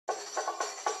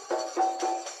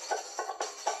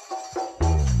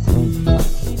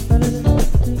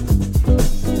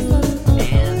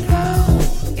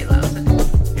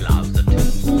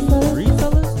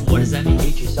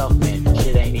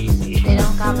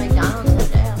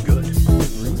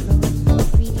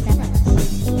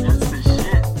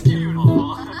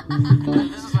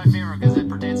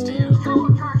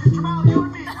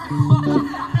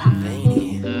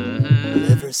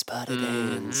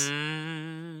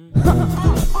Welcome.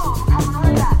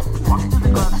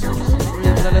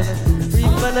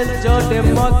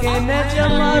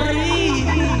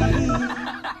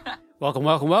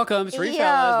 It's Three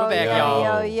Fellas. We're back,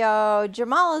 y'all. Yo.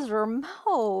 Jamal is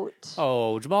remote.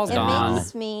 Oh, Jamal's it gone. It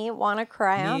makes me want to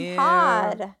cry on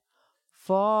pod.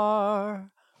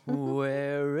 Far,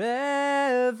 wherever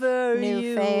New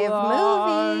you fave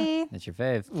are. movie. That's your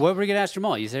fave. What were you going to ask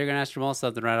Jamal? You said you were going to ask Jamal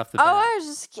something right off the bat. Oh, I was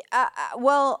just...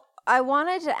 I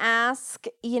wanted to ask,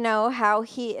 how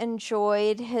he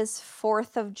enjoyed his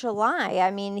 4th of July.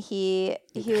 I mean, he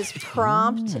was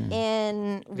prompt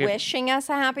in wishing us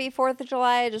a happy 4th of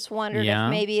July. I just wondered if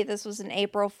maybe this was an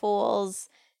April Fool's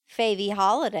favy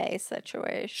holiday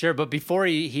situation. Sure, but before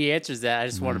he answers that, I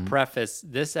just want to preface,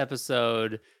 this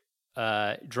episode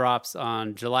drops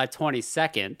on July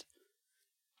 22nd.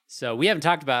 So we haven't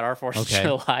talked about our 4th of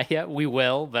July yet. We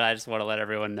will, but I just want to let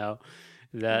everyone know.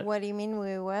 What do you mean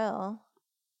we will?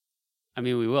 I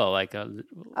mean, we will. We're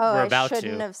about to. I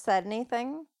shouldn't have said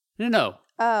anything? No.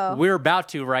 Oh. We're about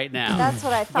to right now. That's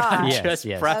what I thought. I'm just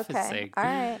prefacing okay. All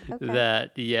right. Okay.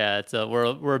 that,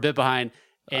 we're a bit behind.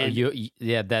 And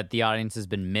that the audience has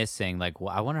been missing. Like,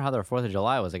 well, I wonder how their 4th of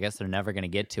July was. I guess they're never going to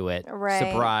get to it.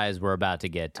 Right. Surprise, we're about to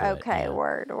get to it. Okay,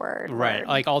 word. Right.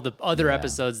 Like all the other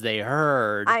episodes they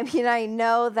heard. I mean, I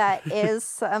know that is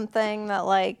something that,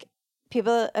 like,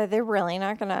 people, are they really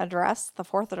not going to address the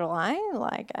 4th of July?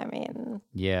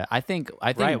 Yeah, I think.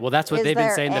 Right. Well, that's what they've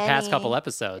been saying the past couple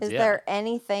episodes. Is there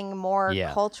anything more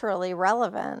culturally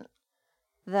relevant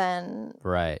than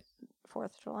 4th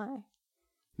of July?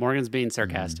 Morgan's being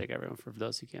sarcastic, everyone, for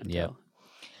those who can't tell.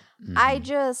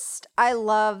 I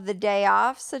love the day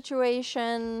off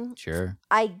situation. Sure.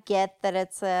 I get that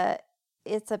it's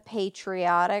a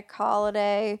patriotic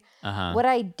holiday. Uh-huh. What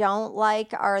I don't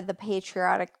like are the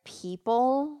patriotic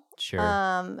people. Sure.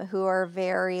 Who are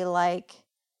very, like,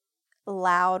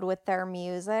 loud with their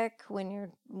music when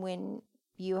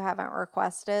you haven't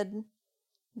requested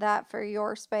that for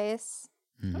your space.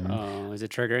 Mm-hmm. Oh, is it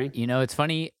triggering? It's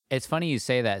funny. It's funny you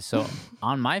say that. So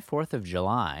on my 4th of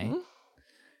July,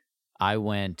 I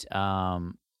went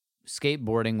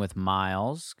skateboarding with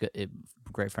Miles,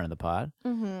 great friend of the pod,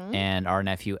 and our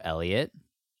nephew Elliot.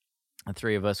 The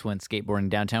three of us went skateboarding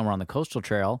downtown. We're on the Coastal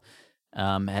Trail,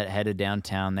 headed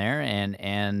downtown there,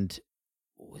 and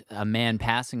a man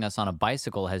passing us on a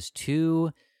bicycle has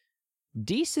 2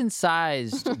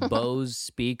 decent-sized Bose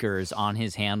speakers on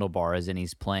his handlebars, and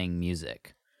he's playing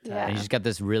music. Yeah. And he's got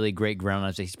this really great ground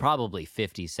noise. He's probably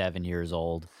 57 years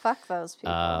old. Fuck those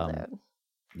people, dude.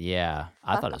 Yeah,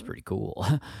 I thought it was pretty cool.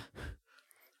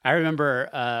 I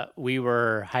remember we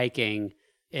were hiking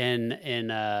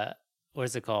in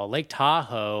what's it called? Lake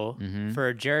Tahoe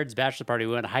for Jared's bachelor party.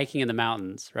 We went hiking in the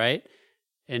mountains, right?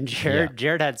 And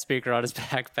Jared had a speaker on his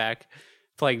backpack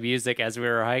playing music as we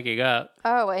were hiking up.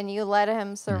 Oh, and you let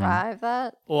him survive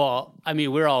that? Well, I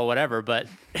mean, we're all whatever, but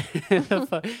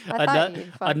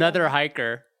another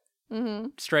hiker,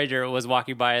 stranger, was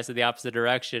walking by us in the opposite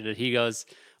direction, and he goes,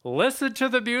 "Listen to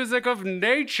the music of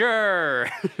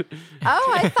nature."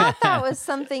 Oh, I thought that was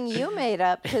something you made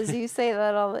up, because you say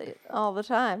that all the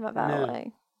time about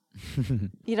like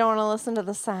you don't want to listen to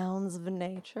the sounds of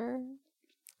nature.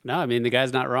 No, I mean, the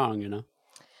guy's not wrong,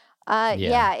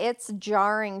 Yeah, it's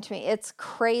jarring to me. It's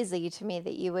crazy to me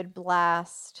that you would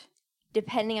blast,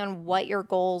 depending on what your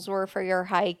goals were for your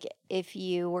hike. If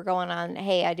you were going on,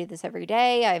 hey, I do this every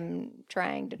day, I'm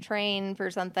trying to train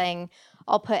for something,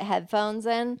 I'll put headphones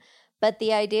in. But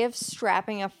the idea of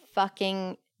strapping a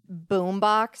fucking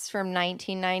boombox from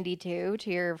 1992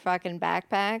 to your fucking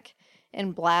backpack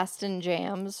and blasting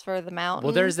jams for the mountain.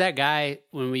 Well, there's that guy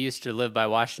when we used to live by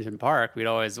Washington Park. We'd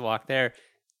always walk there.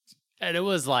 And it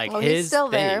was like his he's still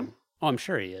thing. there. Oh, I'm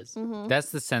sure he is. Mm-hmm.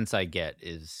 That's the sense I get,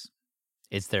 is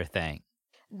it's their thing.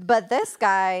 But this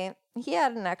guy, he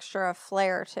had an extra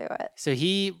flair to it. So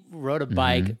he rode a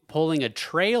bike pulling a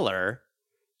trailer,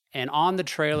 and on the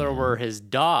trailer were his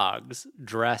dogs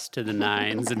dressed to the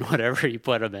nines and whatever he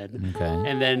put them in. Okay.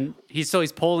 And then he's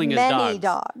pulling his Many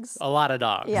dogs. dogs. A lot of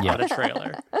dogs on a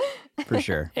trailer. For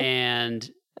sure. And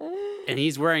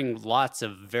he's wearing lots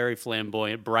of very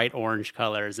flamboyant, bright orange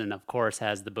colors, and of course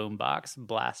has the boombox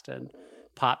blasting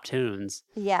pop tunes.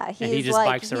 Yeah, and he just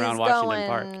bikes around Washington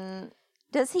Park.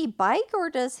 Does he bike or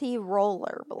does he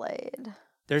rollerblade?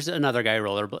 There's another guy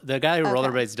the guy who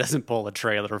rollerblades doesn't pull a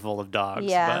trailer full of dogs.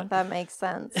 Yeah, that makes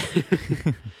sense.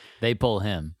 They pull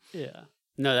him. Yeah.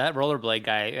 No, that rollerblade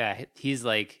guy, he's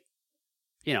like,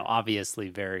 obviously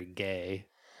very gay.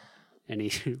 And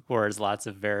he wears lots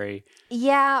of very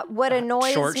what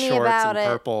annoys me about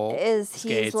it is he's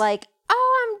skates. like,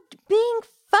 oh, I'm being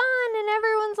fun, and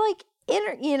everyone's like,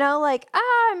 like,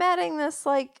 I'm adding this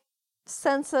like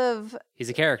sense of He's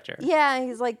a character. Yeah,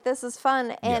 he's like, this is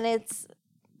fun, and it's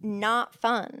not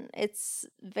fun. It's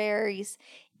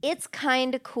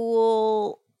kind of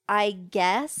cool, I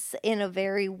guess, in a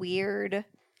very weird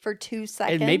for 2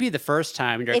 seconds. And maybe the first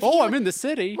time you're like, I'm in the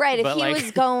city. Right, if but he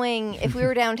was going, if we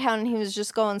were downtown and he was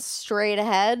just going straight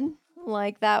ahead,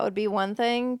 like that would be one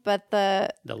thing. But the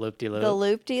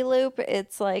loop-de-loop,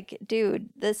 it's like, dude,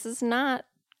 this is not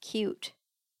cute.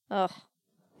 Ugh.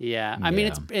 Yeah, I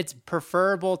mean, it's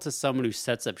preferable to someone who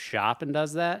sets up shop and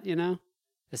does that, you know?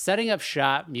 The setting up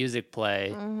shop music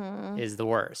play is the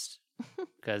worst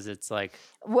because it's like...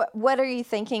 What are you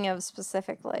thinking of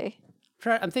specifically?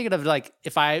 I'm thinking of like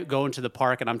if I go into the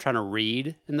park and I'm trying to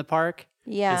read in the park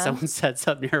and someone sets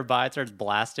up nearby and starts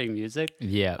blasting music,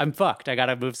 I'm fucked. I got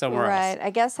to move somewhere else. Right.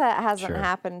 I guess that hasn't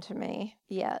happened to me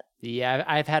yet. Yeah,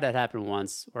 I've had it happen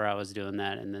once where I was doing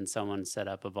that and then someone set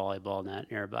up a volleyball net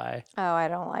nearby. Oh, I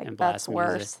don't like that's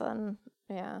worse than,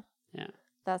 Yeah.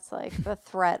 That's like the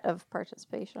threat of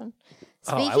participation.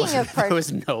 There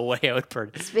was no way I would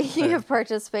participate. Speaking of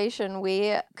participation,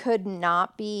 we could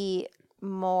not be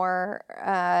more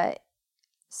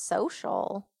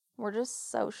social. We're just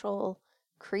social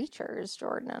creatures,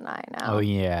 Jordan and I now. Oh,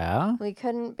 yeah? We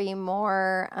couldn't be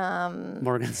more...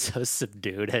 Morgan's so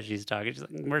subdued as she's talking. She's like,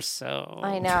 we're so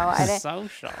I know.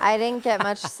 social. I didn't get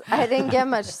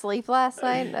much sleep last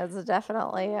night. That's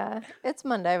definitely... it's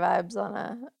Monday vibes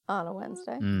on a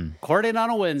Wednesday. Recording on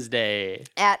a Wednesday.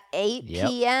 At 8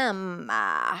 p.m.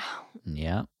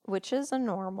 Yeah. Which is a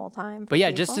normal time for But yeah,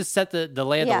 people. just to set the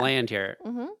lay of the land here.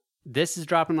 Mm-hmm. This is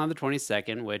dropping on the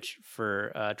 22nd, which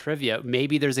for trivia,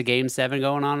 maybe there's a Game 7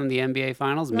 going on in the NBA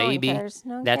Finals. Maybe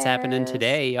that's happening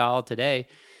today, y'all,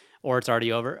 or it's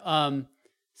already over.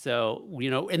 So,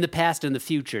 in the past and the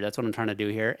future, that's what I'm trying to do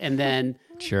here. And then,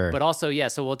 but also,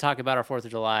 so we'll talk about our 4th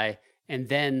of July. And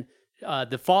then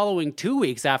the following 2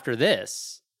 weeks after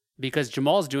this, because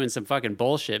Jamal's doing some fucking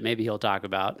bullshit, maybe he'll talk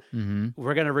about,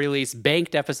 we're going to release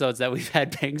banked episodes that we've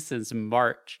had banked since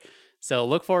March. So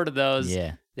look forward to those.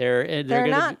 Yeah. They're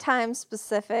not time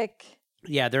specific.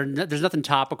 Yeah, there's nothing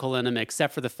topical in them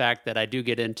except for the fact that I do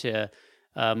get into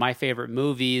my favorite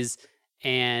movies,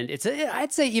 and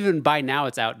I'd say even by now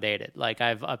it's outdated. Like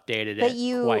I've updated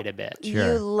it quite a bit. You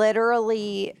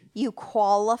literally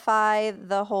qualify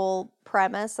the whole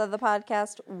premise of the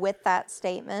podcast with that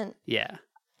statement. Yeah.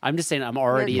 I'm just saying I'm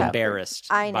already embarrassed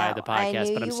by the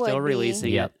podcast, but I'm still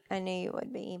releasing it. I knew you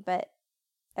would be, but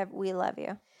we love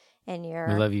you. And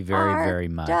we love you very, very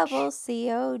much. Double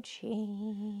COG.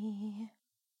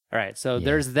 All right, so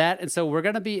there's that, and so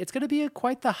it's gonna be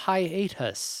quite the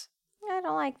hiatus. I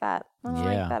don't like that. I don't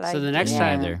like that. So the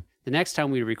next time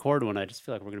we record one, I just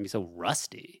feel like we're gonna be so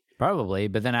rusty. Probably,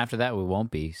 but then after that we won't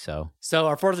be. So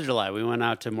our 4th of July, we went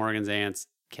out to Morgan's aunt's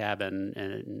cabin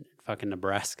in fucking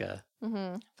Nebraska.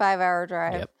 5-hour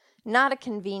drive. Yep. Not a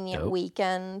convenient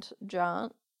weekend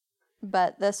jaunt,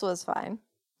 but this was fine.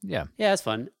 Yeah, it's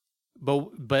fun.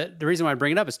 But the reason why I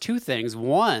bring it up is 2 things.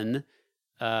 One,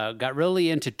 got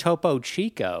really into Topo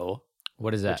Chico.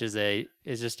 What is that? Which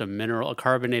is just a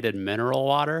carbonated mineral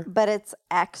water. But it's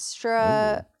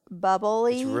extra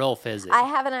bubbly. It's real fizzy. I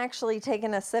haven't actually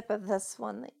taken a sip of this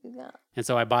one that you got. And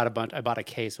so I bought a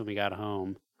case when we got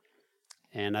home,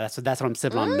 and that's what I'm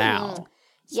sipping on now.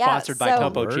 Sponsored by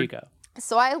Topo Chico.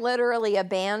 So I literally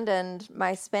abandoned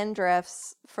my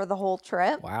Spindrifts for the whole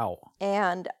trip. Wow.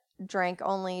 And drank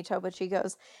only Topo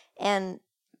Chicos. And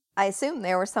I assume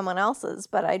they were someone else's,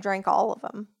 but I drank all of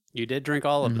them. You did drink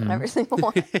all of them? Every single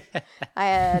one.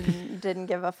 I didn't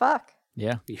give a fuck.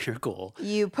 Yeah. You're cool.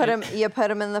 You put them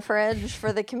in the fridge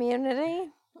for the community?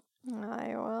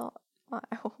 I will.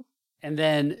 And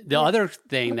then the other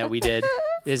thing that we did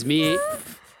is me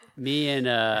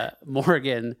and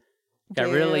Morgan got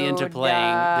really into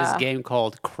playing this game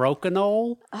called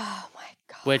Crokinole. Oh my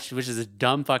god! Which is a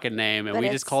dumb fucking name, and we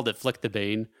just called it Flick the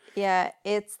Bean. Yeah,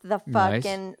 it's the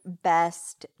fucking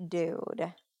best,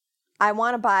 dude. I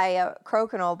want to buy a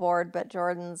Crokinole board, but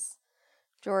Jordan's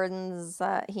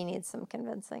he needs some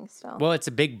convincing still. Well, it's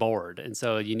a big board, and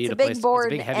so you need a big board,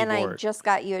 it's a big, heavy and board. I just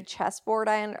got you a chessboard.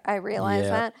 I realize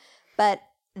that, but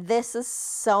this is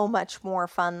so much more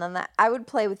fun than that. I would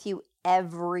play with you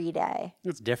every day.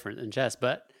 It's different than chess,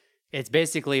 but it's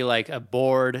basically like a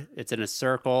board. It's in a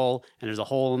circle, and there's a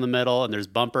hole in the middle, and there's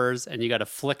bumpers, and you got to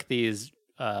flick these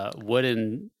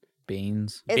wooden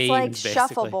beans. It's like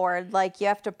shuffleboard. Like you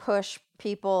have to push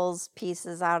people's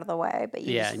pieces out of the way, but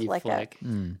you just flick it.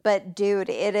 But dude,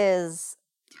 it's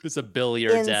a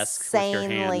billiards-esque,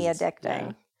 insanely addicting.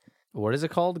 Yeah. What is it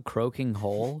called? Croaking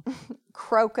hole?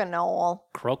 Crokinole.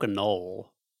 Crokinole.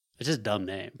 It's just a dumb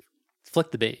name.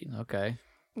 Flick the Bean. Okay.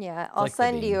 Yeah, I'll Flick the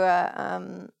send Bean. you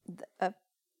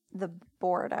the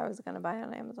board I was going to buy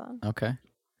on Amazon. Okay.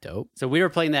 Dope. So we were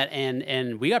playing that,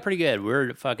 and we got pretty good. We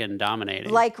were fucking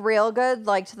dominating. Like real good,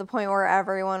 like to the point where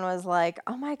everyone was like,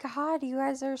 "Oh my god, you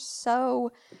guys are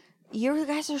so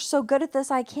good at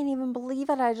this. I can't even believe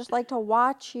it. I just like to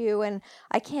watch you, and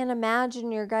I can't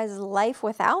imagine your guys' life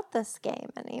without this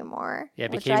game anymore." Yeah,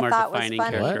 it which became I our thought was defining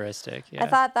funny. characteristic. Yeah. I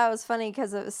thought that was funny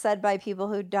because it was said by people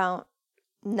who don't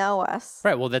know us.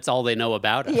 Right. Well, that's all they know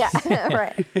about us. Yeah,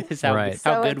 right. Is how, Right. how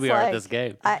So good it's we are at like- this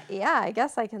game. I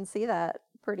guess I can see that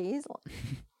pretty easily.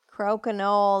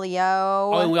 Crokinole,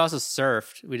 yo. Oh, and we also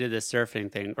surfed. We did this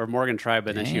surfing thing. Or Morgan tried,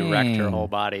 but then she wrecked her Dang. whole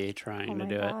body trying Oh to my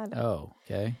do it. God. Oh,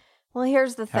 okay. Well,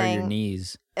 here's the How are thing. your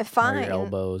knees? How are Fine. your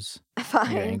elbows?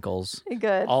 Fine. Your ankles?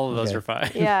 Good. All of those Okay. are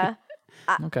fine. Yeah.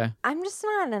 Okay. I'm just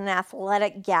not an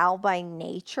athletic gal by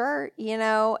nature,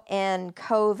 and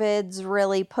COVID's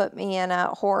really put me in a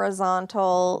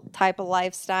horizontal type of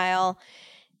lifestyle.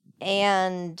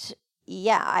 And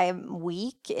yeah, I'm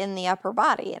weak in the upper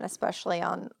body and especially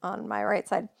on my right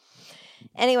side.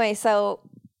 Anyway, so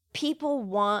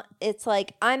it's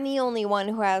like I'm the only one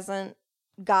who hasn't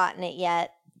gotten it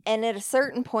yet. And at a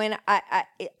certain point,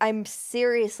 I'm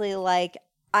seriously like,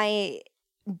 I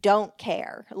don't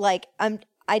care. Like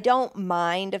I don't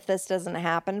mind if this doesn't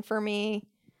happen for me.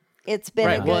 It's been a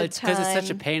Right. good Well, it's because time. it's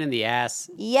such a pain in the ass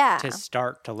Yeah. to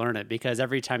start to learn it, because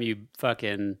every time you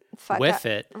fucking Fuck whiff up.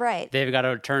 it, Right. they've got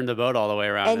to turn the boat all the way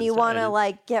around. And you stuff. want to And,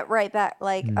 like get right back,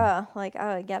 like, I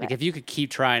get like it. if you could keep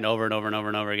trying over and over and over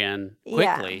and over again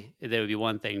Yeah. quickly, that would be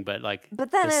one thing. But like, But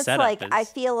then the it's setup like, I is-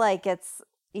 feel like it's,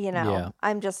 Yeah.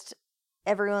 I'm just,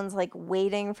 everyone's like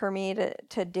waiting for me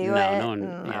to do No, it. no one-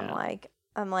 and yeah.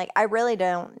 I'm like, I really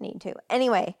don't need to.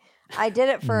 Anyway, I did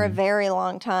it for a very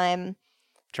long time.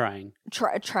 trying.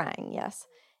 Trying, yes.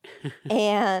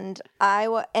 And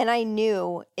I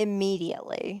knew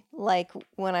immediately, like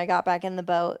when I got back in the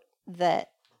boat, that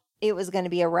it was going to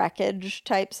be a wreckage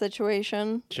type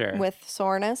situation Sure. with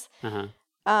soreness. Uh-huh.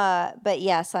 But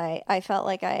yes, I felt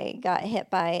like I got hit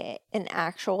by an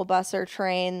actual bus or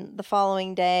train the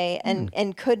following day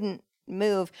and couldn't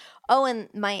move. Oh, and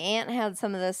my aunt had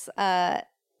some of this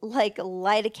like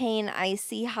lidocaine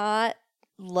icy hot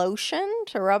lotion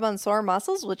to rub on sore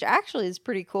muscles, which actually is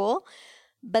pretty cool.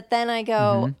 But then I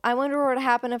go, I wonder what would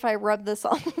happen if I rub this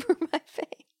all over my face.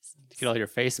 Get all your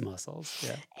face muscles.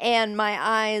 Yeah. And my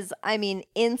eyes, I mean,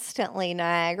 instantly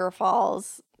Niagara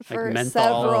Falls for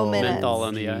menthol- several minutes. menthol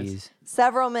on the eyes. Jeez.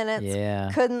 Several minutes.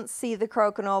 Yeah. Couldn't see the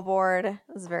crokinole board. It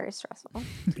was very stressful.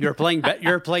 You're playing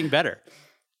better,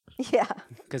 Yeah,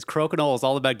 because crokinole is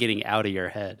all about getting out of your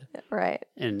head. right.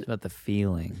 And It's about the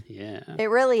feeling, yeah, It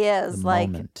really the is. Like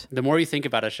moment. the more you think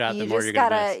about a shot, the you more just you're gonna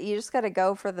gotta miss. you just gotta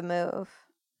go for the move.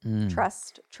 Mm.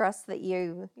 Trust that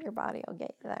your body will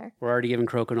get you there. We're already giving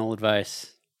crokinole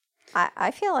advice. I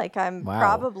feel like I'm Wow.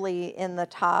 probably in the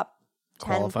top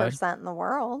Qualified? 10% in the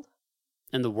world.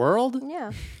 In the world?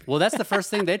 Yeah, Well, that's the first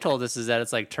thing they told us, is that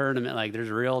it's like tournament, like there's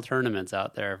real tournaments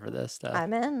out there for this stuff.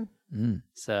 I'm in. Mm.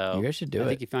 So You guys should do I it.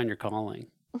 think you found your calling.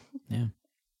 Yeah.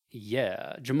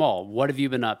 Yeah. Jamal, what have you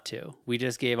been up to? We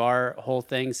just gave our whole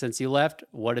thing since you left.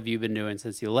 What have you been doing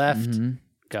since you left? Mhm.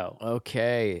 Go.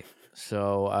 Okay.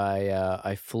 So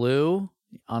I flew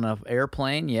on an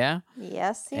airplane, yeah.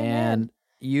 Yes, you And did.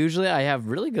 usually I have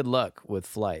really good luck with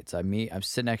flights. I'm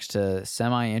sitting next to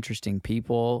semi-interesting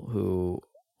people who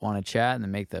want to chat and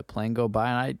then make the plane go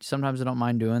by, and sometimes I don't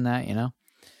mind doing that,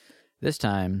 This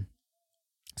time,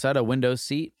 so I had a window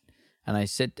seat, and I'm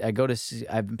sitting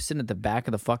at the back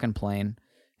of the fucking plane,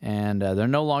 and they're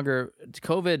no longer,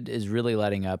 COVID is really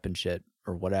letting up and shit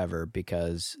or whatever,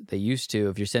 because they used to,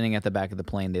 if you're sitting at the back of the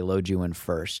plane, they load you in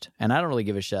first, and I don't really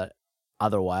give a shit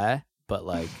other way, but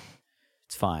like,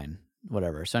 it's fine,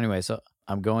 whatever. So anyway, so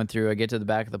I'm going through, I get to the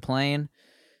back of the plane,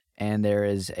 and there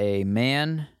is a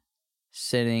man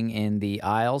sitting in the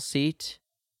aisle seat,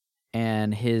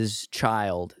 and his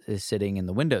child is sitting in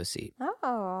the window seat.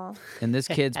 Oh, And this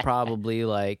kid's probably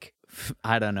like,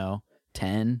 I don't know,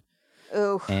 10.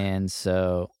 ooh. And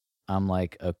so I'm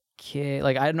like, okay,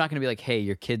 like I'm not going to be like, hey,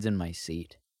 your kid's in my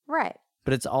seat. Right.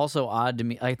 But it's also odd to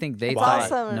me. I think they It's thought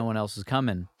also- no one else was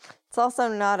coming. It's also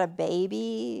not a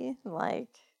baby. Like,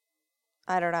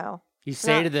 I don't know. You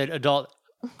say No. to the adult,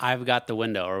 I've got the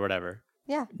window or whatever.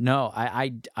 Yeah. No,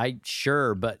 I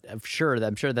sure, but I'm sure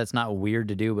that's not weird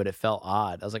to do, but it felt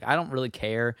odd. I was like, I don't really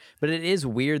care, but it is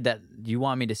weird that you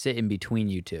want me to sit in between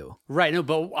you two. Right. No,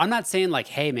 but I'm not saying like,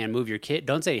 hey, man, move your kid.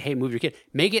 Don't say, hey, move your kid.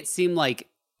 Make it seem like,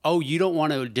 oh, you don't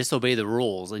want to disobey the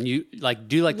rules. And you like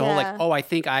do like the whole like, Yeah. oh, I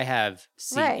think I have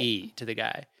CE Right. to the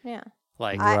guy. Yeah.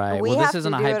 Like, right. we Well, have this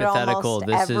isn't to a do it hypothetical. almost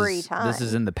This every is time. this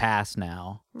is in the past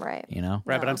now. Right. You know.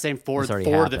 right, but I'm saying for already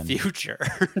the happened. future,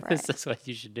 this is what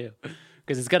you should do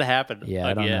because it's gonna happen. Yeah,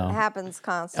 I don't again. know. It happens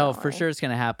constantly. Oh, for sure, it's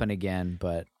gonna happen again,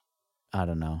 but I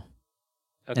don't know.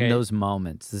 Okay. In those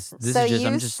moments, this So is just you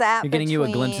I'm just sat you're getting you a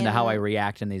glimpse into how I between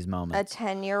react in these A moments.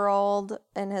 10-year-old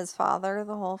and his father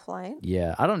the whole flight.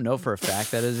 Yeah, I don't know for a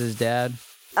fact that is his dad.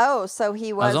 Oh, so he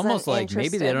I was wasn't almost like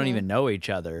maybe they don't interested in- even know each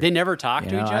other. They never talk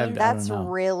You to know, each I other. don't That's know.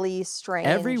 really strange.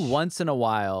 Every once in a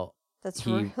while, That's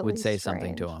he really would say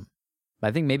something to strange. him.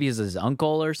 I think maybe it's his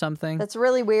uncle or something. That's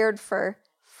really weird for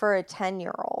a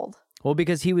 10-year-old. Well,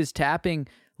 because he was tapping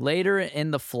later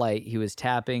in the flight, he was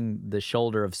tapping the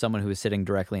shoulder of someone who was sitting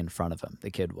directly in front of him.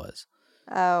 The kid was.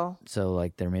 Oh, So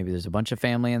like there's a bunch of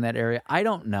family in that area. I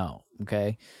don't know.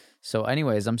 Okay. So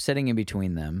anyways, I'm sitting in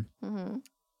between them.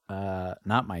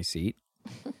 Not my seat.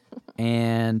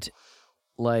 And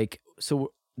like,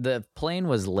 so the plane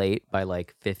was late by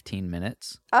like 15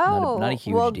 minutes. Not a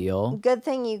huge well, deal. Good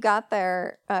thing you got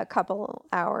there a couple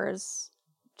hours,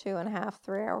 2.5,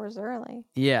 3 hours early.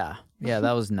 Yeah. Yeah,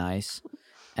 that was nice.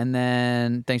 And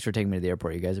then thanks for taking me to the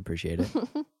airport. You guys appreciate it.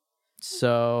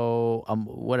 So,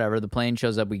 whatever. The plane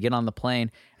shows up. We get on the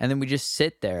plane, and then we just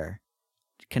sit there,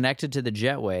 connected to the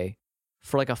jetway,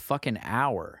 for like a fucking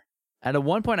hour. And at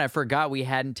one point, I forgot we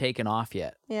hadn't taken off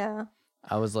yet. Yeah.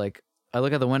 I was like, I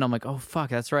look at the window. I'm like, oh fuck,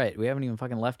 that's right. We haven't even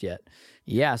fucking left yet.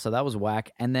 Yeah. So that was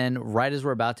whack. And then right as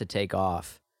we're about to take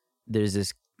off, there's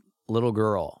this little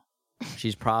girl.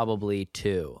 She's probably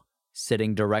 2,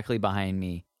 sitting directly behind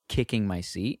me, kicking my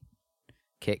seat.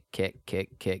 Kick, kick,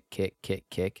 kick, kick, kick, kick,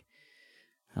 kick.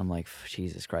 I'm like,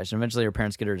 Jesus Christ. And eventually her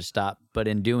parents get her to stop. But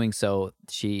in doing so,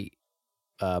 she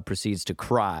proceeds to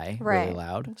cry really Right.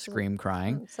 loud, scream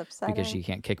crying It's upsetting. because she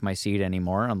can't kick my seat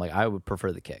anymore. I'm like, I would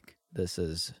prefer the kick. This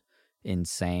is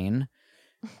insane.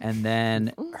 And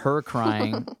then her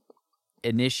crying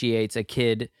initiates a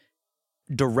kid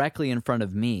directly in front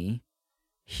of me.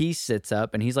 He sits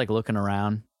up and he's like looking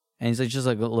around and he's like just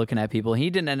like looking at people. He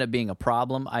didn't end up being a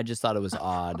problem. I just thought it was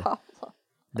odd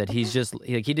that he's just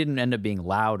like, he didn't end up being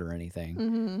loud or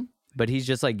anything, but he's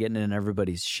just like getting in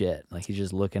everybody's shit. Like he's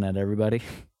just looking at everybody.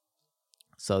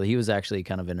 So he was actually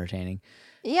kind of entertaining.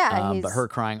 Yeah, But her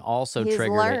crying also he's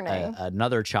triggered learning.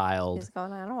 another child He's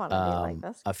going, I don't want to be like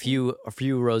this. a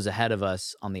few rows ahead of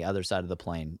us on the other side of the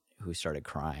plane who started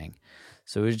crying.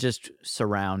 So it was just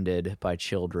surrounded by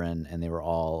children, and they were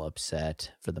all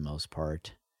upset for the most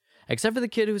part, except for the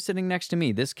kid who was sitting next to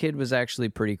me. This kid was actually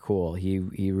pretty cool. He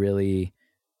really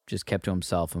just kept to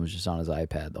himself and was just on his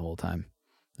iPad the whole time.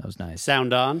 That was nice.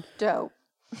 Sound on. Dope.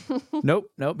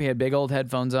 Nope. He had big old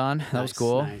headphones on. That was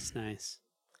cool. Nice.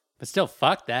 But still,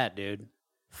 fuck that, dude.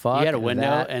 Fuck You had a window,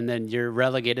 that. and then you're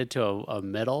relegated to a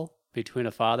middle between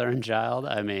a father and child.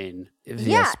 I mean,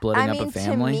 Splitting up a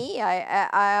family. To me,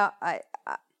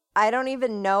 I don't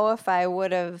even know if I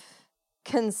would have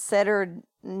considered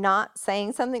not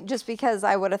saying something just because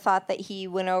I would have thought that he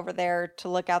went over there to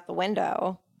look out the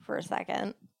window for a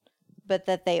second, but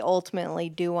that they ultimately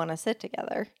do want to sit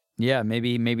together. Yeah,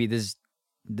 maybe this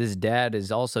dad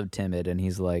is also timid, and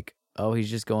he's like, oh, he's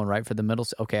just going right for the middle.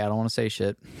 Okay, I don't want to say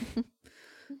shit.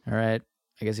 All right,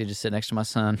 I guess he just sit next to my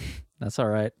son. That's all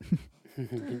right.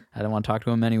 I don't want to talk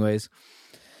to him anyways.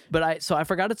 But I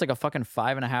forgot it's like a fucking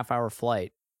 5.5-hour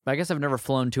flight. I guess I've never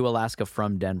flown to Alaska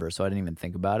from Denver, so I didn't even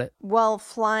think about it. Well,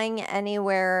 flying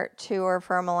anywhere to or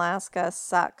from Alaska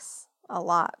sucks a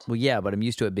lot. Well, yeah, but I'm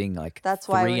used to it being like That's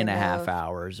why we 3.5 moved.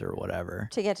 hours or whatever.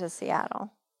 To get to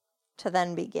Seattle, to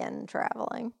then begin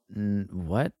traveling.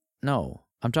 What? No.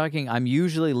 I'm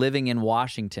usually living in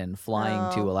Washington,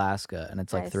 flying to Oh, Alaska, and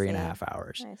it's like I 3.5 see.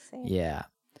 hours. I see. Yeah.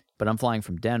 But I'm flying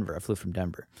from Denver. I flew from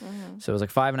Denver. Mm-hmm. So it was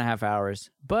like 5.5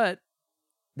 hours. But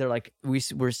they're like,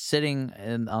 we're sitting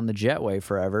on the jetway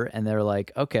forever. And they're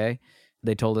like, okay.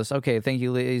 They told us, okay, thank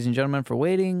you, ladies and gentlemen, for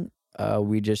waiting.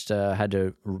 We just had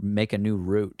to make a new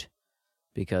route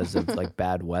because of like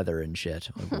bad weather and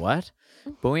shit. Like, what?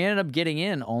 But we ended up getting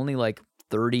in only like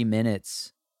 30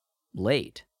 minutes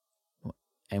late.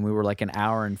 And we were like an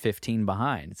hour and 15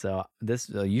 behind. So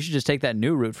you should just take that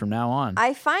new route from now on.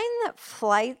 I find that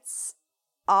flights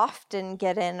often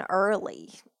get in early,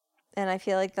 and I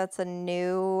feel like that's a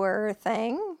newer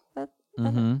thing. That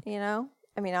you know,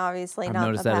 I mean, obviously I've not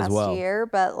noticed the that as past well. year,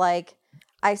 but like,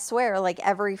 I swear, like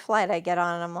every flight I get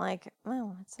on, I'm like,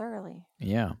 oh, it's early.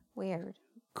 Yeah. Weird.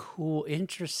 cool,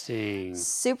 interesting.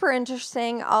 Super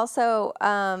interesting. Also,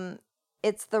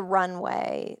 it's the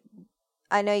runway.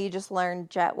 I know you just learned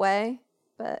jetway,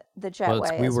 but the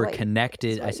jetway. We is were what- connected.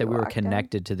 is what I said you we were walked on.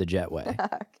 connected to the jetway.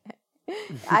 Okay.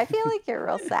 I feel like you're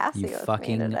real sassy You with me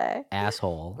fucking today.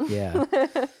 asshole. Yeah.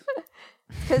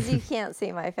 Because you can't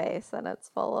see my face and it's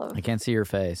full of I can't see your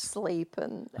face. sleep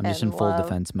and I'm just and in full love.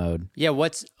 defense mode. Yeah,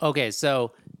 okay,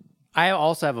 so I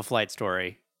also have a flight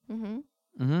story. Mm-hmm.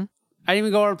 I didn't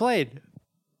even go on a plane.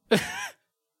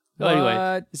 Well, anyway,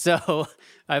 What?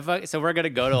 so we're gonna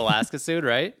go to Alaska soon,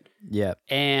 right? Yeah.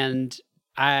 And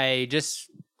I just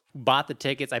bought the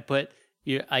tickets. I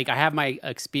have my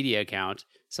Expedia account,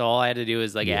 so all I had to do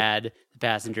is add the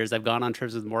passengers. I've gone on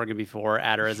trips with Morgan before,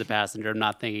 add her as a passenger. I'm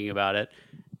not thinking about it,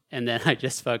 and then I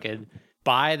just fucking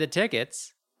buy the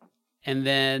tickets, and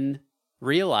then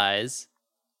realize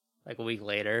a week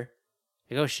later,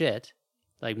 oh shit,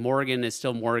 Morgan is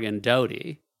still Morgan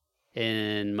Doty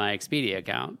in my Expedia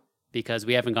account because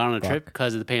we haven't gone on a trip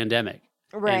because of the pandemic.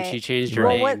 Right. And she changed her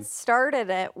well, name. what started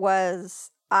it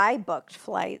was I booked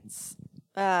flights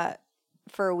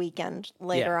for a weekend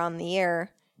later on the year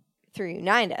through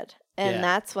United. And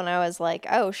that's when I was like,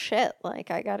 oh shit, I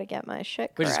got to get my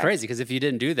shit correct. Which is crazy because if you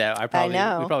didn't do that, we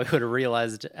probably would have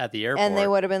realized at the airport. And they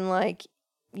would have been like,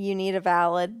 you need a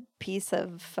valid piece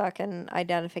of fucking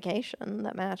identification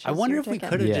that matches. I wonder your if we ticket.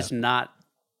 could have just not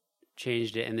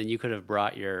changed it and then you could have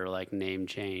brought your name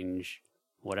change,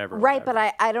 whatever. Right, but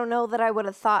I don't know that I would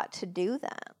have thought to do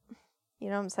that. You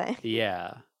know what I'm saying?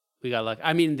 Yeah. We got lucky.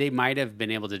 I mean, they might have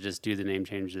been able to just do the name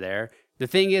change there. The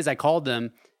thing is, I called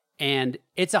them and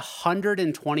it's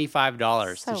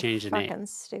 $125 to change the name. Fucking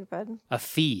stupid. A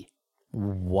fee.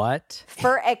 What?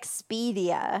 For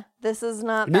Expedia. This is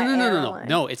not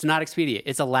No, it's not Expedia.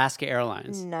 It's Alaska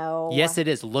Airlines. No. Yes, it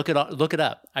is. Look it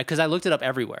up. Because I looked it up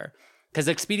everywhere. Because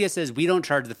Expedia says we don't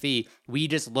charge the fee. We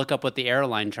just look up what the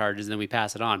airline charges and then we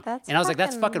pass it on. And I was like,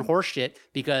 that's fucking horseshit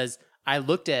because I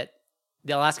looked at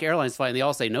the Alaska Airlines flight and they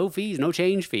all say no fees, no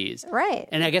change fees. Right.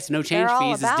 And I guess no change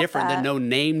fees is different than no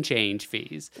name change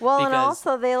fees. Well, and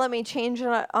also they let me change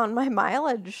it on my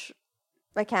mileage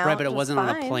account. Right, but it wasn't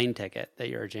on a plane ticket that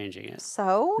you were changing it.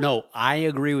 So? No, I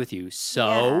agree with you.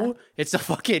 So it's a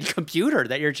fucking computer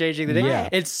that you're changing the name. Yeah.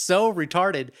 It's so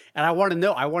retarded. And I want to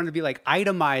know, to be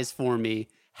itemize for me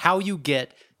how you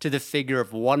get to the figure of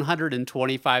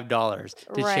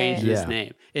 $125 to change this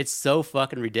name. It's so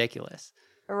fucking ridiculous.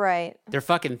 Right. They're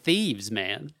fucking thieves,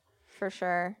 man. For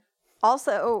sure.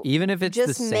 Also, even if it's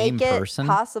the same person,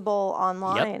 possible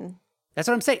online. Yep. That's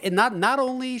what I'm saying. And not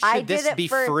only should this be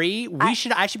free, I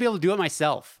should be able to do it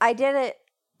myself. I did it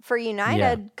for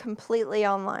United completely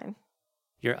online.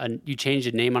 You changed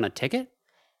the name on a ticket?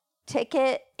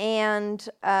 Ticket and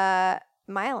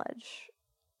mileage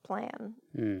plan.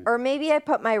 Or maybe I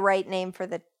put my right name for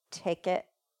the ticket.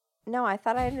 No, I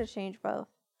thought I had to change both.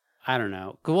 I don't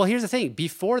know. Well, here's the thing.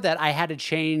 Before that, I had to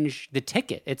change the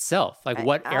ticket itself,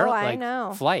 flight,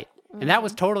 and that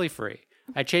was totally free.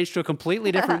 I changed to a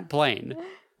completely different plane.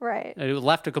 Right. It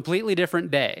left a completely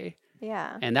different day.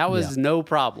 Yeah. And that was no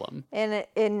problem. And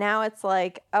now it's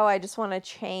like, oh, I just want to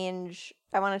change.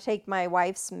 I want to take my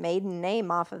wife's maiden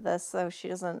name off of this so she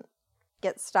doesn't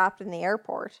get stopped in the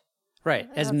airport. Right.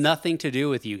 It has nothing to do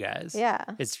with you guys. Yeah.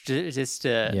 It's just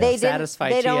to satisfy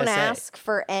TSA. They don't ask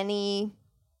for any...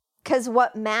 Because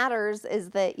what matters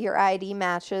is that your ID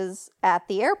matches at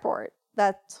the airport.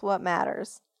 That's what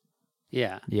matters.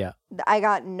 Yeah. Yeah. I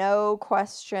got no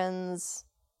questions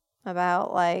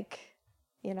about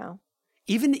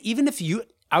Even if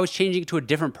I was changing it to a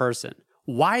different person,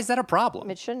 why is that a problem?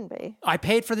 It shouldn't be. I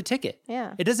paid for the ticket.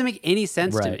 Yeah. It doesn't make any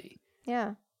sense to me.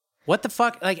 Yeah. What the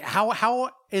fuck? How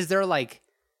is there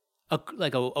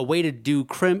a way to do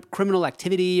criminal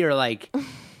activity or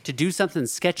to do something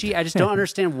sketchy? I just don't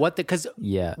understand because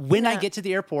when I get to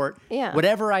the airport,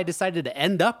 whatever I decided to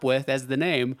end up with as the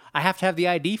name, I have to have the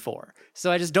ID for. So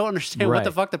I just don't understand what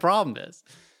the fuck the problem is.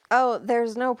 Oh,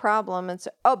 there's no problem.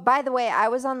 By the way, I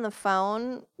was on the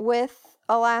phone with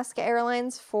Alaska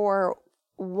Airlines for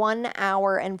 1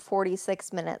 hour and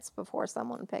 46 minutes before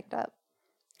someone picked up.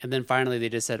 And then finally they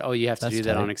just said, oh, you have to do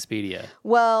that on Expedia.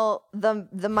 Well,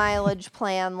 the mileage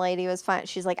plan lady was fine.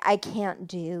 She's like, I can't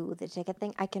do the ticket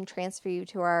thing. I can transfer you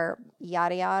to our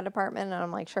yada yada department. And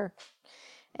I'm like, sure.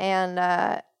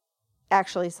 And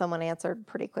actually someone answered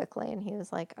pretty quickly. And he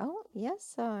was like, oh,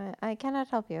 yes, I cannot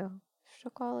help you.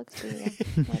 She'll call Expedia.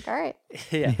 I'm like, all right.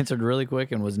 He answered really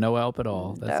quick and was no help at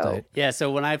all. That's tight. Yeah,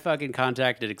 so when I fucking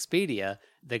contacted Expedia,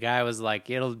 the guy was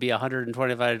like, it'll be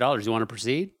 $125. You want to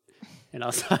proceed? And I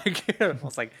was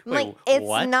like, wait, it's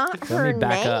what? not her Let me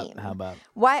back name. up. How about?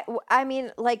 Why? I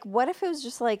mean, what if it was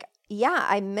just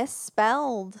I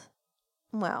misspelled?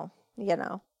 Well,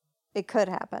 it could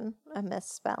happen. A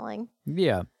misspelling.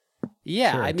 Yeah.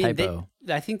 Yeah, Sure, I mean, typo.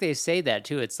 I think they say that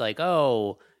too. It's like,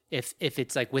 oh, if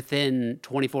it's like within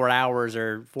 24 hours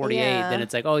or 48, then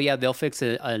it's like, oh yeah, they'll fix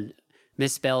a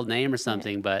misspelled name or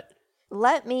something. But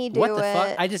let me do what the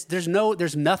it. fuck?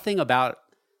 There's nothing about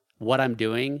what I'm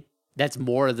doing that's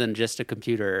more than just a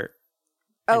computer.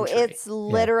 Oh, entry. it's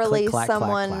literally Click, clack, clack,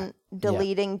 someone clack.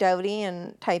 deleting Doty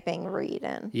and typing read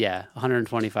in. Yeah,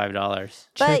 $125.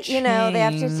 But, they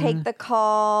have to take the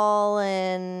call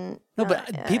and... No,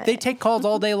 but they take calls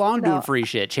all day long doing free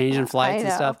shit, changing flights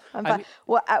and stuff.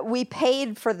 We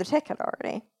paid for the ticket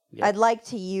already. Yep. I'd like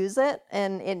to use it,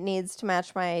 and it needs to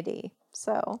match my ID.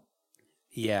 So...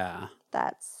 Yeah.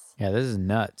 This is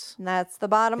nuts. That's the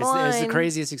bottom line. It's the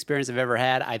craziest experience I've ever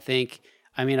had.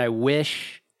 I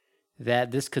wish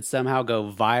that this could somehow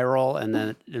go viral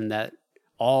and that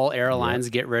all airlines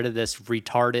get rid of this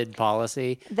retarded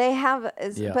policy. They have,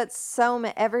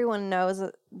 but everyone knows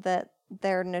that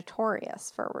they're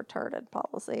notorious for retarded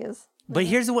policies. But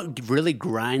here's what really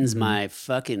grinds my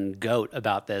fucking goat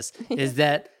about this is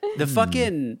that the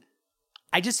fucking...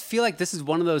 I just feel like this is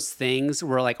one of those things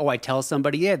where like, I tell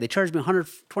somebody, yeah, they charged me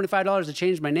 $125 to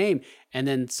change my name. And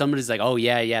then somebody's like, oh,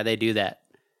 yeah, they do that.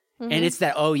 Mm-hmm. And it's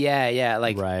that, oh, yeah.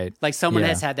 Like, right. Like someone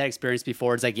has had that experience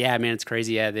before. It's like, yeah, man, it's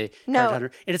crazy. Yeah, they charge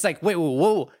 $100. And it's like, wait,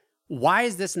 whoa. Why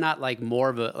is this not like more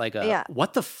of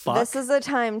what the fuck? This is a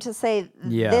time to say,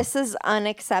 this is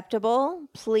unacceptable.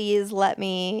 Please let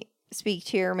me speak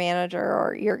to your manager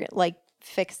or you're like,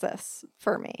 fix this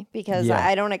for me because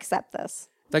I don't accept this.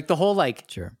 Like the whole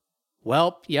sure.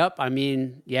 Well, yep. I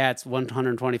mean, it's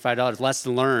 $125.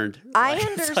 Lesson learned. I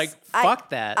understand. It's like, fuck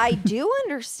that. I do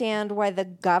understand why the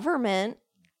government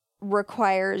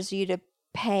requires you to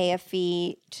pay a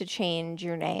fee to change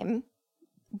your name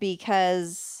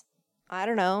because, I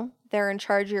don't know, they're in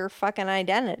charge of your fucking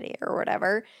identity or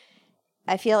whatever.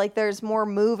 I feel like there's more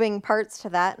moving parts to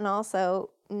that. And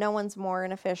also, no one's more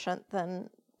inefficient than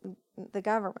the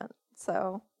government.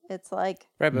 So... It's like...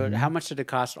 Right, but how much did it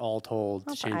cost all told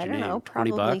to change your name? I don't know,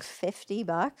 probably $20?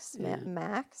 $50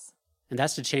 max. And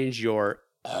that's to change your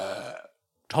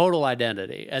total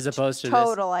identity as opposed to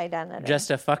total identity.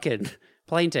 Just a fucking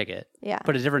plane ticket. Yeah.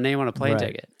 Put a different name on a plane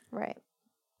ticket. Right.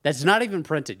 That's not even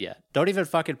printed yet. Don't even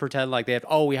fucking pretend like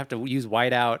we have to use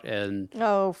whiteout and...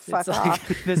 Oh, fuck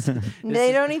off.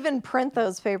 They don't even print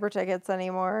those paper tickets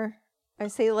anymore. I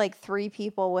see like 3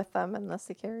 people with them in the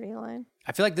security line.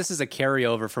 I feel like this is a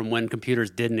carryover from when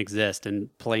computers didn't exist and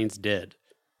planes did.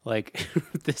 Like,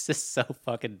 this is so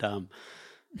fucking dumb.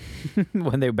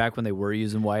 when they were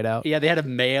using whiteout? Yeah, they had to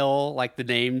mail like the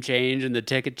name change and the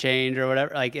ticket change or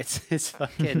whatever. Like, it's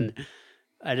fucking...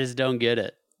 I just don't get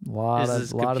it. A lot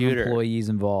of employees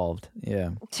involved. Yeah.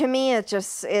 To me,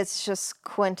 it's just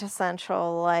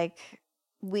quintessential like...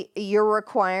 You're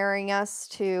requiring us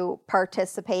to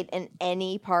participate in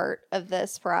any part of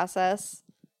this process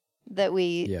that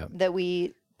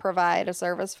we provide a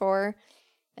service for.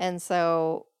 And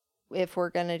so if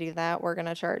we're going to do that, we're going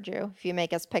to charge you. If you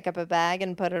make us pick up a bag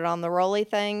and put it on the rolly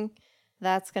thing,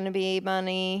 that's going to be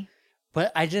money.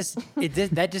 But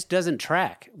that just doesn't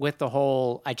track with the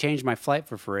whole, I changed my flight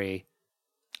for free.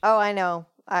 Oh, I know.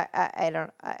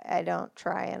 I don't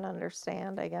try and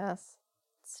understand, I guess.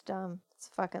 It's dumb. It's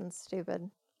fucking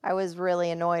stupid. I was really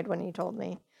annoyed when you told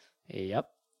me. Yep.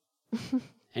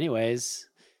 Anyways,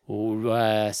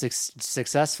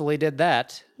 successfully did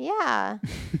that. Yeah.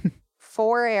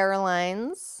 4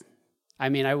 airlines. I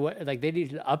mean, they need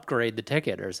to upgrade the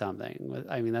ticket or something.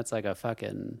 I mean, that's like a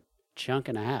fucking chunk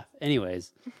and a half.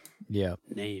 Anyways. Yeah.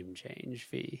 Name change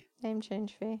fee.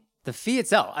 The fee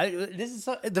itself.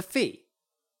 The fee.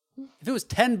 If it was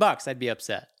 $10, I'd be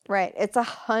upset. Right. It's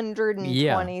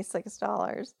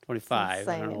 $126. 25.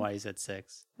 I don't know why you said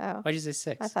 6. Oh. Why'd you say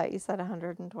 6? I thought you said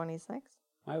 126.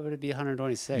 Why would it be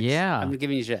 126? Yeah. I'm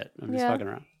giving you shit. I'm just fucking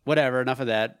around. Whatever. Enough of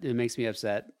that. It makes me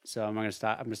upset. So I'm gonna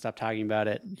stop talking about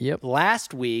it. Yep.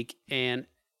 Last week, and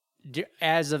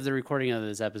as of the recording of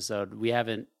this episode,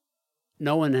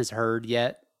 no one has heard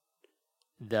yet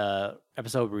the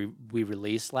episode we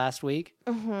released last week.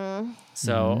 Mm-hmm.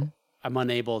 So I'm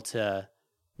unable to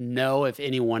know if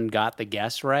anyone got the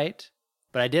guess right,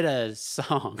 but I did a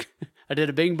song. I did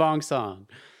a Bing Bong song.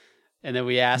 And then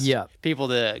we asked people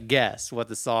to guess what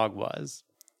the song was.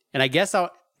 And I guess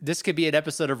this could be an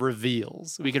episode of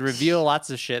reveals. We could reveal lots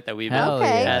of shit that we've been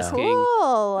asking.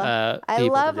 Cool. I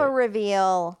love a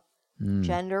reveal.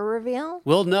 Gender reveal?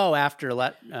 We'll know after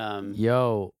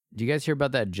Yo, do you guys hear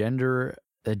about that gender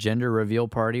reveal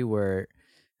party where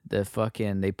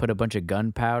they put a bunch of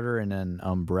gunpowder in an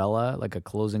umbrella, like a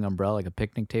closing umbrella, like a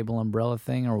picnic table umbrella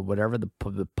thing or whatever, the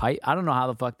pipe. I don't know how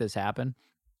the fuck this happened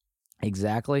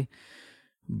exactly,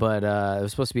 but it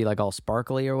was supposed to be like all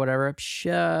sparkly or whatever.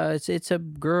 Psh, it's a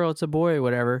girl, it's a boy,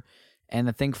 whatever. And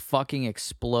the thing fucking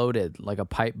exploded like a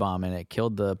pipe bomb, and it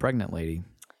killed the pregnant lady.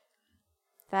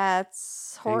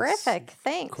 That's horrific.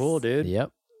 Thanks. Cool, dude.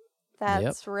 Yep.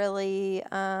 That's really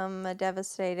a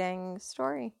devastating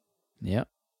story. Yep.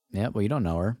 Well, you don't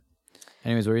know her.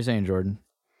 Anyways, what are you saying, Jordan?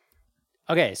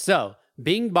 Okay, so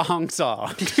Bing Bong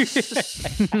song.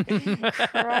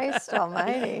 Christ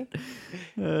almighty.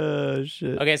 Oh,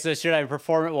 shit. Okay, so should I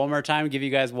perform it one more time? Give you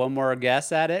guys one more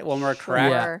guess at it? One more crack?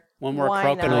 Yeah. One more Why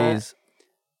crokinole? not? Please.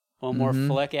 One more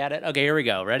flick at it? Okay, here we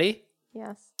go. Ready?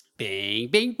 Yes. Bing,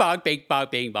 bing, bong, bing, bong,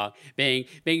 bing, bong, bing,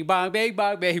 bing, bong, bing,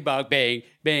 bong, bing, bong, bing,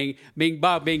 bing, bing,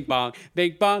 bong, bing, bong,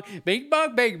 bing, bong, bing, bong,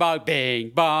 bing, bong, bing,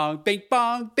 bong, bing,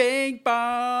 bong, bing,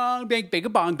 bong, bing, bing,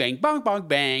 bong, bing, bong, bong,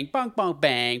 bang, bong, bong,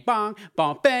 bang, bong,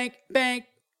 bong, bang, bang.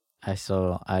 I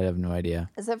have no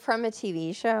idea. Is it from a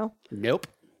TV show? Nope,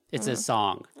 it's a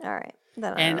song. All right.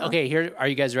 Then I And don't know. okay, here, are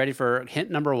you guys ready for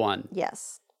hint number one?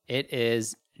 Yes. It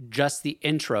is just the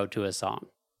intro to a song.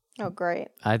 Oh, great.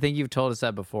 I think you've told us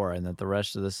that before, and that the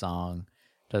rest of the song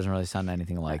doesn't really sound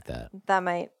anything like that. That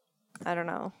might, I don't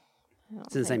know.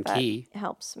 It's in the same key.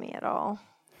 Helps me at all.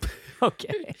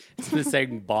 Okay. It's in the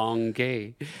same bong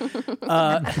key.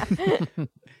 The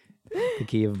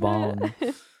key of bong.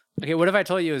 Okay, what if I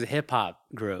told you it was a hip hop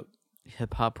group?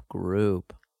 Hip hop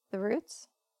group. The Roots?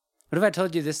 What if I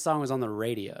told you this song was on the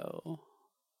radio?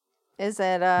 Is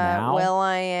it Now? Will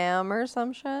I Am or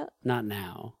some shit? Not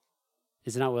now.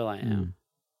 Is it not Will I Am?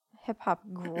 Hip hop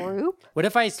group? What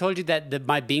if I told you that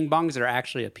my bing bongs are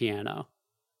actually a piano?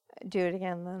 Do it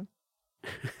again then.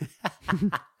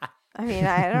 I mean,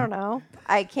 I don't know.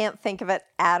 I can't think of it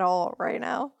at all right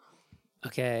now.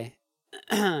 Okay.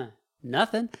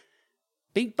 Nothing.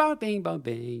 Bing bong, bing bong,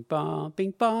 bing bong,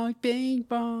 bing bong, bing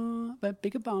bong,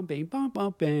 bing bong, bing bong,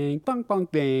 bong, bing bong, bong,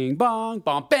 bing bong,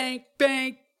 bong, bang,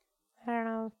 bang.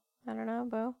 I don't know,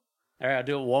 Bo. All right, I'll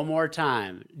do it one more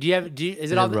time.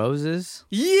 Is it all Roses?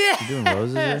 Yeah. You doing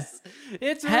Roses?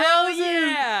 It's Hell Roses.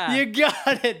 yeah. You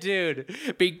got it, dude.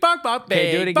 Bing bong bong bang.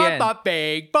 Okay, do it bong, again. bong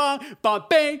bang bong bong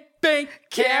bang bang.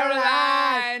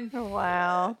 Caroline.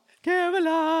 Wow.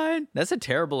 Caroline. That's a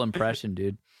terrible impression,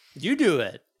 dude. You do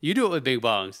it. You do it with big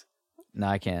bongs. No,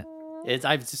 I can't. It's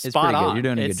spot pretty good. on. You're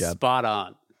doing a good It's job. Spot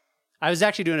on. I was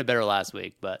actually doing it better last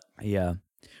week, but Yeah.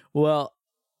 Well,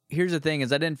 here's the thing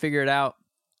is I didn't figure it out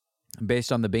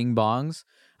based on the bing bongs.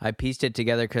 I pieced it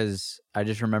together because I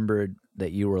just remembered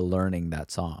that you were learning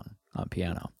that song on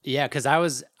piano. yeah, because I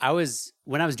was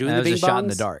when I was doing And the it big was a shot in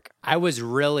the bongs, dark. I was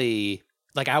really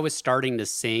I was starting to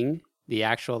sing the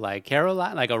actual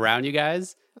Caroline around you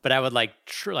guys, but I would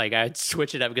I'd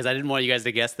switch it up because I didn't want you guys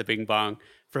to guess the bing bong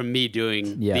from me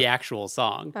doing the actual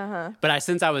song. But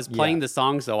since I was playing the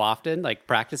song so often,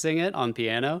 practicing it on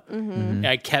piano,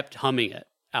 I kept humming it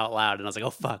out loud, and I was like, "Oh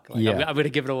fuck, I'm gonna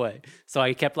give it away." So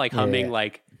I kept humming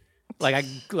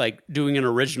doing an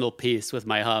original piece with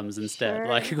my hums instead.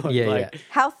 Sure.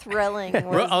 How thrilling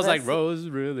was I was this? Rose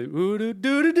really ooh, do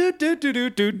do do do do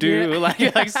do do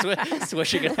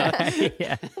swishing it up.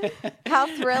 How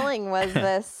thrilling was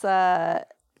this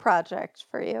project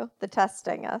for you? The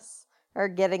testing us or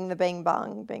getting the bing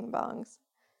bongs.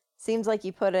 Seems like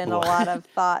you put in a lot of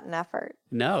thought and effort.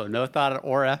 No thought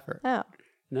or effort. Oh.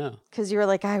 No. Because you were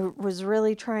like, I was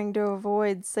really trying to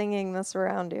avoid singing this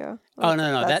around you. Oh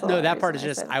no. That's the only That part is reason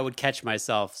just said it. I would catch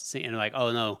myself singing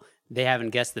oh no, they haven't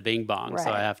guessed the bing bong, so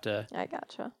I Right. have to. I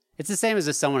gotcha. It's the same as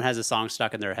if someone has a song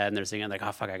stuck in their head and they're singing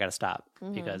oh fuck, I gotta stop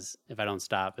because if I don't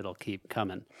stop, it'll keep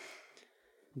coming.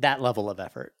 That level of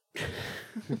effort.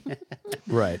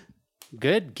 Right.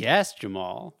 Good guess,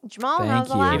 Jamal. Jamal, Thank how's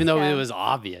you. Alaska? Even though it was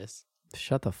obvious.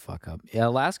 Shut the fuck up. Yeah,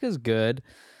 Alaska's good.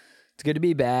 It's good to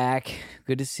be back.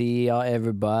 Good to see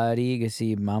everybody. Good to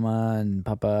see Mama and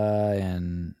Papa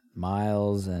and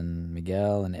Miles and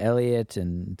Miguel and Elliot,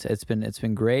 and it's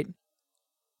been great.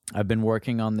 I've been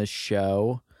working on this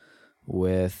show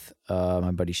with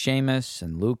my buddy Seamus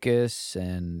and Lucas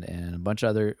and a bunch of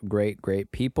other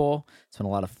great people. It's been a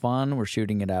lot of fun. We're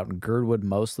shooting it out in Girdwood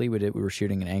mostly. We were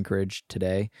shooting in Anchorage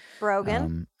today.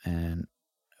 Brogan. And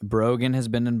Brogan has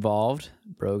been involved.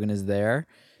 Brogan is there.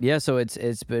 Yeah, so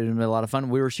it's been a lot of fun.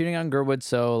 We were shooting on Girdwood,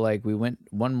 so we went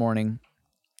one morning.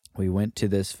 We went to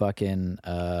this fucking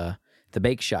the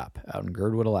bake shop out in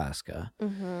Girdwood, Alaska,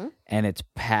 and it's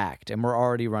packed. And we're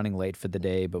already running late for the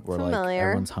day, but we're Familiar.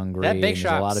 everyone's hungry. That bake and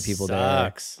shop there's a lot of people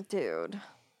sucks. Dude. there.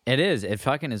 It is. It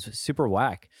fucking is super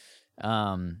whack.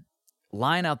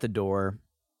 Line out the door,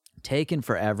 taking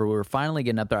forever. We were finally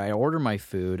getting up there. I order my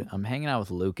food. I'm hanging out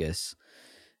with Lucas.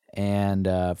 And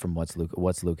from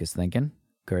What's Lucas Thinking?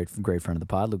 Great friend of the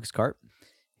pod, Lucas Carp.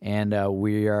 And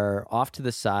we are off to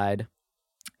the side,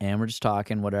 and we're just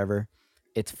talking, whatever.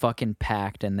 It's fucking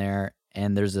packed in there,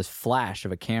 and there's this flash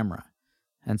of a camera.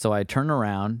 And so I turn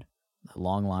around, a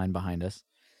long line behind us.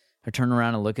 I turn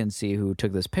around and look and see who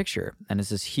took this picture. And it's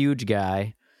this huge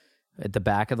guy at the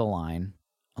back of the line.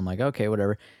 I'm like, okay,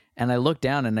 whatever. And I look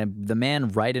down, and the man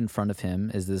right in front of him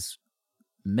is this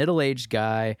middle-aged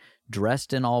guy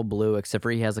dressed in all blue, except for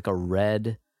he has like a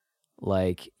red,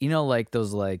 like, you know, like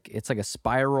those, like, it's like a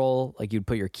spiral, like you'd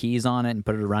put your keys on it and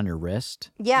put it around your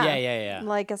wrist. Yeah.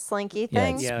 Like a slinky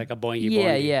thing. Yeah, like a boingy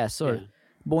boingy. Yeah, sort of.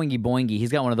 Boingy boingy.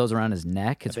 He's got one of those around his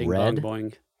neck. It's red.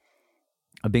 Boing.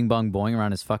 A bing bong boing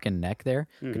around his fucking neck there.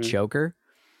 Like a choker.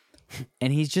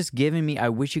 And he's just giving me, I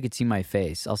wish you could see my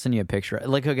face. I'll send you a picture.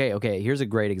 Like, okay, here's a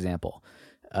great example.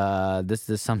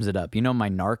 This sums it up. You know my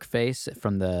narc face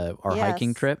from our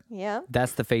hiking trip? Yeah.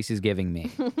 That's the face he's giving me.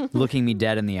 Looking me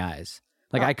dead in the eyes.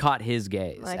 Like, I caught his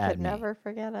gaze I at could me. never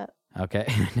forget it. Okay.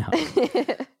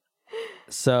 No.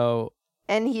 So...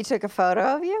 And he took a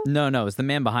photo of you? No, it was the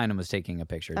man behind him was taking a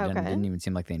picture. Okay. Didn't even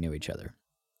seem like they knew each other.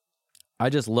 I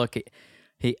just look at...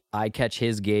 I catch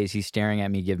his gaze. He's staring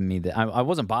at me, giving me the... I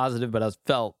wasn't positive, but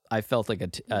I felt like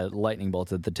a lightning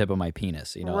bolt at the tip of my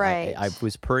penis. You know, right. I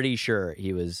was pretty sure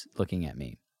he was looking at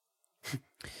me.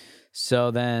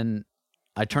 So then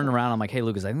I turn around. I'm like, "Hey,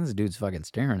 Lucas, I think this dude's fucking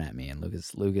staring at me." And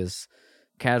Lucas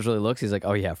casually looks. He's like,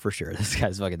 "Oh yeah, for sure. This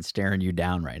guy's fucking staring you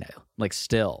down right now, like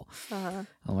still." I'm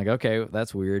like, "Okay,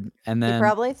 that's weird." And then he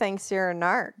probably thinks you're a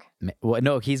narc. Well,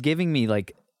 no, he's giving me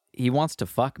like. He wants to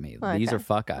fuck me. Okay. These are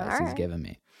fuck eyes he's giving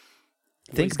me.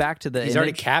 Think back to the He's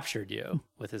already captured you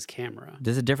with his camera.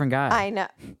 This is a different guy. I know.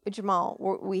 Jamal,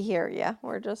 we hear you.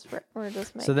 We're just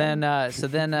making. So then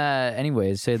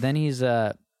anyways, so then he's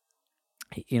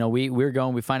you know, we're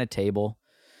going, we find a table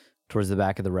towards the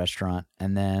back of the restaurant,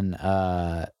 and then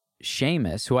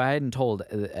Seamus, who I hadn't told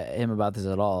him about this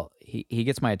at all, he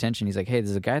gets my attention. He's like, "Hey,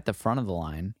 there's a guy at the front of the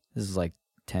line." This is like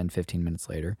 10, 15 minutes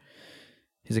later.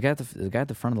 He's a guy at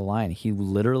the front of the line. He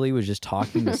literally was just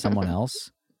talking to someone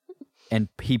else, and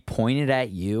he pointed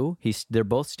at you. They're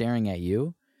both staring at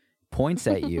you, points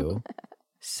at you,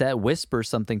 whispers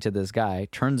something to this guy,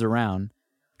 turns around,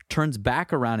 turns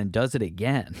back around, and does it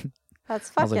again. That's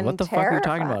fucking I was like, "What the fuck are you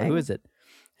talking about? Who is it?"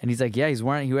 And he's like, "Yeah, he's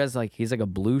like a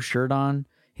blue shirt on.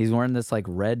 He's wearing this like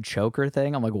red choker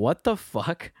thing." I'm like, "What the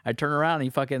fuck?" I turn around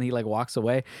and he like walks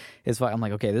away. I'm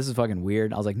like, "Okay, this is fucking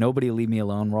weird." I was like, "Nobody leave me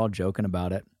alone. We're all joking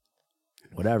about it.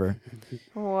 Whatever."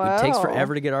 Whoa. It takes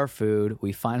forever to get our food.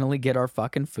 We finally get our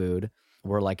fucking food.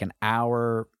 We're like an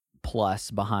hour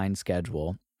plus behind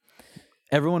schedule.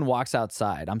 Everyone walks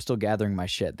outside. I'm still gathering my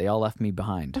shit. They all left me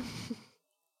behind.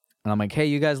 And I'm like, "Hey,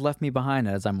 you guys left me behind,"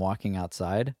 as I'm walking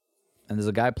outside. And there's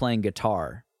a guy playing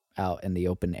guitar out in the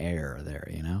open air there,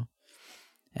 you know?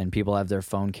 And people have their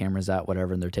phone cameras out,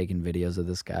 whatever, and they're taking videos of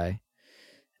this guy.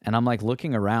 And I'm like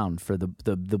looking around for the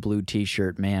blue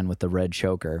t-shirt man with the red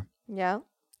choker. Yeah.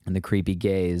 And the creepy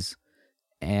gaze.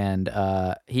 And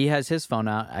he has his phone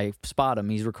out. I spot him.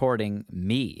 He's recording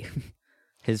me.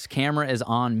 His camera is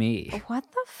on me. What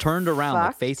the Turned around,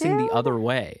 like facing dude? the other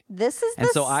way. This is and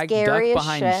the so I scariest duck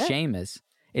behind shit. Seamus.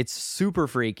 It's super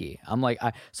freaky. I'm like,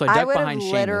 I duck would have behind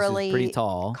Seamus, literally who's pretty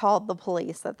tall. Called the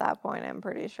police at that point. I'm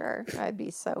pretty sure I'd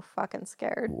be so fucking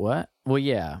scared. What? Well,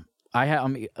 yeah.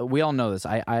 We all know this.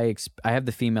 I have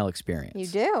the female experience. You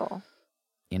do.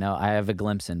 You know, I have a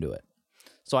glimpse into it.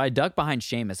 So I duck behind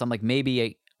Seamus. I'm like,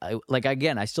 maybe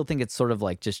again, I still think it's sort of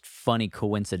like just funny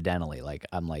coincidentally. Like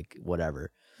I'm like,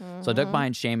 whatever. Mm-hmm. So I duck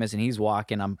behind Seamus, and he's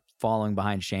walking. I'm following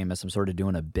behind Seamus. I'm sort of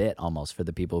doing a bit almost for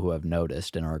the people who have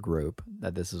noticed in our group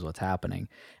that this is what's happening.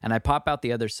 And I pop out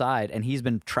the other side, and he's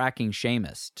been tracking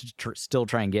Seamus to still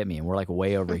try and get me. And we're like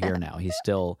way over here now. He's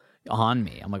still on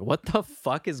me. I'm like, what the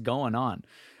fuck is going on?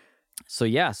 So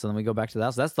yeah, so then we go back to the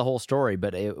house. That's the whole story,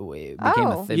 but it became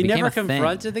a thing. You never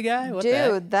confronted the guy? What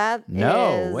Dude, that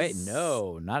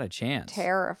no, not a chance.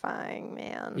 Terrifying,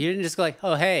 man. You didn't just go like,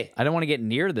 "Oh, hey." I don't want to get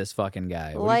near this fucking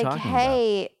guy. What like, are you talking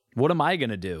hey, about? What am I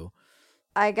going to do?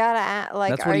 I gotta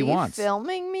like, That's what are he you wants.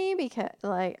 filming me? Because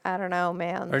like, I don't know,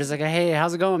 man. Or just like, "Hey,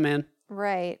 how's it going, man?"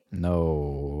 Right.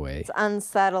 No way. It's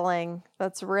unsettling.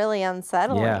 That's really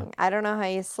unsettling. Yeah. I don't know how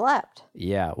you slept.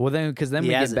 Yeah. Well, then, because then we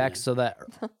get back so that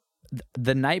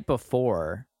the night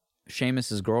before,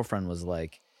 Seamus's girlfriend was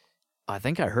like, "I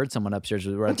think I heard someone upstairs."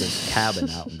 We were at this cabin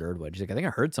out in Girdwood. She's like, "I think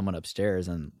I heard someone upstairs."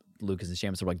 And Lucas and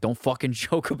Seamus were like, "Don't fucking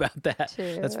joke about that.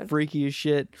 Dude. That's freaky as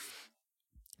shit."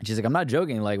 And she's like, "I'm not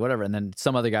joking, like, whatever." And then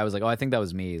some other guy was like, "Oh, I think that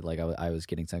was me. Like, I was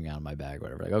getting something out of my bag,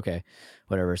 whatever." Like, okay,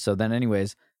 whatever. So then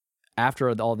anyways, after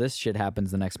all this shit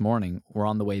happens the next morning, we're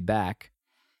on the way back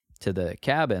to the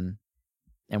cabin,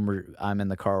 and I'm in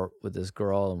the car with this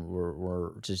girl, and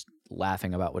we're just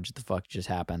laughing about what the fuck just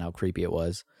happened, how creepy it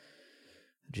was.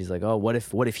 And she's like, "Oh, what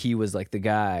if he was like the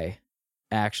guy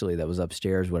actually that was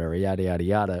upstairs, whatever, yada yada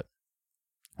yada.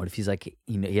 What if he's like,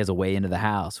 he has a way into the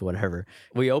house, whatever."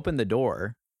 We opened the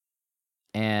door,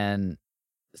 and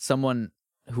someone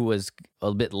who was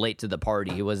a bit late to the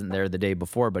party, he wasn't there the day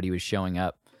before, but he was showing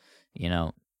up,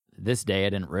 this day. I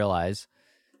didn't realize.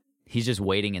 He's just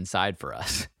waiting inside for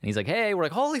us. And he's like, "Hey," we're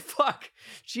like, "Holy fuck.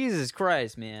 Jesus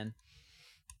Christ, man."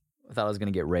 I thought I was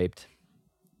going to get raped.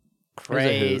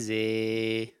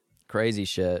 Crazy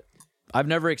shit. I've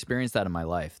never experienced that in my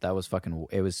life. That was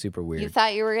it was super weird. You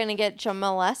thought you were going to get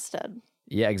molested.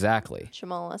 Yeah, exactly.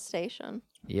 Molestation.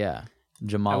 Yeah.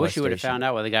 I wish you would have found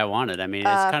out what the guy wanted. I mean, it's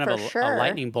kind of a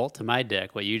lightning bolt to my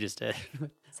dick, what you just did.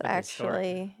 It's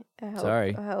actually,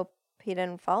 I hope he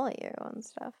didn't follow you and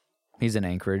stuff. He's in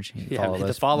Anchorage.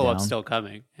 The follow-up's still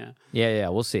coming. Yeah.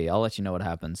 We'll see. I'll let you know what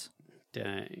happens.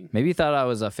 Dang. Maybe he thought I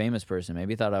was a famous person.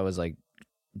 Maybe he thought I was like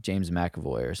James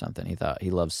McAvoy or something. He thought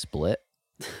he loves Split.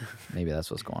 Maybe that's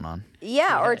what's going on.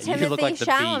 Yeah, or Timothy like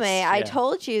Chalamet. Beast, I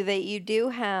told you that you do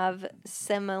have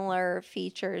similar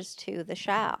features to the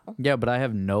Shao. Yeah, but I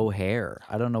have no hair.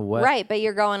 I don't know what. Right, but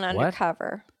you're going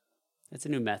undercover. It's a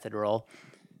new method role.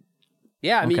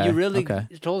 Yeah, I mean, you really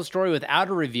told a story without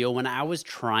a reveal when I was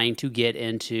trying to get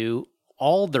into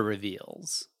all the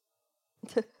reveals.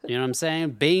 You know what I'm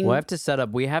saying? We have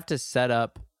to set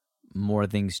up more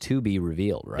things to be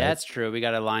revealed, right? That's true. We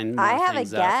got to line more I have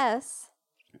things a guess.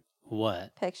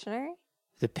 What? Pictionary?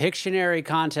 The Pictionary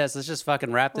contest. Let's just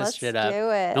fucking wrap this shit up. Let's do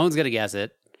it. No one's going to guess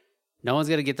it. No one's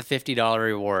going to get the $50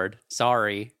 reward.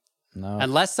 Sorry. No.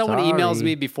 Unless someone emails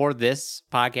me before this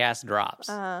podcast drops.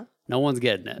 No one's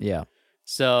getting it. Yeah.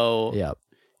 So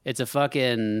it's a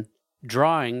fucking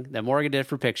drawing that Morgan did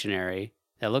for Pictionary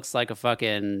that looks like a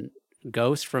fucking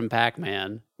ghost from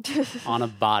Pac-Man on a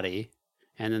body,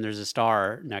 and then there's a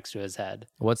star next to his head.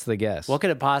 What's the guess? What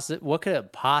could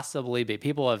it possibly be?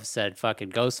 People have said fucking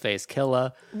Ghostface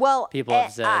Killer. Well, people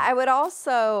have said. I would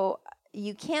also.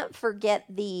 You can't forget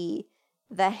the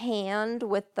hand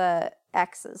with the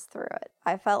X's through it.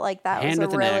 I felt like that was a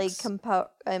really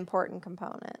important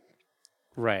component.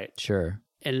 Right. Sure.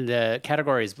 And the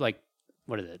category is like,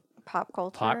 what is it? Pop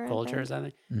culture. Pop culture or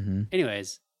something. Mm-hmm.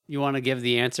 Anyways, you want to give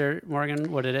the answer,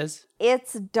 Morgan, what it is?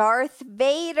 It's Darth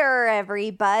Vader,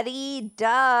 everybody.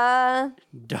 Duh.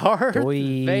 Darth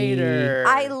Vader.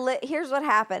 Here's what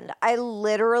happened. I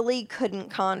literally couldn't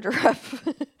conjure up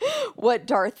what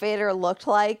Darth Vader looked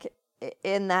like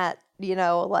in that, you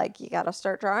got to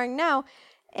start drawing now.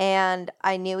 And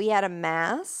I knew he had a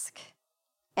mask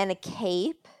and a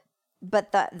cape,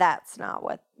 but that's not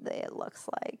what it looks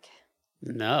like.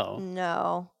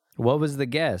 No. What was the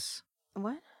guess?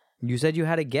 What? You said you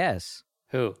had a guess.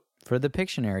 Who? For the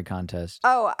Pictionary contest.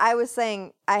 Oh, I was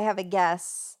saying I have a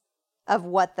guess of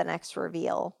what the next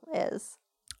reveal is.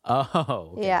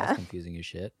 Oh, okay. Yeah. That's confusing as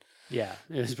shit. Yeah,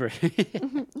 it was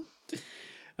pretty.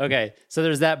 Okay, so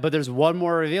there's that, but there's one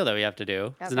more reveal that we have to do.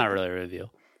 Okay. It's not really a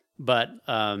reveal. But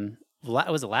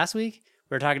was it last week?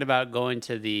 We were talking about going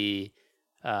to the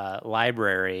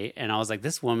library, and I was like,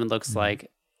 this woman looks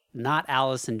like not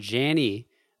Allison Janney,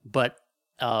 but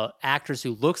actress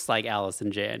who looks like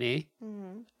Allison Janney.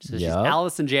 Mm-hmm. So she's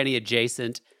Allison Janney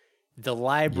adjacent. The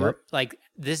library, like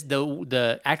this,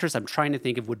 the actress I'm trying to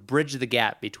think of would bridge the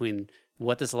gap between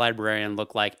what this librarian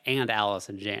looked like and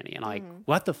Allison Janney. And I'm like,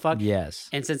 what the fuck? Yes.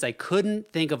 And since I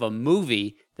couldn't think of a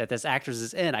movie that this actress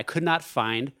is in, I could not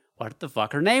find what the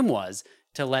fuck her name was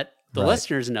to let the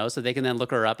listeners know so they can then look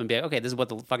her up and be like, okay, this is what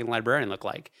the fucking librarian looked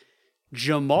like.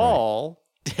 Jamal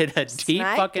did a deep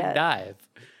fucking dive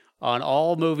on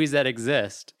all movies that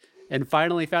exist and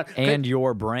finally found... And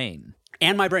your brain.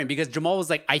 And my brain, because Jamal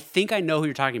was like, I think I know who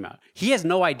you're talking about. He has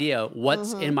no idea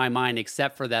what's in my mind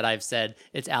except for that I've said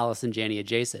it's Allison Janney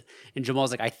adjacent. And Jamal's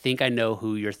like, I think I know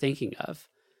who you're thinking of.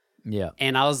 Yeah.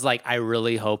 And I was like, I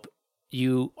really hope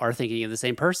you are thinking of the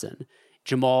same person.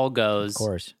 Jamal goes... Of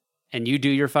course. And you do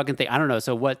your fucking thing. I don't know.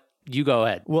 So what... You go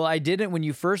ahead. Well, I didn't, when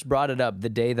you first brought it up, the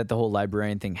day that the whole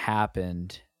librarian thing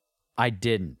happened, I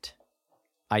didn't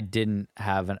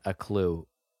have a clue.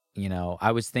 You know,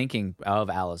 I was thinking of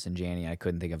Allison Janney. I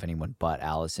couldn't think of anyone but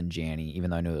Allison Janney,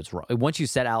 even though I knew it was wrong. Once you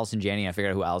said Allison Janney, I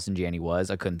figured out who Allison Janney was.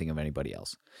 I couldn't think of anybody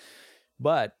else.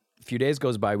 But a few days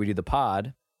goes by, we do the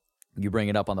pod. You bring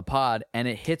it up on the pod, and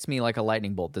it hits me like a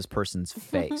lightning bolt, this person's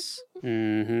face.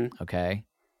 Okay?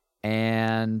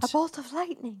 And... A bolt of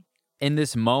lightning. In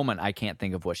this moment, I can't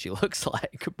think of what she looks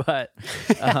like, but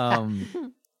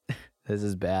this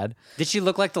is bad. Did she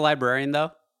look like the librarian,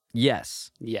 though?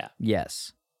 Yes. Yeah.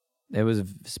 Yes. It was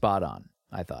spot on.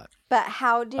 I thought. But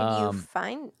how did you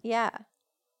find? Yeah,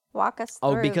 walk us through.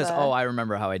 Oh, because I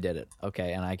remember how I did it.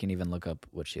 Okay, and I can even look up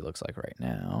what she looks like right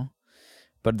now.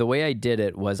 But the way I did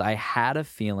it was I had a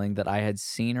feeling that I had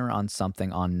seen her on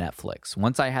something on Netflix.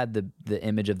 Once I had the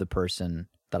image of the person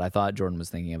that I thought Jordan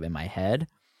was thinking of in my head,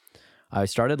 I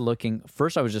started looking.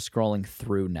 First, I was just scrolling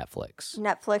through Netflix.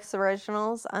 Netflix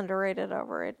originals, underrated,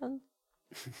 overrated?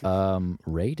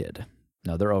 Rated.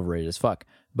 No, they're overrated as fuck.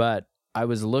 But I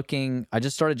was looking. I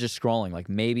just started scrolling, like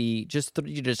maybe just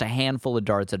a handful of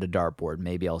darts at a dartboard.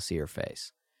 Maybe I'll see her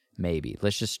face. Maybe.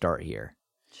 Let's just start here.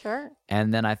 Sure.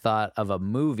 And then I thought of a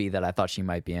movie that I thought she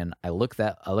might be in. I look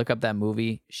up that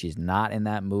movie. She's not in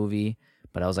that movie,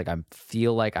 but I was like, I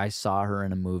feel like I saw her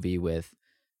in a movie with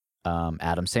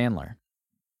Adam Sandler.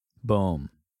 Boom.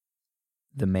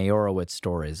 The Meyerowitz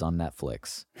Stories on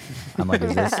Netflix. I'm like,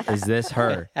 is this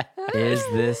her? Is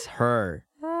this her?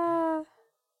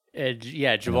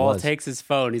 Yeah, Jamal takes his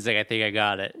phone. He's like, I think I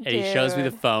got it. And he shows me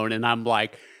the phone, and I'm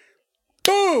like,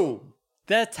 boom!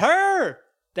 That's her!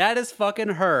 That is fucking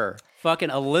her. Fucking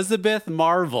Elizabeth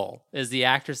Marvel is the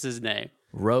actress's name.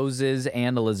 Roses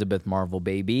and Elizabeth Marvel,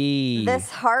 baby. This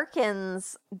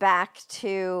harkens back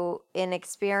to an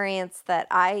experience that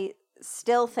I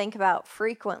still think about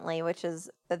frequently, which is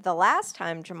the last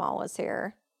time Jamal was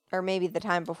here, or maybe the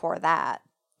time before that,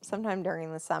 sometime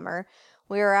during the summer.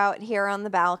 We were out here on the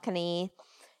balcony,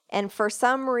 and for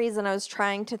some reason I was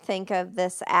trying to think of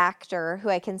this actor who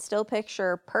I can still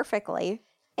picture perfectly.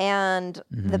 And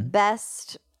the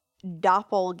best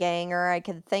doppelganger I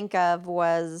could think of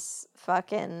was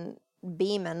fucking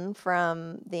Beeman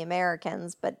from The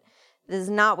Americans. But this is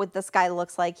not what this guy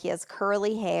looks like. He has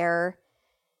curly hair.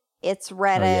 It's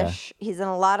reddish. He's in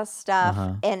a lot of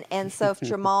stuff. And so if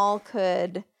Jamal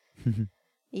could,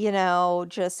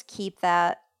 just keep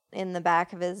that in the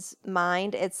back of his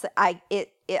mind,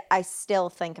 I still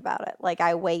think about it. Like,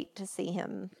 I wait to see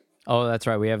him. Oh, that's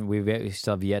right. We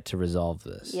still have yet to resolve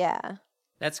this. Yeah.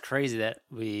 That's crazy that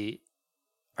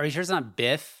are you sure it's not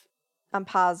Biff? I'm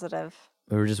positive.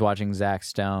 We were just watching Zach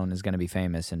Stone is going to be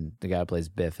famous, and the guy who plays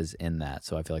Biff is in that,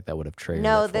 so I feel like that would have triggered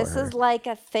No, it for this her. is like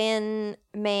a thin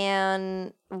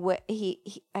man.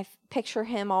 I picture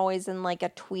him always in like a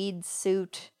tweed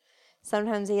suit.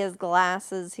 Sometimes he has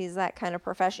glasses. He's that kind of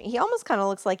professional. He almost kind of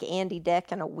looks like Andy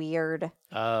Dick in a weird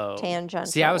tangential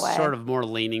See, I was way. sort of more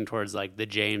leaning towards like the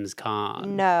James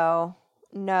Caan. No.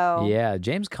 Yeah,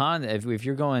 James Caan. If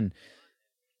you're going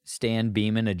Stan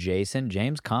Beeman adjacent,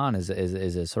 James Caan is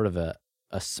a sort of a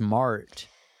smart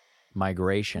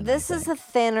migration. This is a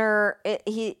thinner.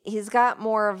 He's got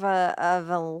more of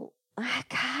a.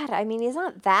 God, I mean, he's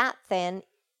not that thin.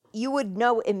 You would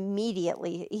know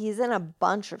immediately. He's in a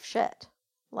bunch of shit.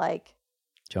 Like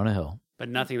Jonah Hill. But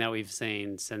nothing that we've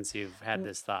seen since you've had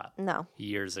this thought. No.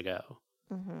 Years ago.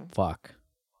 Mm-hmm. Fuck.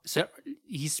 So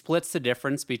he splits the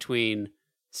difference between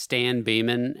Stan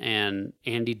Beeman and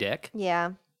Andy Dick.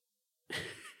 Yeah.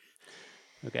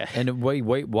 Okay. And wait,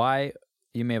 why?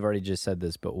 You may have already just said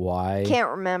this, but why? Can't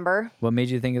remember. What made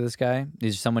you think of this guy?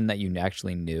 Is it someone that you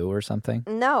actually knew or something?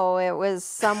 No, it was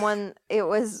someone. We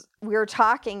were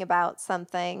talking about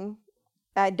something.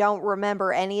 I don't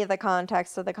remember any of the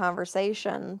context of the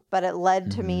conversation, but it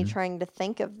led to me trying to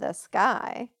think of this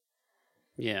guy.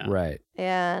 Yeah. Right.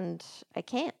 And I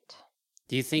can't.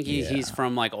 Do you think he's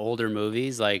from like older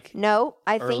movies, like No,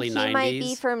 I early think he 90s? might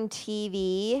be from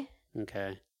TV.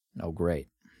 Okay. Oh, great.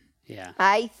 Yeah.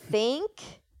 I think.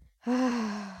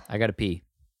 I gotta pee.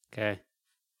 Okay.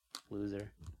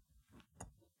 Loser.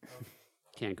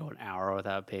 Can't go an hour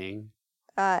without peeing.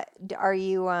 Are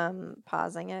you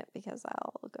pausing it? Because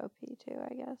I'll go pee too,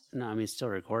 I guess. No, I mean, it's still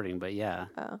recording, but yeah.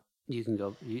 Oh. You can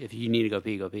go. If you need to go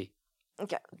pee, go pee.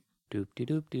 Okay. Doop de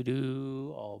doop de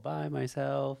doo, all by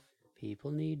myself.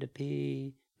 People need to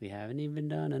pee. We haven't even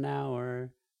done an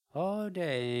hour. Oh,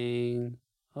 dang.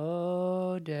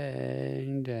 Oh,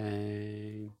 dang,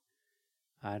 dang.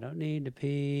 I don't need to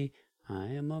pee. I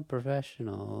am a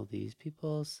professional. These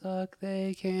people suck.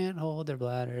 They can't hold their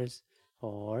bladders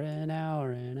for an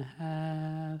hour and a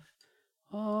half.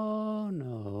 Oh,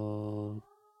 no.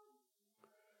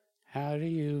 How do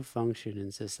you function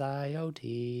in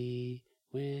society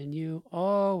when you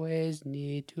always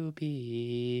need to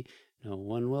pee? No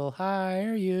one will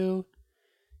hire you.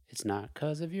 It's not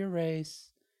 'cause of your race.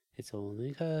 It's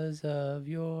only 'cause of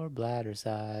your bladder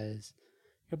size.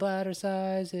 Your bladder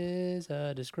size is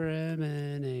a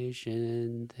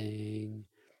discrimination thing.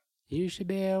 You should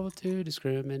be able to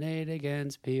discriminate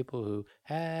against people who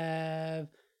have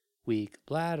weak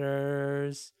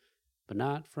bladders, but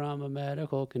not from a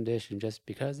medical condition just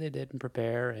because they didn't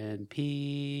prepare and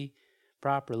pee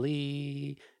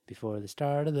properly, before the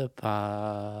start of the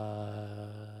pod.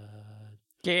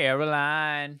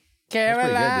 Caroline. That's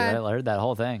pretty good, dude. I heard that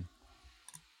whole thing.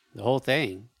 The whole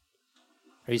thing.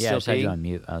 Are you Yeah, I still just had you peeing? on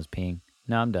mute. I was peeing.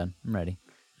 No, I'm done. I'm ready.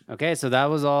 Okay, so that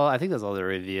was all. I think that's all the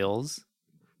reveals.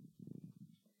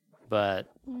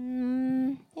 But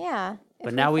Yeah.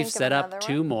 but now we've set up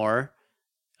two more.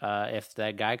 If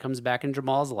that guy comes back in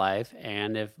Jamal's life,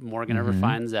 and if Morgan ever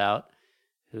finds out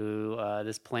who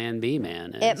this Plan B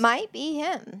man is, It might be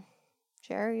him,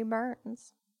 Jerry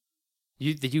Burns.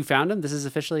 You found him? This is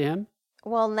officially him?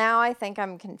 Well, now I think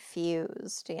I'm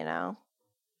confused. You know.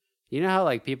 You know how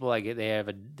like people like they have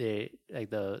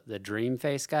the dream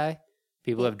face guy.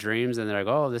 People have dreams and they're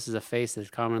like, oh, this is a face that's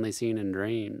commonly seen in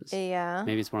dreams. Yeah.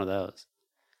 Maybe it's one of those.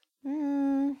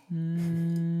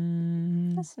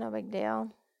 That's no big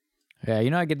deal. Yeah, you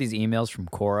know I get these emails from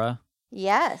Quora,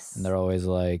 Yes. and they're always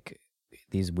like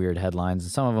these weird headlines,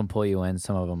 and some of them pull you in,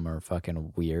 some of them are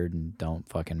fucking weird and don't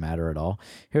fucking matter at all.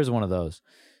 Here's one of those.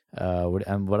 What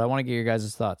I want to get your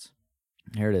guys' thoughts.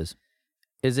 Here it is.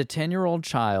 Is a 10-year-old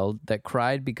child that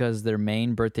cried because their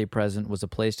main birthday present was a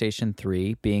PlayStation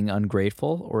 3 being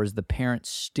ungrateful, or is the parent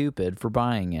stupid for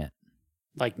buying it?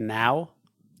 Like now?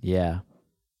 Yeah.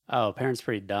 Oh, parents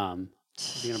pretty dumb.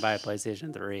 You're gonna buy a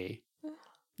PlayStation 3.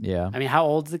 Yeah. I mean, how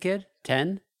old's the kid?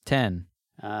 10? 10.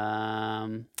 I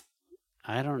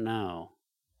don't know.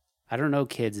 I don't know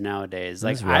kids nowadays.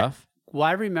 That's Like rough.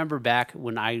 I remember back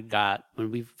when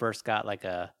we first got like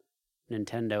a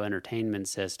Nintendo Entertainment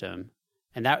System,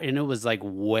 and it was like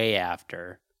way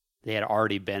after they had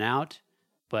already been out.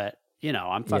 But you know,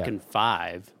 I'm fucking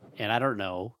 5, and I don't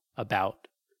know about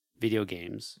video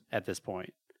games at this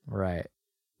point. Right.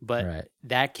 But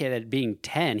that kid, at being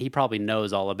 10, he probably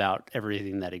knows all about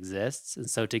everything that exists, and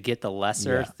so to get the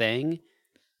lesser thing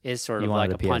is sort of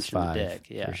like a punch in the dick.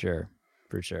 Yeah, for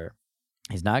sure.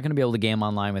 He's not going to be able to game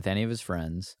online with any of his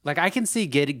friends. Like I can see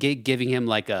giving him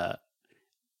like a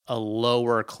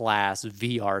lower class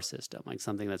VR system, like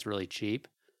something that's really cheap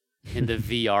in the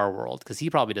VR world, because he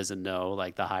probably doesn't know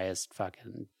like the highest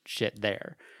fucking shit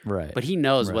there. Right. But he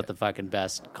knows what the fucking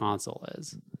best console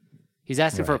is. He's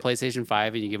asking for a PlayStation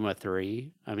 5 and you give him a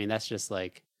 3. I mean, that's just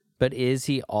like... But is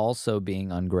he also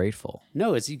being ungrateful?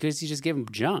 No, it's because you just give him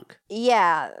junk.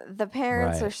 Yeah, the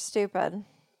parents are stupid,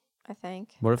 I think.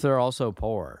 What if they're also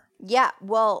poor? Yeah,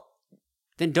 well...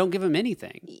 Then don't give him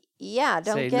anything. Yeah,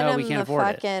 don't Say, get no, him we can't the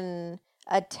afford fucking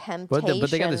a temptation But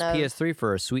they got this of... PS3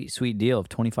 for a sweet deal of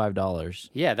 $25.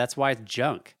 Yeah, that's why it's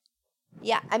junk.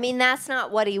 Yeah, I mean, that's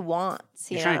not what he wants.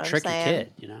 You're trying to trick your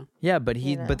kid, you know? Yeah, but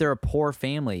but they're a poor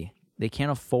family. They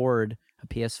can't afford a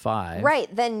PS5. Right,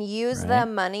 then use the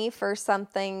money for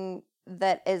something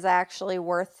that is actually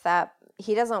worth that.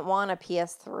 He doesn't want a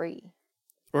PS3.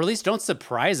 Or at least don't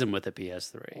surprise him with a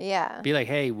PS3. Yeah. Be like,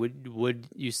 hey, would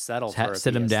you settle for a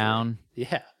Sit PS3? him down.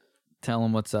 Yeah. Tell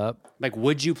him what's up. Like,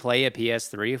 would you play a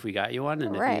PS3 if we got you one?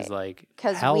 And if he's like,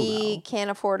 because we can't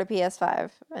afford a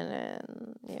PS5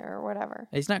 or whatever.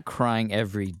 He's not crying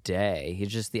every day. He's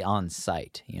just the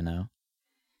on-site, you know?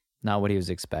 Not what he was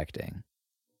expecting.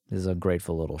 This is a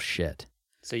grateful little shit.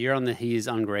 So you're on he's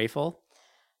ungrateful?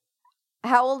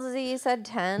 How old is he? You said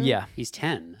 10? Yeah. He's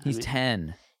 10. He's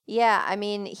 10. Yeah, I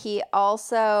mean, he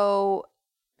also...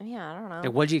 Yeah, I don't know.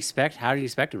 Like, what'd you expect? How do you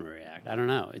expect him to react? I don't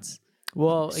know. It's...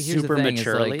 Well, here's super the thing,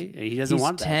 maturely. Like, he doesn't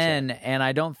want that 10, shit. and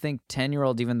I don't think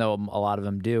 10-year-olds, even though a lot of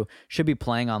them do, should be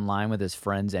playing online with his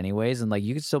friends anyways. And like,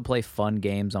 you can still play fun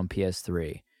games on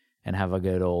PS3 and have a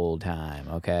good old time.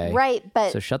 Okay, right?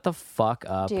 But so shut the fuck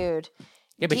up, dude.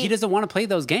 Yeah, but he doesn't want to play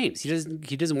those games. He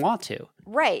doesn't want to.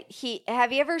 Right.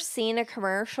 Have you ever seen a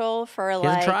commercial for He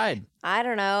hasn't tried. I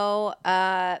don't know,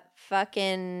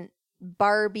 fucking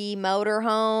Barbie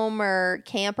motorhome or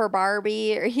camper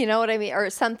Barbie, or you know what I mean, or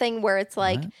something where it's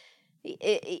like,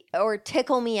 or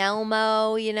Tickle Me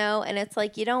Elmo, you know, and it's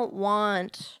like you don't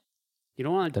want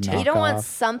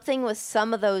something with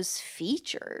some of those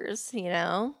features, you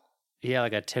know. Yeah,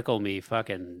 like a Tickle Me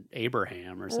fucking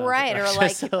Abraham or something. Right, or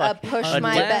like a push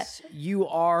my Unless you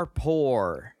are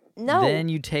poor, no, then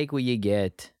you take what you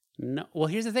get. No, well,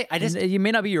 here's the thing. You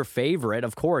may not be your favorite,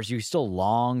 of course. You still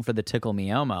long for the Tickle Me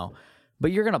Elmo,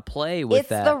 but you're gonna play with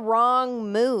that. It's the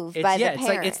wrong move by the parent. It's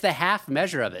like it's the half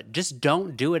measure of it. Just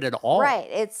don't do it at all.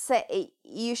 Right.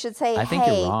 You should say, I think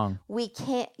you're wrong. We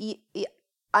can't.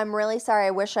 I'm really sorry.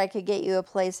 I wish I could get you a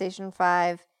PlayStation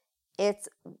 5.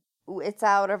 It's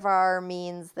out of our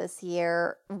means this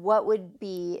year. What would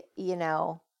be,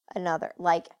 another,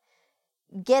 like,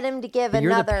 get him to give but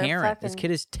another. You're the parent. Fucking... This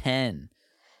kid is 10.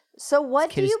 So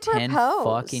what do you propose? 10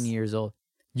 fucking years old.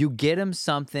 You get him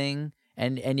something,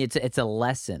 and it's a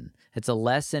lesson. It's a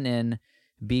lesson in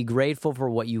Be grateful for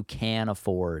what you can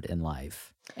afford in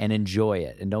life and enjoy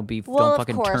it. And don't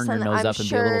fucking turn your nose up and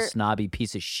be a little snobby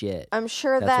piece of shit. I'm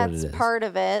sure that's part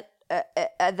of it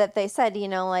that they said, you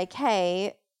know, like,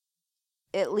 hey,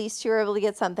 at least you were able to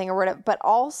get something or whatever. But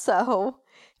also,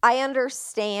 I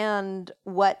understand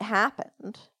what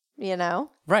happened, you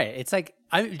know? Right. It's like,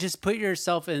 just put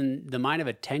yourself in the mind of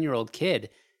a 10-year-old kid.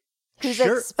 Who's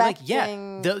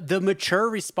expecting... the mature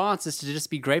response is to just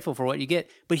be grateful for what you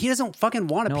get. But he doesn't fucking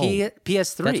want a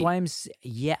PS3. That's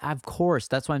why of course.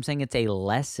 That's why I'm saying it's a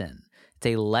lesson. It's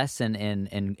a lesson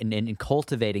in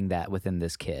cultivating that within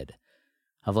this kid.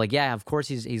 Of like, yeah, of course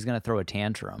he's going to throw a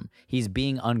tantrum. He's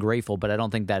being ungrateful, but I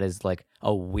don't think that is like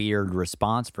a weird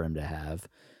response for him to have.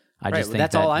 I just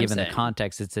think that given the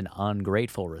context, it's an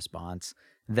ungrateful response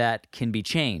that can be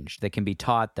changed, that can be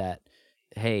taught that,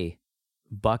 hey,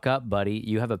 buck up, buddy.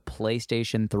 You have a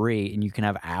PlayStation 3 and you can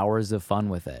have hours of fun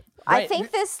with it. Right. I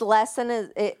think this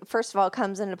lesson first of all,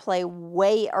 comes into play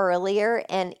way earlier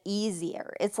and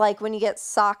easier. It's like when you get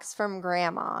socks from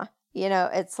grandma, you know,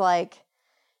 it's like,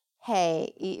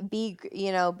 hey,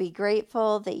 be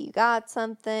grateful that you got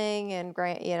something and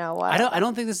you know what. I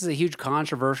don't think this is a huge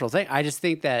controversial thing. I just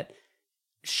think that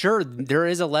sure, there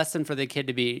is a lesson for the kid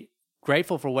to be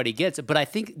grateful for what he gets, but I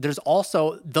think there's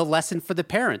also the lesson for the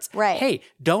parents. Right. Hey,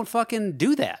 don't fucking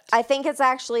do that. I think it's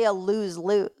actually a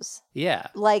lose-lose. Yeah.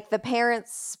 Like the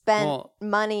parents spent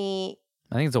money.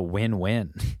 I think it's a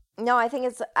win-win. No, I think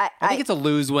it's... I think it's a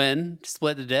lose-win,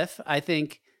 split the diff. I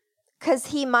think... Because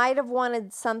he might have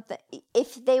wanted something...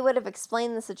 If they would have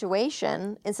explained the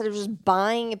situation, instead of just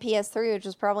buying a PS3, which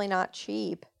is probably not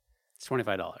cheap. It's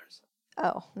 $25.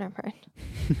 Oh, never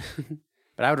mind.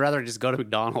 But I would rather just go to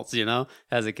McDonald's, you know,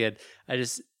 as a kid.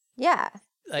 Yeah.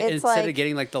 Like, instead of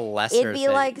getting like the lesser it'd be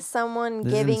thing. like someone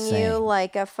giving you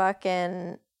like a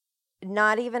fucking,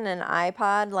 not even an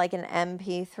iPod, like an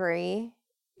MP3,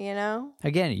 you know?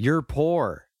 Again, you're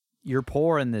poor. You're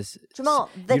poor in this. Jamal,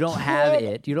 you don't have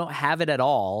it. You don't have it at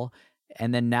all.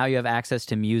 And then now you have access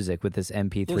to music with this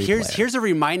MP3 player. Here's a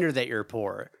reminder that you're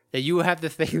poor. That you have the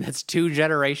thing that's 2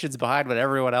 generations behind what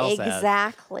everyone else has.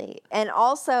 Exactly. And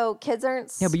also, kids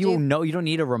aren't but you don't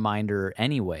need a reminder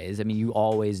anyways. I mean, you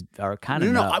always are kind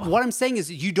of No. What I'm saying is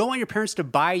you don't want your parents to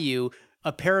buy you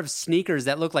a pair of sneakers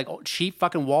that look like cheap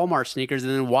fucking Walmart sneakers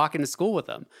and then walk into school with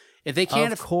them. If they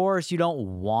can't... Of course, you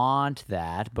don't want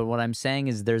that. But what I'm saying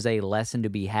is there's a lesson to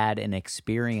be had in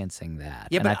experiencing that.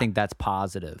 Yeah, and I think that's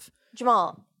positive.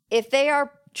 Jamal, if they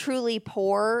are truly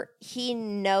poor, he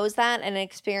knows that and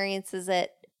experiences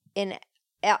it in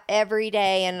every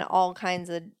day and all kinds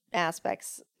of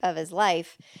aspects of his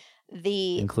life.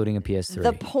 Including a PS3.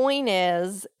 The point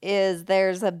is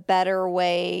there's a better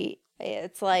way.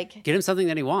 It's like... Get him something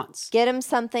that he wants. Get him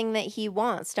something that he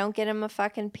wants. Don't get him a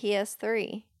fucking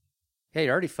PS3. Hey,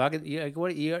 you already fucking...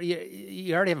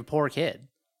 You already have a poor kid.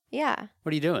 Yeah.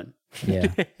 What are you doing?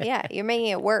 Yeah. Yeah, you're making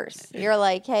it worse. You're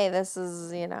like, hey, this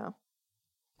is, you know...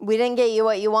 We didn't get you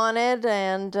what you wanted,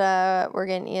 and we're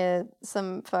getting you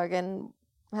some fucking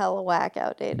hella whack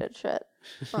outdated shit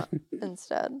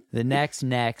instead. The next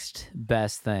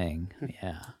best thing.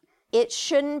 Yeah. It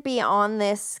shouldn't be on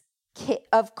this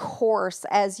of course,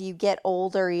 as you get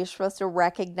older, you're supposed to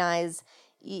recognize,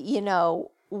 you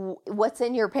know, what's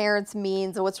in your parents'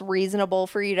 means, what's reasonable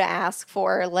for you to ask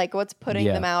for, like what's putting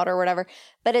them out or whatever.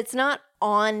 But it's not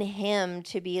on him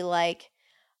to be like,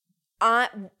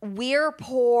 we're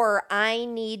poor. I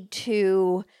need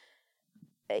to,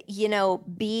 you know,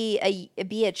 be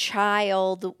a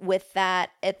child with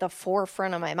that at the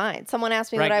forefront of my mind. Someone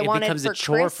asked me what I wanted for Christmas. It becomes a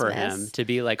chore for him to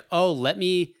be like, oh,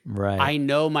 I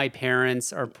know my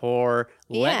parents are poor.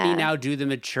 Let me now do the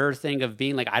mature thing of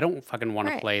being like, I don't fucking want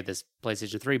to play this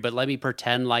PlayStation 3, but let me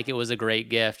pretend like it was a great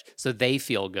gift so they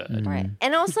feel good. Right.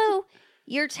 And also...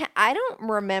 I don't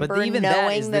remember but even knowing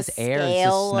that is the this scale air,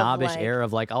 this snobbish of like, air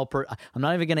of like, I'm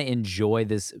not even going to enjoy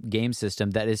this game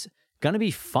system that is going to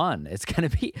be fun. It's going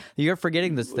to be, you're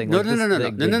forgetting this thing. No.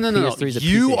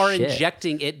 You are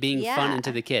injecting it being fun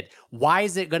into the kid. Why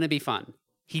is it going to be fun?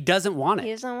 He doesn't want it.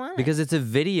 He doesn't want it. Because it's a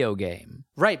video game.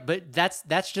 Right, but that's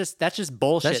just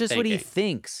bullshit. That's just thinking. what he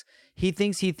thinks. He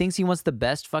thinks he wants the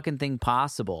best fucking thing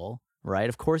possible, right?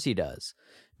 Of course he does.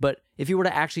 But if you were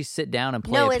to actually sit down and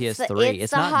play a PS3,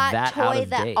 it's not that out of date. It's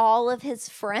the hot toy that all of his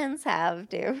friends have,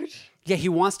 dude. Yeah, he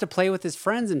wants to play with his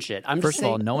friends and shit. First of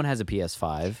all, no one has a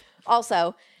PS5.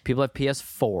 Also, people have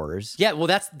PS4s. Yeah, well,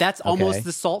 that's almost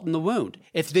the salt in the wound.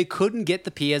 If they couldn't get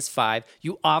the PS5,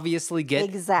 you obviously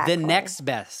get the next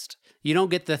best. You don't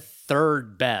get the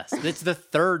third best. It's the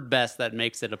third best that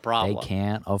makes it a problem. They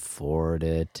can't afford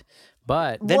it.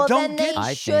 But Then don't get.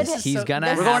 I think he's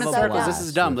gonna We're going have in a circles. blast This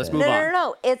is dumb. with Let's it. move on.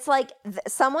 No. It's like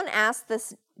someone asked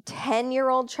this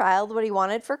 10-year-old child what he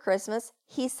wanted for Christmas.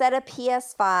 He said a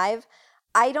PS5.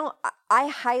 I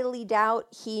highly doubt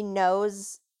he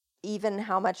knows even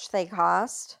how much they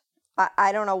cost.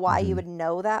 I don't know why he would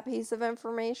know that piece of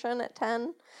information at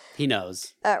 10. He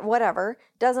knows. Whatever.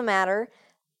 Doesn't matter.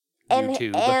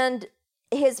 YouTube. And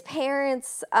his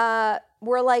parents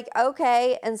were like,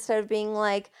 okay, instead of being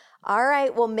like, all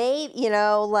right, well, maybe,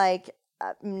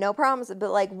 no promises,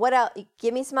 but like, what else?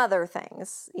 Give me some other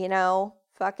things,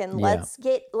 fucking let's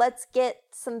get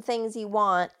some things you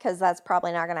want, because that's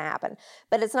probably not going to happen.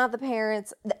 But it's not the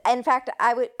parents. In fact,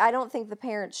 I don't think the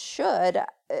parents should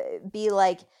be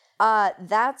like,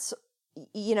 that's,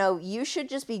 you should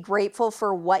just be grateful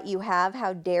for what you have.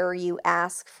 How dare you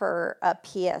ask for a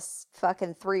PS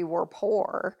fucking 3? We're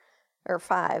poor, or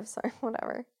 5, sorry,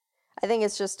 whatever. I think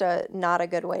it's just not a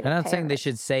good way to I'm not saying parent. they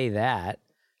should say that.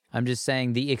 I'm just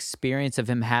saying the experience of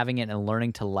him having it and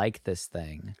learning to like this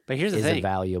thing But here's the is thing. a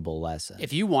valuable lesson.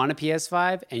 If you want a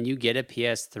PS5 and you get a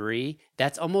PS3,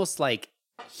 that's almost like,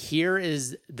 here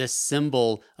is the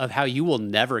symbol of how you will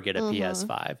never get a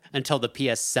PS5 until the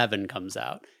PS7 comes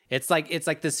out. It's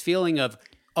like this feeling of,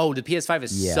 oh, the PS5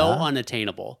 is so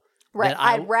unattainable. Right,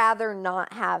 I'd rather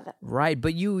not have it. Right,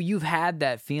 but you've had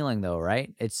that feeling though,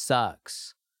 right? It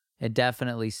sucks. It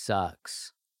definitely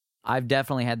sucks. I've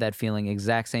definitely had that feeling,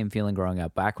 exact same feeling growing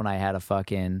up. Back when I had a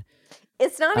fucking...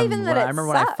 It's not even that it I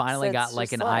remember sucks. when I finally It's got like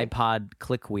just an iPod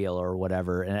click wheel or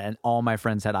whatever, and all my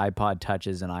friends had iPod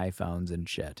touches and iPhones and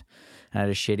shit. And I had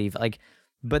a shitty...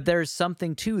 But there's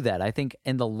something to that. I think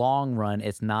in the long run,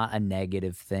 it's not a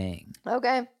negative thing.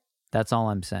 Okay. That's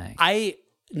all I'm saying. I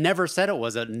never said it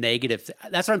was a negative.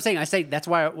 That's what I'm saying. I say that's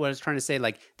why what I was trying to say.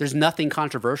 Like, there's nothing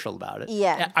controversial about it.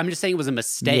 Yeah. I'm just saying it was a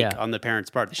mistake Yeah. on the parents'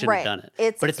 part. They shouldn't have done it.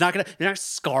 It's- but it's not gonna. They're not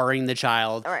scarring the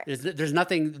child. Right. There's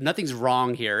nothing. Nothing's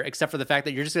wrong here except for the fact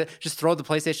that you're just gonna just throw the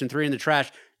PlayStation 3 in the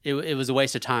trash. It was a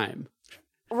waste of time.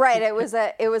 Right. It was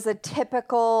a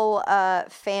typical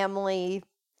family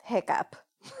hiccup.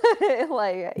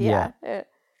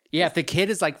 Yeah, if the kid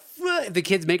is like, if the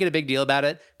kid's making a big deal about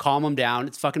it, calm them down.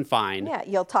 It's fucking fine. Yeah,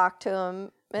 you'll talk to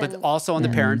him. But also on the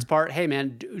parents' part, hey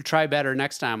man, try better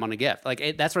next time on a gift.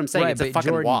 Like that's what I'm saying. Right, It's a but fucking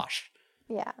Jordan, wash.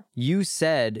 Yeah. You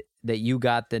said that you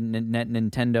got the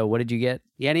Nintendo. What did you get?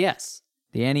 The NES.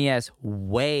 The NES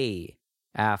way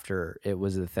after it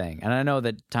was the thing. And I know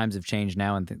that times have changed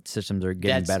now and systems are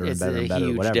getting better and better and better. It's a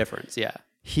huge whatever. difference, yeah.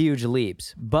 Huge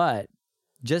leaps. But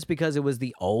just because it was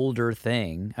the older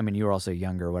thing, I mean, you were also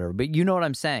younger or whatever, but you know what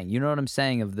I'm saying. You know what I'm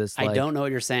saying of this. I don't know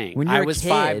what you're saying. When you're I a was kid,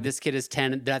 5. This kid is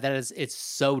 10. It's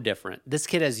so different. This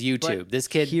kid has YouTube. This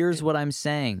kid. Here's what I'm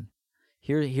saying.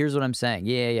 Here's what I'm saying.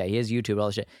 Yeah. He has YouTube, all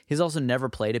this shit. He's also never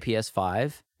played a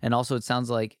PS5. And also it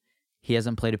sounds like he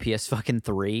hasn't played a PS fucking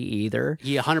 3 either.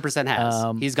 He 100%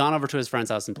 has. He's gone over to his friend's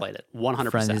house and played it.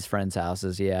 100%. His friends'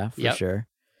 houses, yeah, for sure.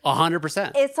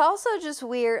 100%. It's also just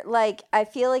weird. Like, I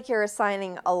feel like you're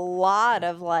assigning a lot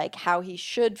of like how he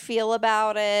should feel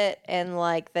about it, and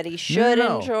like that he should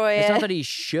enjoy it. It's not that he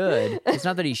should. It's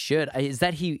not that he should. It's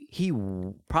that he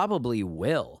probably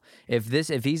will. If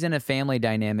he's in a family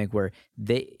dynamic where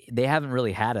they haven't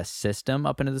really had a system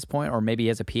up until this point, or maybe he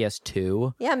has a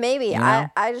PS2. Yeah, maybe. You know?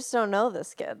 I just don't know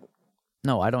this kid.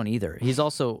 No, I don't either. He's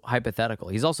also hypothetical.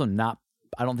 He's also not.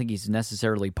 I don't think he's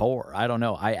necessarily poor. I don't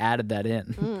know. I added that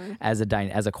in as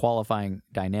a qualifying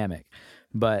dynamic,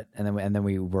 but and then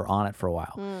we were on it for a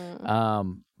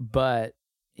while. But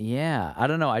yeah, I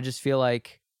don't know. I just feel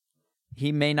like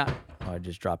he may not. Oh, I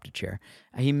just dropped a chair.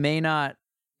 He may not.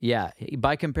 Yeah,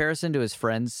 by comparison to his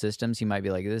friends' systems, he might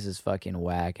be like, "This is fucking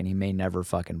whack," and he may never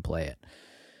fucking play it.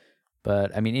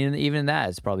 But I mean, even that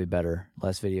is probably better.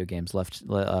 Less video games,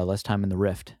 less time in the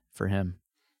Rift for him.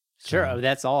 Sure,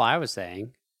 that's all I was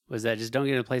saying, was that just don't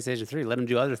get a PlayStation 3. Let him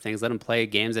do other things. Let him play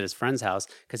games at his friend's house,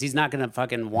 because he's not going to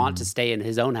fucking want to stay in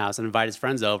his own house and invite his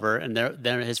friends over, and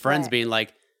they're his friends being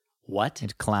like, what?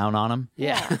 And clown on him?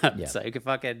 Yeah. So you can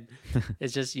fucking,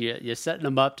 it's just, you're setting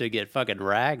them up to get fucking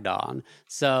ragged on.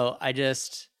 So I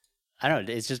don't know,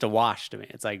 it's just a wash to me.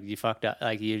 It's like, you fucked up.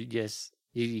 Like, you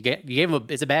gave him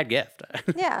it's a bad gift.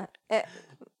 Yeah.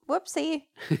 Whoopsie.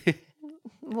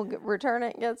 We'll return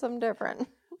it and get something different.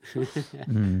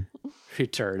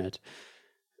 Return it.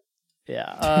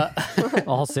 Yeah.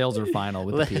 All sales are final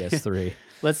with the PS3.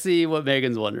 Let's see what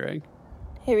Megan's wondering.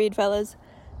 Hey, Reed fellas.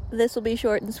 This will be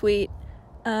short and sweet.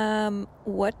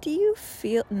 What do you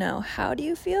feel? No, how do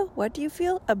you feel? What do you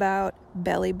feel about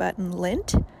belly button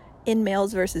lint in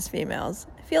males versus females?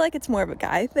 I feel like it's more of a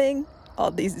guy thing.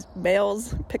 all these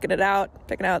males picking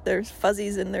out their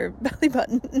fuzzies in their belly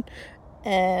button.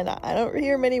 And I don't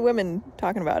hear many women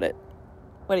talking about it.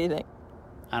 What do you think?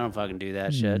 I don't fucking do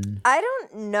that shit. I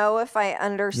don't know if I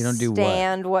understand do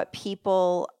what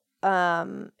people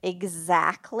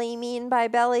exactly mean by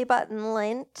belly button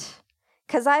lint.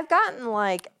 Because I've gotten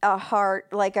like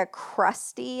a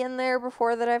crusty in there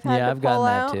before that I've had to I've pull gotten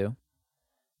out. that too.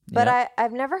 But Yep.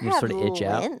 I've never You had sort of itch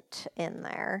out. lint in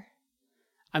there.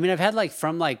 I mean, I've had like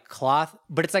from like cloth,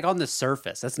 but it's like on the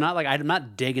surface. That's not like I'm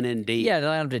not digging in deep. Yeah, I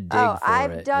don't have to dig Oh, for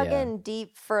I've it. dug yeah. in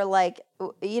deep for like,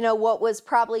 what was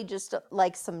probably just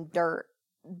like some dirt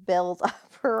build up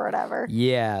or whatever.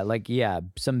 Yeah,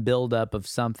 some buildup of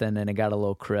something, and it got a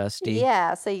little crusty.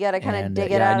 Yeah, so you got to kind of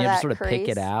dig it and out of you have that to sort of pick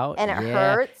crease. it out, and it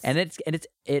hurts. and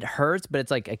it hurts, but it's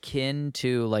like akin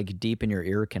to like deep in your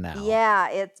ear canal. Yeah,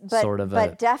 it's sort of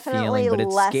but a definitely feeling, but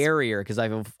it's less scarier because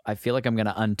I feel like I'm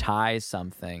gonna untie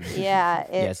something. Yeah,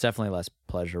 It's definitely less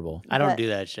pleasurable. I don't But- do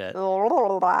that shit.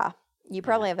 You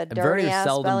probably have a Very dirty ass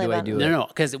seldom belly do I button. do it. No,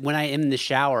 because when I am in the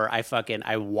shower,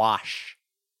 I wash.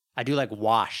 I do like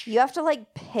wash. You have to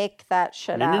like pick that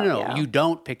shit No, out. no, no. yo. You